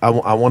 like I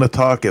want to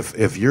talk.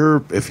 If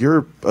you're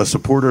a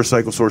supporter of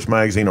Cycle Source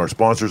Magazine, our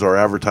sponsors, our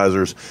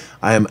advertisers,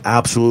 I am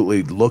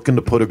absolutely looking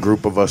to put a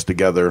group of us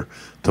together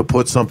to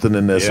put something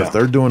in this. Yeah. If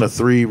they're doing a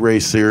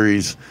 3-race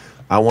series,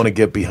 I want to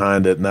get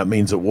behind it, and that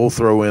means that we'll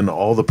throw in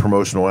all the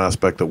promotional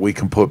aspect that we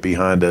can put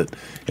behind it.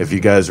 If you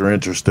guys are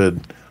interested,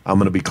 I'm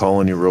going to be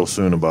calling you real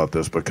soon about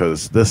this,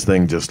 because this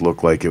thing just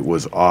looked like it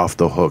was off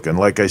the hook. And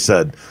like I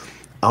said,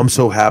 I'm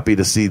so happy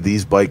to see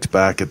these bikes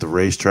back at the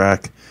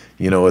racetrack,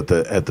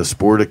 at the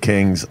Sport of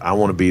Kings. I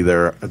want to be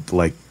there.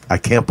 Like, I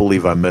can't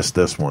believe I missed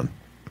this one.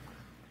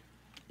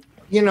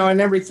 And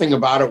everything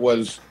about it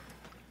was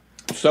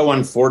so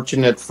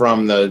unfortunate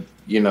from the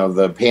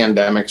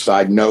pandemic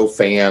side. No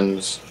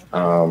fans.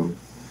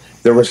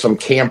 There were some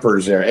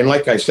campers there. And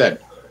like I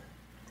said,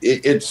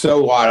 it's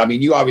so odd. I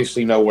mean, you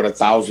obviously know what a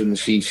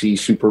 1,000cc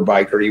super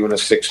bike or even a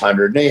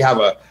 600. They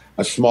have a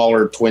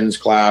smaller twins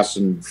class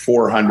and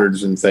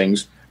 400s and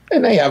things,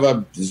 and they have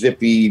a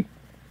zippy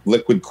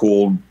liquid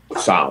cooled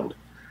sound.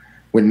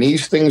 When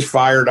these things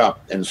fired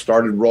up and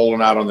started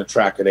rolling out on the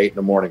track at 8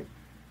 a.m,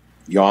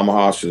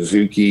 Yamaha,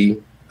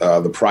 Suzuki,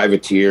 the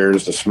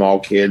privateers, the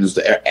small kids,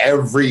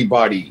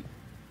 everybody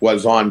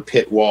was on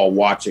pit wall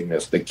watching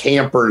this. The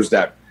campers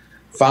that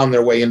found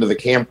their way into the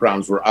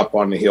campgrounds were up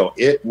on the hill.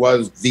 It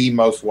was the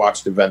most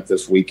watched event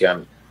this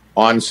weekend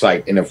on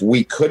site. And if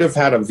we could have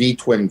had a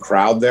V-twin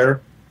crowd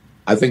there,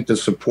 I think the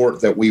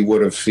support that we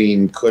would have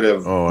seen could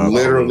have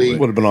literally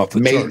would have been off the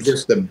made charts.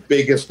 this the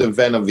biggest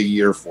event of the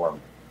year for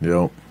them.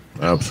 Yep,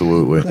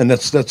 absolutely. And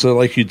that's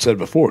like you'd said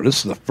before. This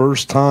is the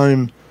first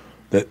time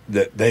that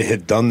they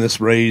had done this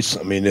race.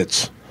 I mean,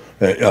 it's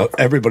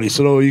everybody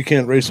said, "Oh, you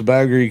can't race a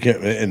bagger, you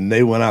can't," and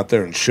they went out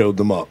there and showed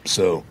them up.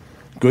 So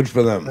good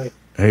for them.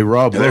 Hey,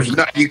 Rob,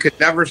 you could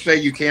never say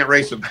you can't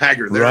race a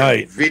bagger.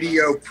 There's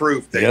video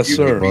proof that you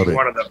can be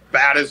one of the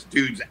baddest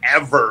dudes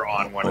ever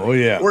on one. Oh,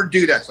 yeah. Or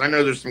dudettes. I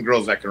know there's some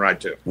girls that can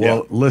ride too.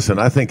 Well, listen,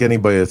 I think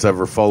anybody that's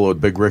ever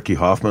followed Big Ricky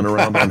Hoffman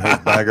around on his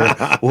bagger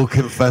will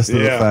confess to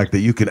the fact that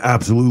you can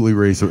absolutely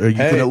race, or you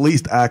can at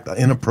least act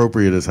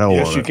inappropriate as hell on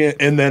it. Yes, you can.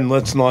 And then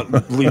let's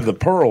not leave the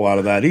pearl out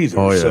of that either.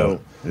 Oh, yeah.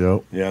 So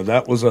Yep. Yeah,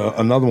 that was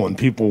another one.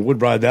 People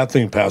would ride that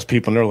thing past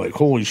people, and they're like,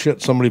 "Holy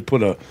shit! Somebody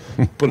put a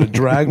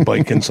drag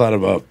bike inside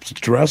of a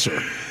dresser."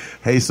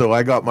 Hey, so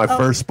I got my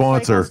first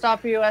sponsor. Cycle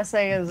Stop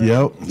USA is.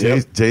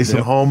 Jason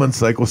Holman,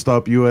 Cycle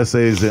Stop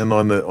USA is in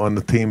on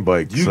the team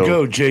bike. You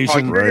go,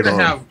 Jason.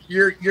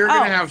 You're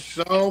gonna have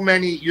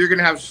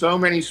so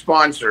many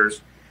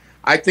sponsors.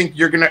 I think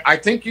you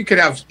could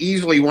have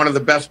easily one of the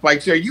best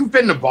bikes there. You've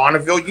been to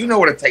Bonneville. You know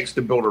what it takes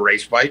to build a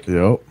race bike.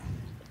 Yep.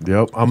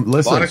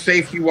 Listen. A lot of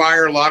safety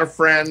wire, a lot of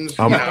friends.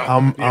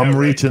 I'm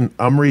reaching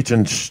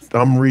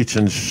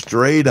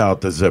straight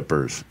out the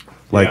zippers.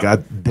 Like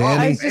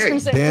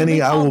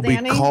Danny, I will be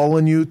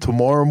calling you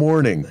tomorrow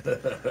morning.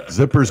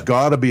 Zippers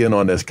got to be in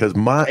on this because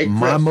my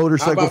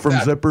motorcycle from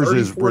Zippers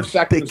is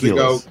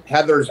ridiculous. Ago,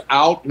 Heather's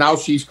out now;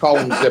 she's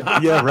calling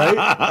Zippers. Yeah,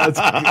 right.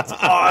 It's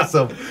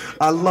awesome.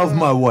 I love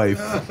my wife.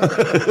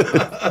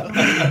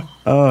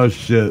 Oh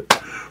shit.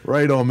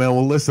 Right on, man.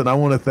 Well, listen, I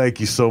want to thank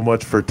you so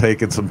much for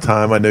taking some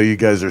time. I know you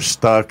guys are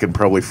stuck and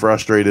probably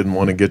frustrated and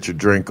want to get your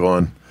drink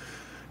on.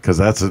 Because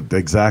that's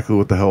exactly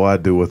what the hell I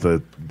do with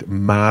a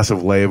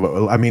massive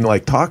labor. I mean,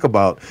 like, talk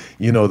about,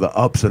 the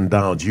ups and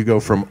downs. You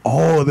go from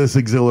all of this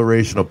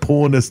exhilaration of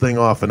pulling this thing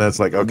off, and that's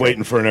like, okay.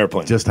 Waiting for an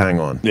airplane. Just hang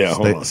on.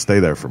 Yeah, stay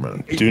there for a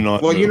minute. Do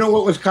not Well, move. you know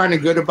what was kind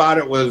of good about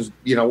it was,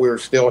 we were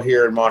still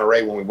here in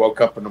Monterey when we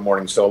woke up in the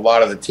morning. So a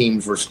lot of the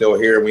teams were still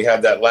here. And we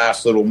had that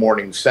last little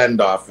morning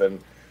send-off. And,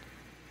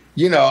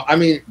 I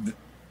mean,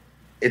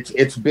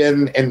 it's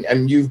been,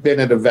 and you've been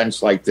at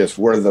events like this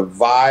where the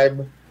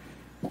vibe,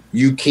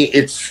 you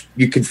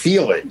can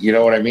feel it. You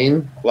know what I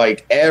mean?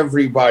 Like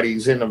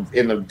everybody's in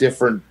a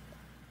different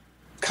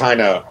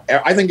kind of.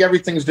 I think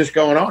everything's just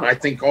going on. I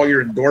think all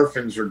your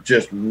endorphins are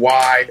just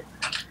wide,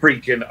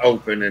 freaking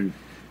open, and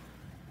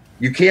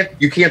you can't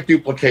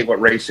duplicate what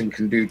racing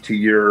can do to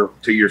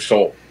your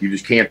soul. You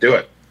just can't do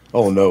it.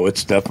 Oh no,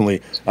 it's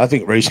definitely. I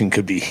think racing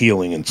could be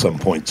healing in some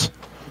points.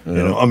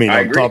 Yeah. I mean, I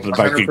on agree, top of the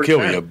fact it could kill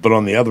 100%. you, but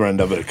on the other end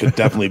of it, it could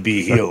definitely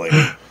be healing.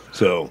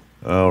 So.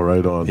 Oh,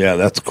 right on. Yeah,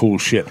 that's cool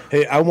shit.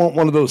 Hey, I want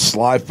one of those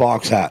Sly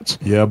Fox hats.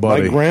 Yeah,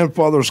 buddy. My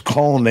grandfather's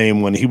call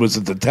name when he was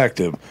a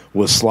detective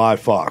was Sly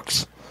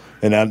Fox.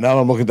 And now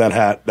I'm looking at that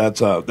hat.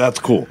 That's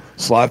cool.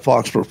 Sly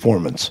Fox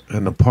Performance.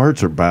 And the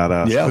parts are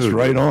badass. Yes, too.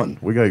 right on.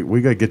 We got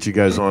to get you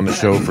guys on the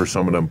show for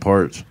some of them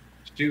parts.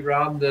 Do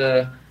Rob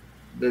the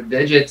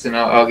digits, and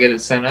I'll get it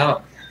sent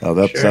out. Oh,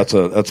 that's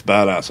Sure. that's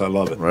badass. I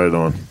love it. Right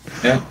on.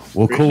 Yeah.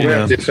 Well, cool,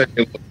 man. Just send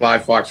you a Fly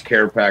Fox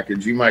care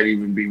package. You might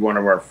even be one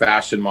of our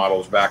fashion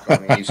models back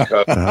on the East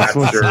Coast. That's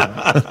what's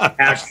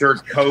Hat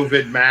shirt,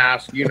 COVID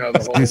mask, the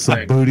whole Do some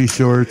thing. booty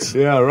shorts.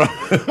 Yeah, right.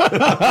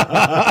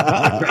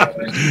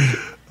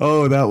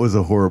 Oh, that was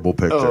a horrible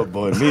picture. Oh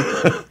boy,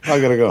 I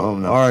gotta go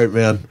home now. All right,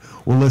 man.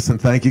 Well, listen,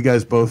 thank you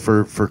guys both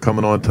for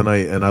coming on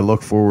tonight, and I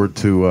look forward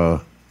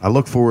to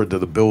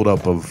the build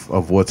up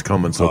of what's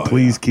coming. So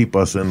please keep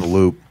us in the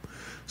loop.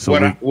 So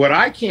What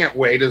I can't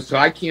wait is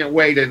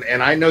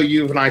and I know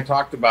you and I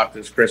talked about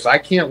this, Chris. I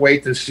can't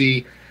wait to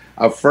see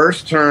a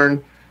first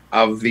turn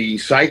of the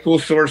Cycle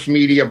Source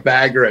Media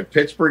bagger at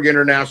Pittsburgh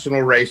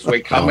International Raceway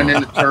coming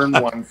into turn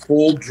one,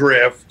 full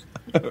drift.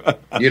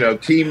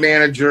 Team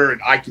manager,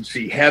 and I can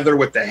see Heather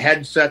with the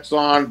headsets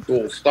on,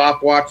 dual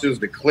stopwatches,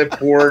 the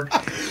clipboard.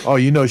 Oh,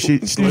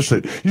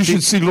 listen. You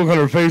should see the look on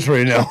her face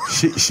right now.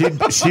 She'd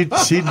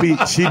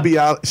be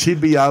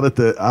out at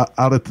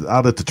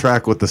the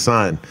track with the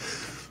sign.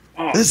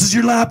 This is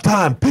your lap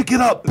time. Pick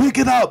it up.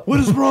 What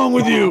is wrong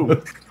with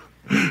you?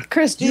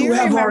 Chris, do you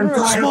remember?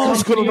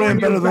 Smalls could have ran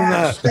better than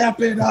that.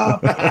 Step it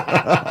up.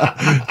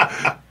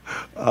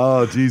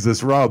 Oh,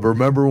 Jesus, Rob,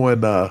 remember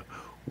when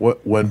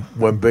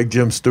Big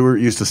Jim Stewart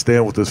used to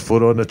stand with his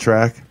foot on the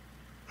track?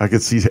 I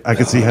could see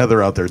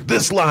Heather out there.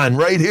 This line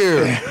right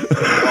here.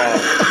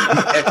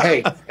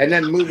 Hey, and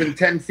then moving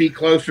 10 feet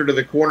closer to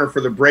the corner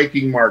for the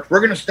braking marks. We're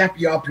going to step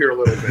you up here a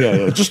little bit.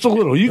 Yeah, just a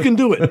little. You can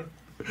do it.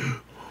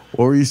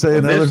 What were you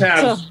saying,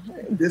 Heather?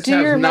 Do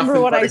you remember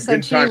what I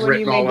said to you when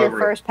you made your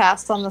first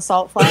pass on the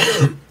salt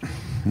flat?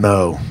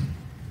 No.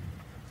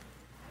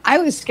 I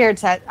was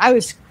scared. I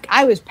was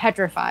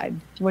petrified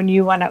when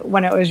it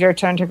was your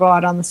turn to go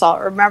out on the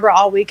salt. Remember,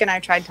 all weekend I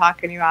tried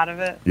talking you out of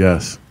it.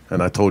 Yes,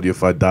 and I told you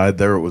if I died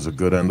there, it was a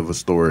good end of a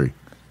story.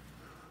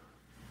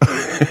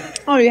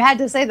 Oh, you had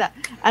to say that.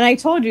 And I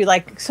told you,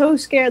 like, so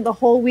scared the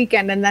whole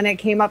weekend, and then it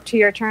came up to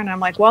your turn. I'm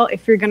like, well,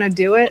 if you're gonna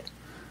do it,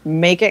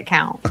 make it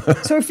count.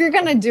 So if you're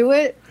gonna do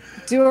it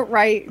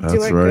right,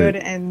 do it good,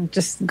 and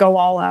just go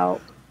all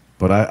out.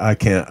 But I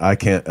can't,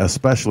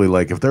 especially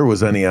like if there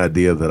was any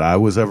idea that I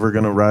was ever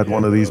going to ride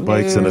one of these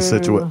bikes in a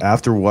situation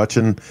after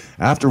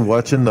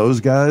watching those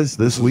guys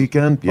this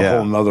weekend, a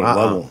whole nother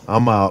level.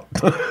 I'm out.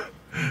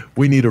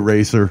 We need a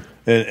racer.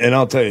 And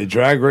I'll tell you,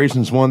 drag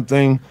racing's one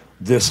thing.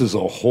 This is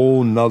a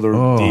whole nother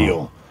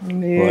deal.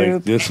 Nope.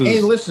 Like this is.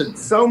 Hey, listen,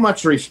 so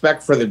much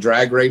respect for the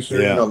drag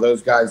racers. Yeah.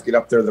 Those guys get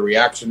up there, the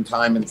reaction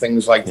time and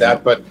things like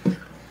that. But,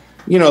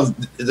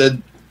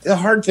 the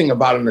hard thing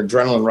about an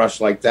adrenaline rush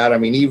like that, I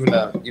mean, even,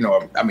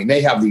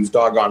 they have these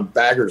doggone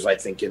baggers, I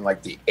think, in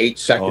like the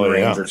 8-second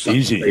range or something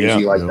easy,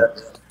 crazy like Yeah.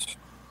 that.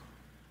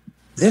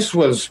 this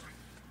was,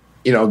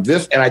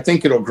 this, and I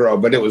think it'll grow,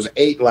 but it was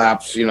 8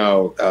 laps,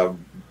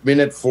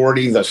 minute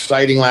 40, the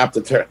sighting lap.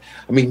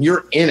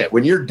 You're in it.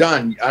 When you're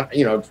done,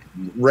 it's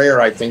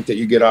rare, I think, that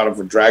you get out of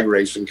a drag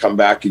race and come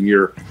back and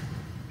your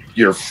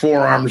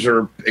forearms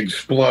are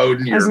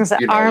exploding. I was going to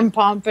say arm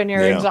pump and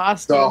you're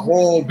exhausted. The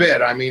whole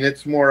bit.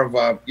 It's more of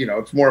a,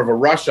 it's more of a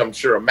rush, I'm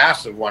sure, a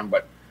massive one,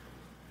 but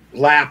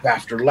lap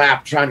after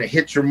lap, trying to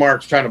hit your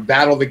marks, trying to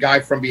battle the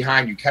guy from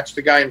behind you, catch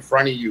the guy in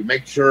front of you,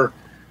 make sure,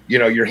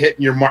 you're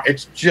hitting your mark.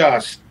 It's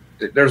just,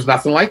 there's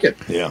nothing like it.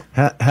 Yeah.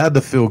 Had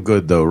to feel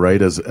good though,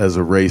 right? As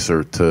a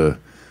racer to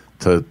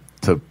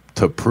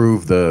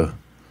prove the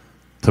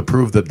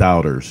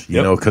doubters,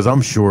 you know, because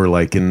I'm sure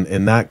like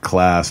in that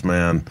class,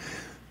 man,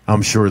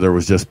 I'm sure there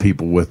was just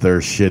people with their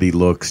shitty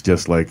looks,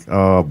 just like,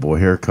 oh boy,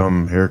 here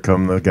come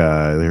the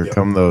guy, here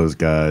come those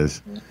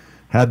guys.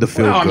 Had to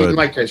feel good.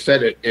 Like I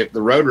said, if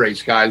the road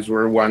race guys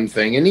were one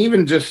thing, and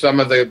even just some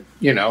of the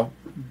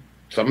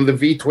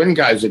V-twin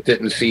guys that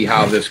didn't see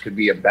how this could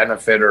be a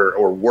benefit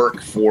or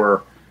work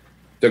for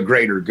the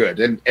greater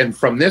good. And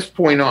from this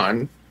point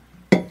on,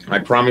 I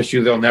promise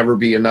you there'll never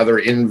be another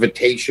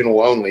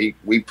invitational only.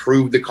 We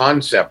proved the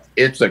concept.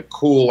 It's a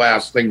cool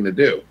ass thing to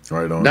do.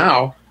 Right on.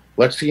 Now,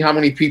 let's see how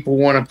many people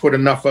want to put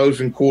enough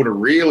O's in cool to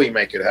really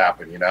make it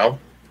happen,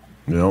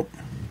 Yep.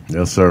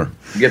 Yes, sir.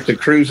 Get the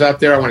crews out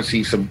there. I want to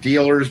see some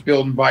dealers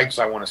building bikes.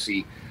 I want to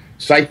see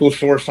Cycle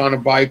Source on a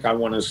bike. I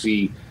want to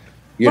see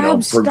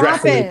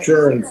Progressive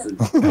Insurance,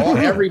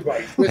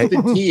 everybody.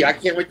 Twisted T. I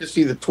can't wait to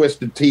see the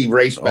Twisted T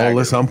race bag. Oh,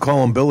 listen, I'm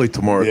calling Billy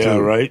tomorrow too.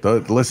 Right.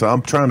 Listen,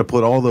 I'm trying to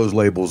put all those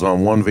labels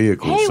on one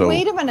vehicle. Hey,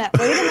 wait a minute.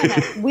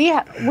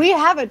 we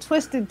have a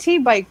Twisted T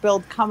bike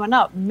build coming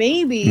up.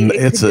 Maybe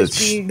it's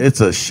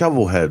a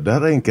shovel head.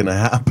 That ain't gonna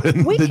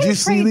happen. Did you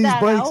see these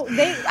bikes? We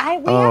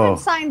haven't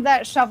signed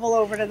that shovel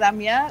over to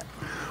them yet.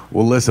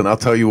 Well, listen, I'll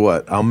tell you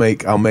what. I'll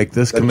make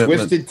this commitment.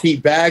 Twisted T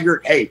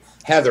bagger. Hey,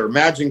 Heather,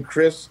 imagine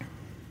Chris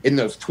in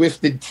those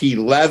Twisted T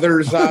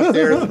leathers out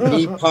there, the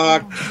knee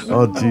pucks.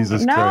 Oh,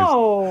 Jesus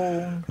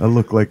Christ. I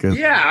look like a...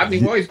 Yeah,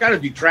 he's got to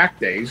do track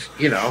days,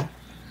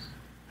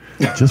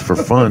 Just for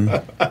fun.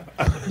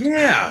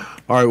 Yeah.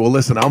 All right, well,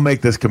 listen, I'll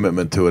make this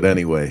commitment to it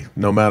anyway,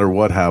 no matter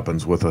what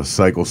happens with a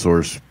Cycle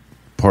Source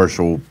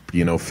partial,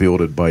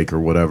 fielded bike or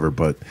whatever.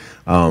 But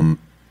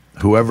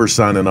whoever's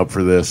signing up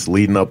for this,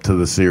 leading up to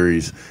the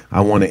series,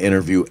 I want to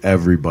interview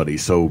everybody.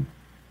 So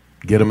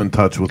get them in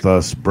touch with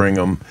us. Bring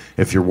them.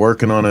 If you're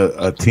working on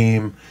a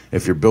team,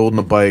 if you're building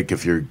a bike,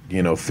 if you're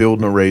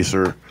fielding a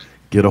racer,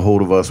 get a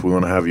hold of us. We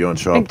want to have you on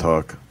Shop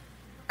Talk.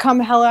 Come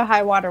hell or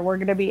high water, we're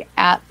going to be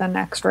at the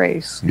next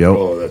race. Yep.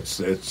 Oh,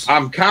 it's.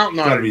 I'm counting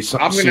on it.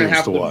 I'm going to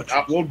have to watch.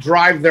 We'll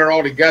drive there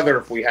all together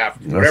if we have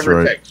to.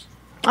 Whatever it takes.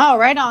 Oh,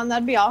 right on.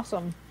 That'd be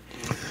awesome.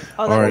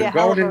 Oh, that'd be a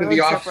hell of a road trip, going into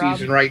the off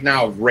season right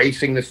now of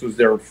racing. This was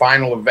their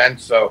final event,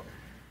 so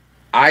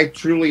I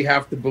truly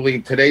have to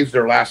believe today's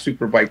their last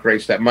Superbike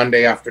race. That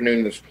Monday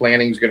afternoon, this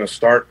planning is going to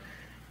start.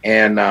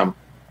 And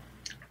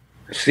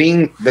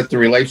seeing that the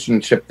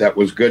relationship that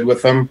was good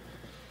with them,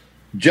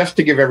 just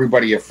to give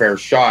everybody a fair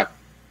shot,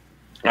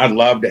 I'd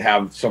love to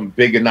have some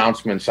big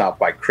announcements out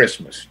by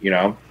Christmas,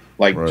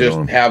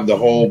 have the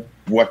whole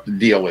what the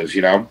deal is,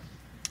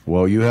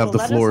 Well, you have the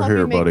floor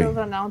here, buddy. Those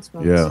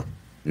announcements. Yeah.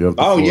 You have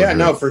the floor here.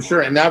 No, for sure.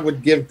 And that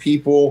would give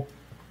people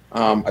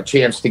a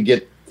chance to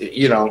get,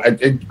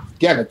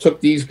 again, it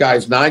took these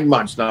guys 9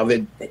 months. Now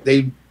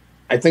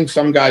I think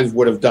some guys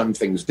would have done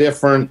things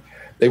different.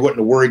 They wouldn't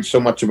have worried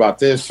so much about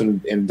this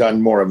and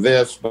done more of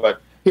this.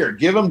 But here,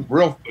 give them a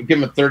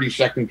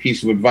 30-second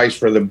piece of advice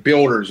for the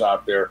builders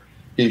out there.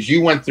 Is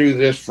you went through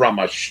this from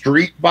a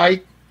street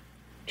bike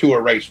to a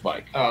race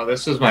bike. Oh,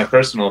 this was my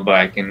personal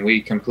bike, and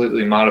we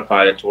completely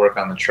modified it to work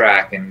on the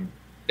track. And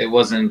it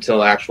wasn't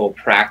until actual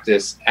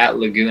practice at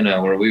Laguna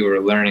where we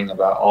were learning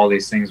about all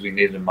these things we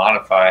needed to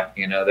modify.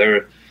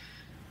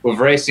 With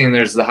racing,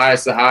 there's the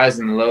highest of highs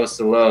and the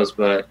lowest of lows,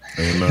 but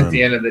at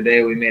the end of the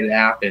day, we made it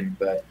happen.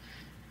 But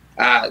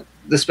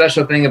the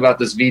special thing about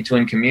this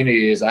V-Twin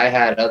community is I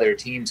had other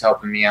teams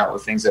helping me out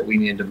with things that we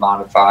needed to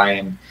modify,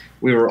 and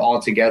we were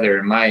all together.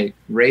 And my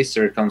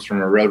racer comes from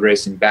a road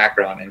racing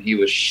background, and he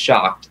was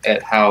shocked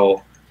at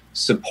how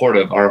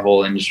supportive our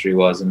whole industry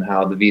was and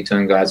how the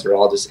V-Twin guys were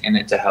all just in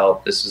it to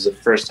help. This was the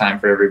first time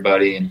for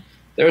everybody, and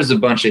there was a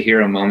bunch of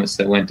hero moments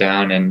that went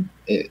down, and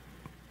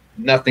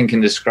nothing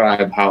can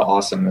describe how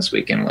awesome this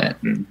weekend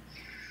went, and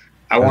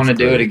I want to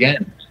do it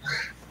again.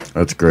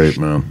 That's great,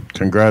 man.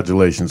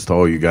 Congratulations to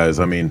all you guys.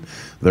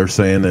 They're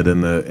saying it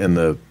in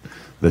the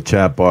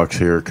chat box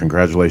here.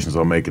 Congratulations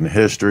on making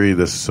history.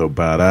 This is so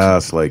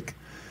badass. Like,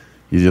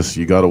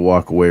 you got to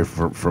walk away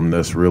from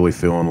this really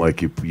feeling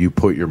like you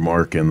put your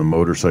mark in the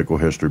motorcycle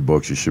history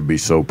books. You should be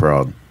so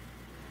proud.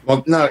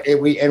 Well, no,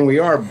 we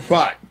are,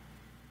 but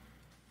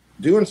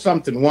doing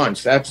something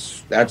once,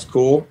 that's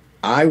cool.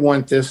 I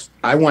want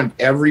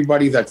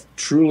everybody that's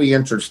truly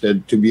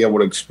interested to be able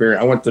to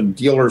experience. I want the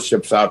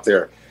dealerships out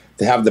there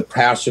to have the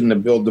passion to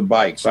build the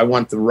bikes. I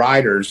want the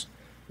riders.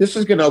 This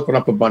is going to open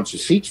up a bunch of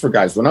seats for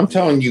guys. When I'm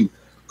telling you,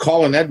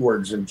 Colin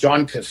Edwards and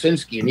John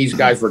Kaczynski and these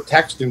guys were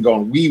texting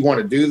going, we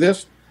want to do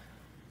this,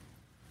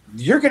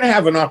 you're going to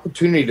have an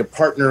opportunity to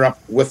partner up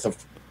with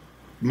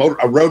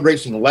a road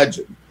racing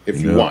legend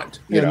if you want,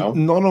 you know.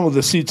 Not only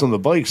the seats on the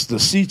bikes, the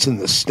seats in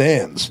the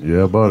stands.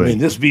 Yeah, buddy. I mean,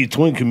 this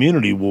V-twin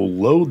community will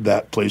load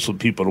that place with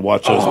people to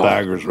watch those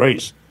baggers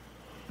race.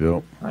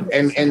 Yep.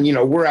 And you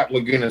know, we're at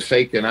Laguna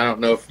Seca, and I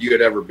don't know if you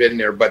had ever been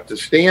there, but the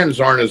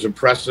stands aren't as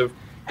impressive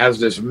as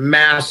this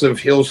massive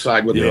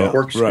hillside with the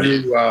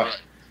corkscrew. Right.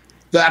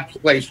 That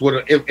place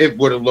would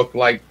have looked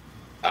like,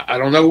 I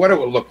don't know what it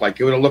would look like.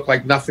 It would have looked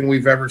like nothing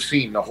we've ever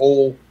seen. The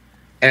whole,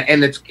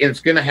 and it's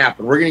going to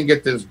happen. We're going to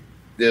get this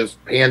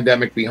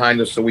pandemic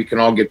behind us so we can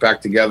all get back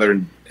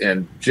together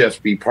and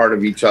just be part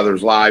of each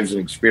other's lives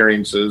and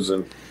experiences.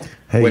 And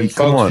when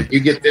folks, you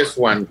get this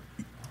one,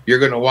 you're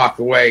going to walk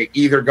away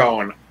either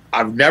going,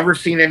 I've never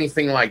seen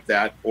anything like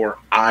that, or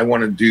I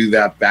want to do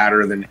that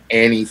better than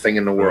anything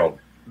in the world.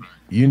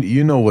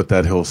 You know what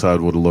that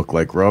hillside would have looked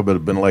like, Rob? It would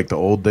have been like the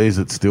old days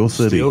at Steel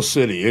City. Steel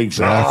City,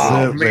 exactly.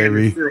 That's it,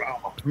 baby.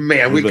 Oh,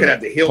 man, we could have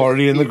the hill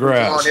party in the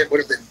grass. It would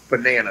have been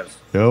bananas.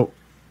 Yep.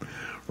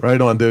 Right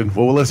on, dude.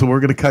 Well, listen, we're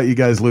going to cut you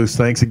guys loose.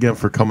 Thanks again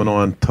for coming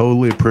on.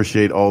 Totally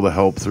appreciate all the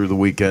help through the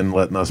weekend,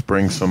 letting us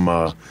bring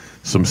some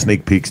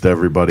sneak peeks to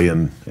everybody,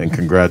 and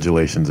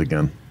congratulations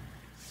again.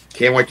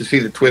 Can't wait to see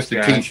the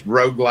Twisted Tea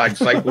Road Glide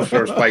Cycle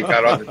Source bike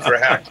out on the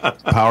track.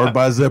 Powered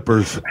by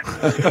Zippers.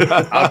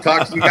 I'll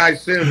talk to you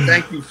guys soon.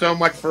 Thank you so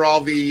much for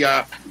all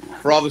the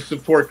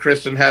support,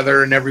 Chris and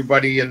Heather and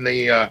everybody in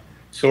the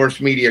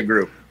Source Media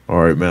group.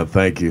 All right, man.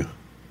 Thank you.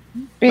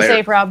 Be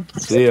safe, Rob.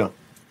 See ya.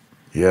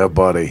 Yeah,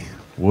 buddy.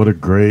 What a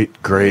great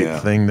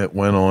thing that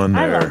went on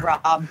there. I love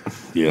Rob.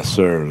 Yes,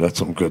 sir. That's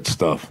some good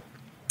stuff.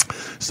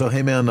 So,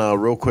 hey, man,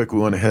 real quick, we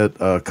want to hit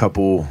a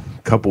couple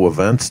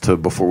events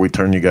before we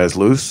turn you guys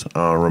loose.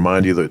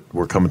 Remind you that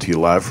we're coming to you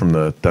live from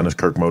the Dennis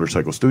Kirk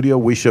Motorcycle Studio.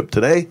 We ship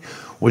today,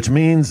 which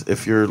means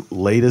if you're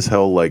late as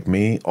hell like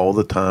me all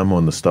the time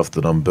on the stuff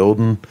that I'm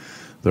building,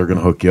 they're going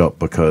to hook you up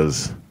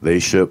because they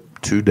ship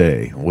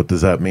today. What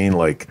does that mean?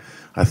 Like,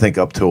 I think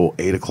up till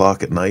 8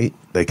 o'clock at night,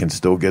 they can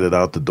still get it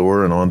out the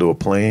door and onto a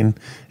plane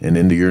and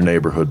into your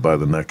neighborhood by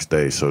the next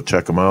day. So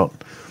check them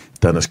out.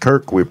 Dennis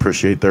Kirk, we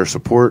appreciate their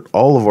support.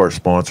 All of our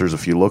sponsors,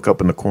 if you look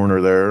up in the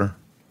corner there,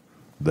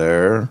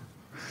 we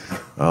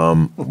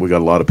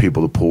got a lot of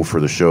people to pull for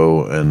the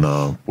show,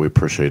 and we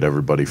appreciate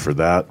everybody for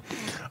that.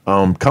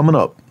 Coming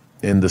up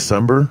in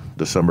December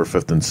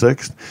 5th and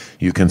 6th,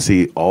 you can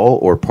see all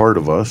or part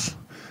of us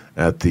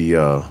at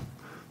the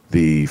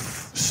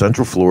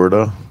Central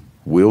Florida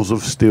Wheels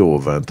of Steel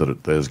event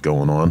that is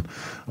going on.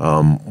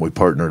 We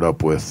partnered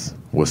up with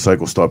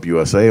Cycle Stop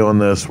USA on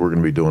this. We're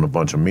going to be doing a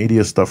bunch of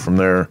media stuff from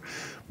there.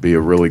 Be a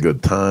really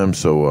good time.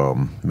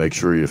 So make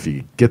sure if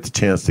you get the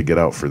chance to get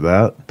out for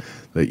that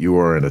you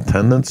are in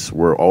attendance.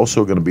 We're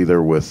also going to be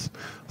there with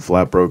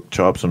Flat Broke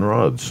Chops and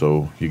Rods.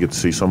 So you get to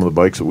see some of the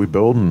bikes that we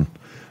build and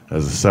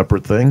as a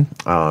separate thing.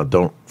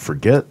 Don't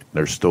forget,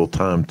 there's still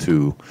time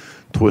to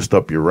twist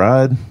up your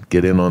ride.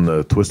 Get in on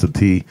the Twisted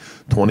Tea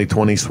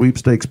 2020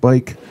 sweepstakes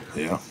bike.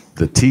 Yeah.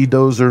 The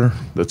T-Dozer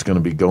that's going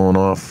to be going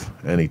off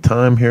any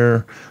time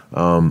here.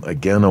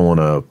 Again, I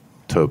want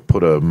to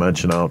put a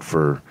mention out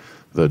for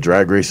the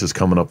drag races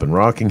coming up in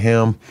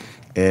Rockingham.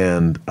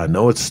 And I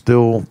know it's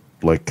still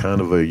like kind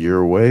of a year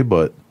away,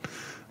 but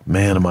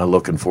man, am I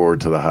looking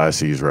forward to the High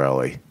Seas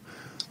Rally.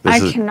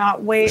 I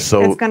cannot wait. So,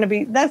 that's going to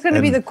be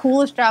the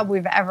coolest job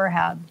we've ever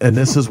had. And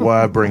this is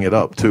why I bring it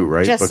up too,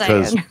 right? Just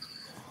because saying.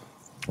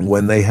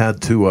 when they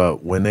had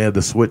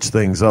to switch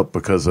things up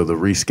because of the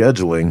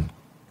rescheduling,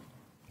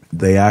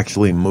 they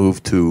actually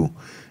moved to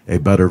a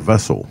better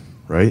vessel,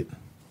 right?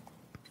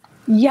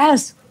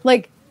 Yes.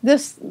 Like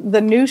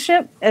the new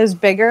ship is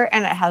bigger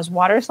and it has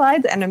water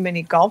slides and a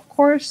mini golf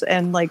course,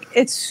 and like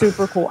it's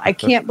super cool. I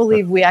can't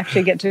believe we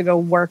actually get to go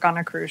work on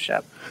a cruise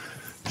ship.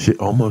 She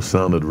almost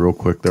sounded real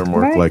quick there,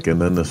 Mark, like,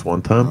 and then this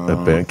one time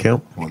at band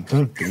camp. One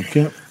time band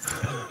camp?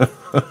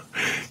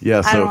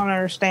 Yeah, so I don't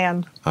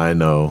understand. I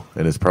know,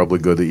 and it's probably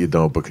good that you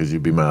don't because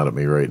you'd be mad at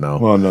me right now.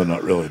 Well, no,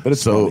 not really, but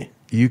it's funny.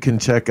 You can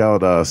check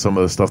out some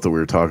of the stuff that we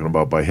were talking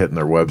about by hitting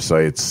their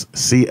websites,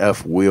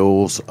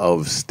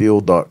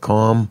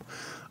 cfwheelsofsteel.com,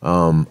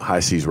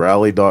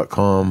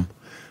 highseasrally.com,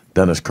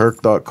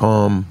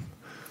 denniskirk.com,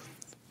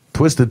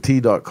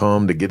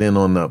 twistedtea.com to get in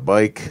on that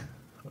bike.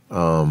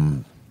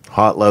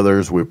 Hot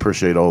Leathers, we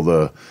appreciate all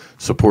the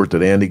support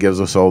that Andy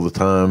gives us all the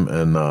time,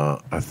 and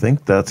I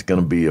think that's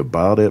going to be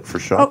about it for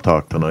Shop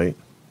Talk tonight.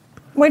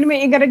 Wait a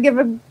minute, you got to give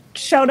a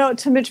shout out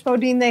to Mitch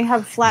Bodine. They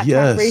have flat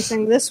track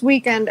racing this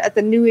weekend at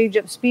the New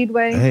Egypt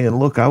Speedway. Hey, and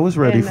look, I was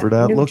ready for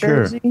that. Look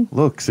Jersey. Here.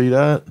 Look, see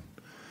that?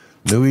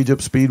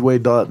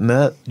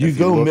 NewEgyptSpeedway.net. You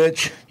go,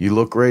 Mitch. You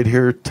look right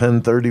here,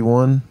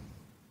 1031.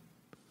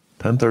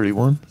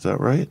 1031, is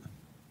that right?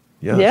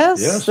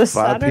 Yes. This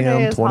 5 Saturday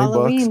p.m., is 20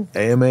 Halloween. bucks.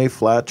 AMA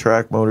Flat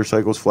Track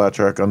Motorcycles, Flat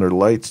Track Under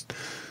Lights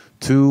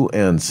 2,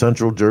 and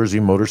Central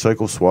Jersey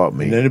Motorcycle Swap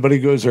Meet. And anybody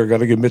goes there, got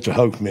to give Mitch a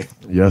hug from me.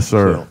 Yes,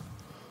 sir. So,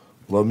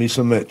 love me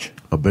some Mitch.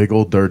 A big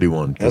old dirty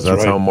one, because that's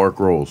right. how Mark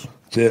rolls.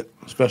 That's it.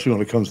 especially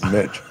when it comes to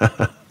Mitch.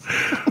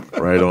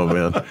 Right on,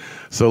 man.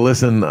 So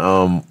listen,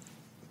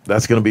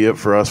 that's going to be it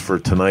for us for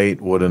tonight.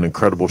 What an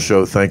incredible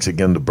show. Thanks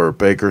again to Burt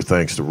Baker.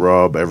 Thanks to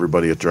Rob,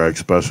 everybody at Drag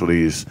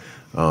Specialties,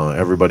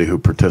 everybody who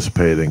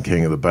participated in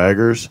King of the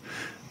Baggers.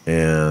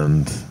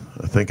 And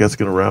I think that's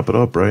going to wrap it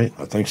up, right?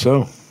 I think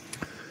so.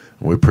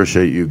 We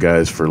appreciate you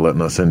guys for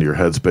letting us into your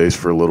headspace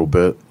for a little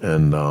bit.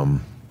 And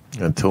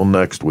until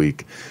next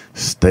week,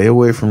 stay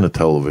away from the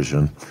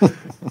television.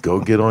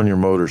 Go get on your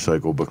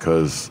motorcycle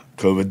because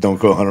COVID don't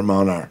go 100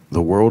 mile an hour.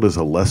 The world is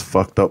a less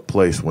fucked up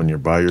place when you're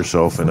by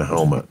yourself in a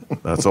helmet.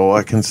 That's all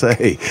I can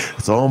say.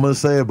 That's all I'm going to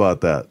say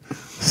about that.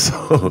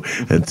 So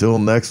until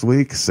next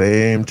week,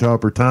 same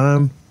chopper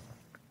time.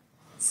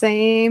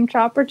 Same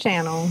chopper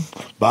channel.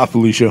 Bye,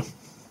 Felicia.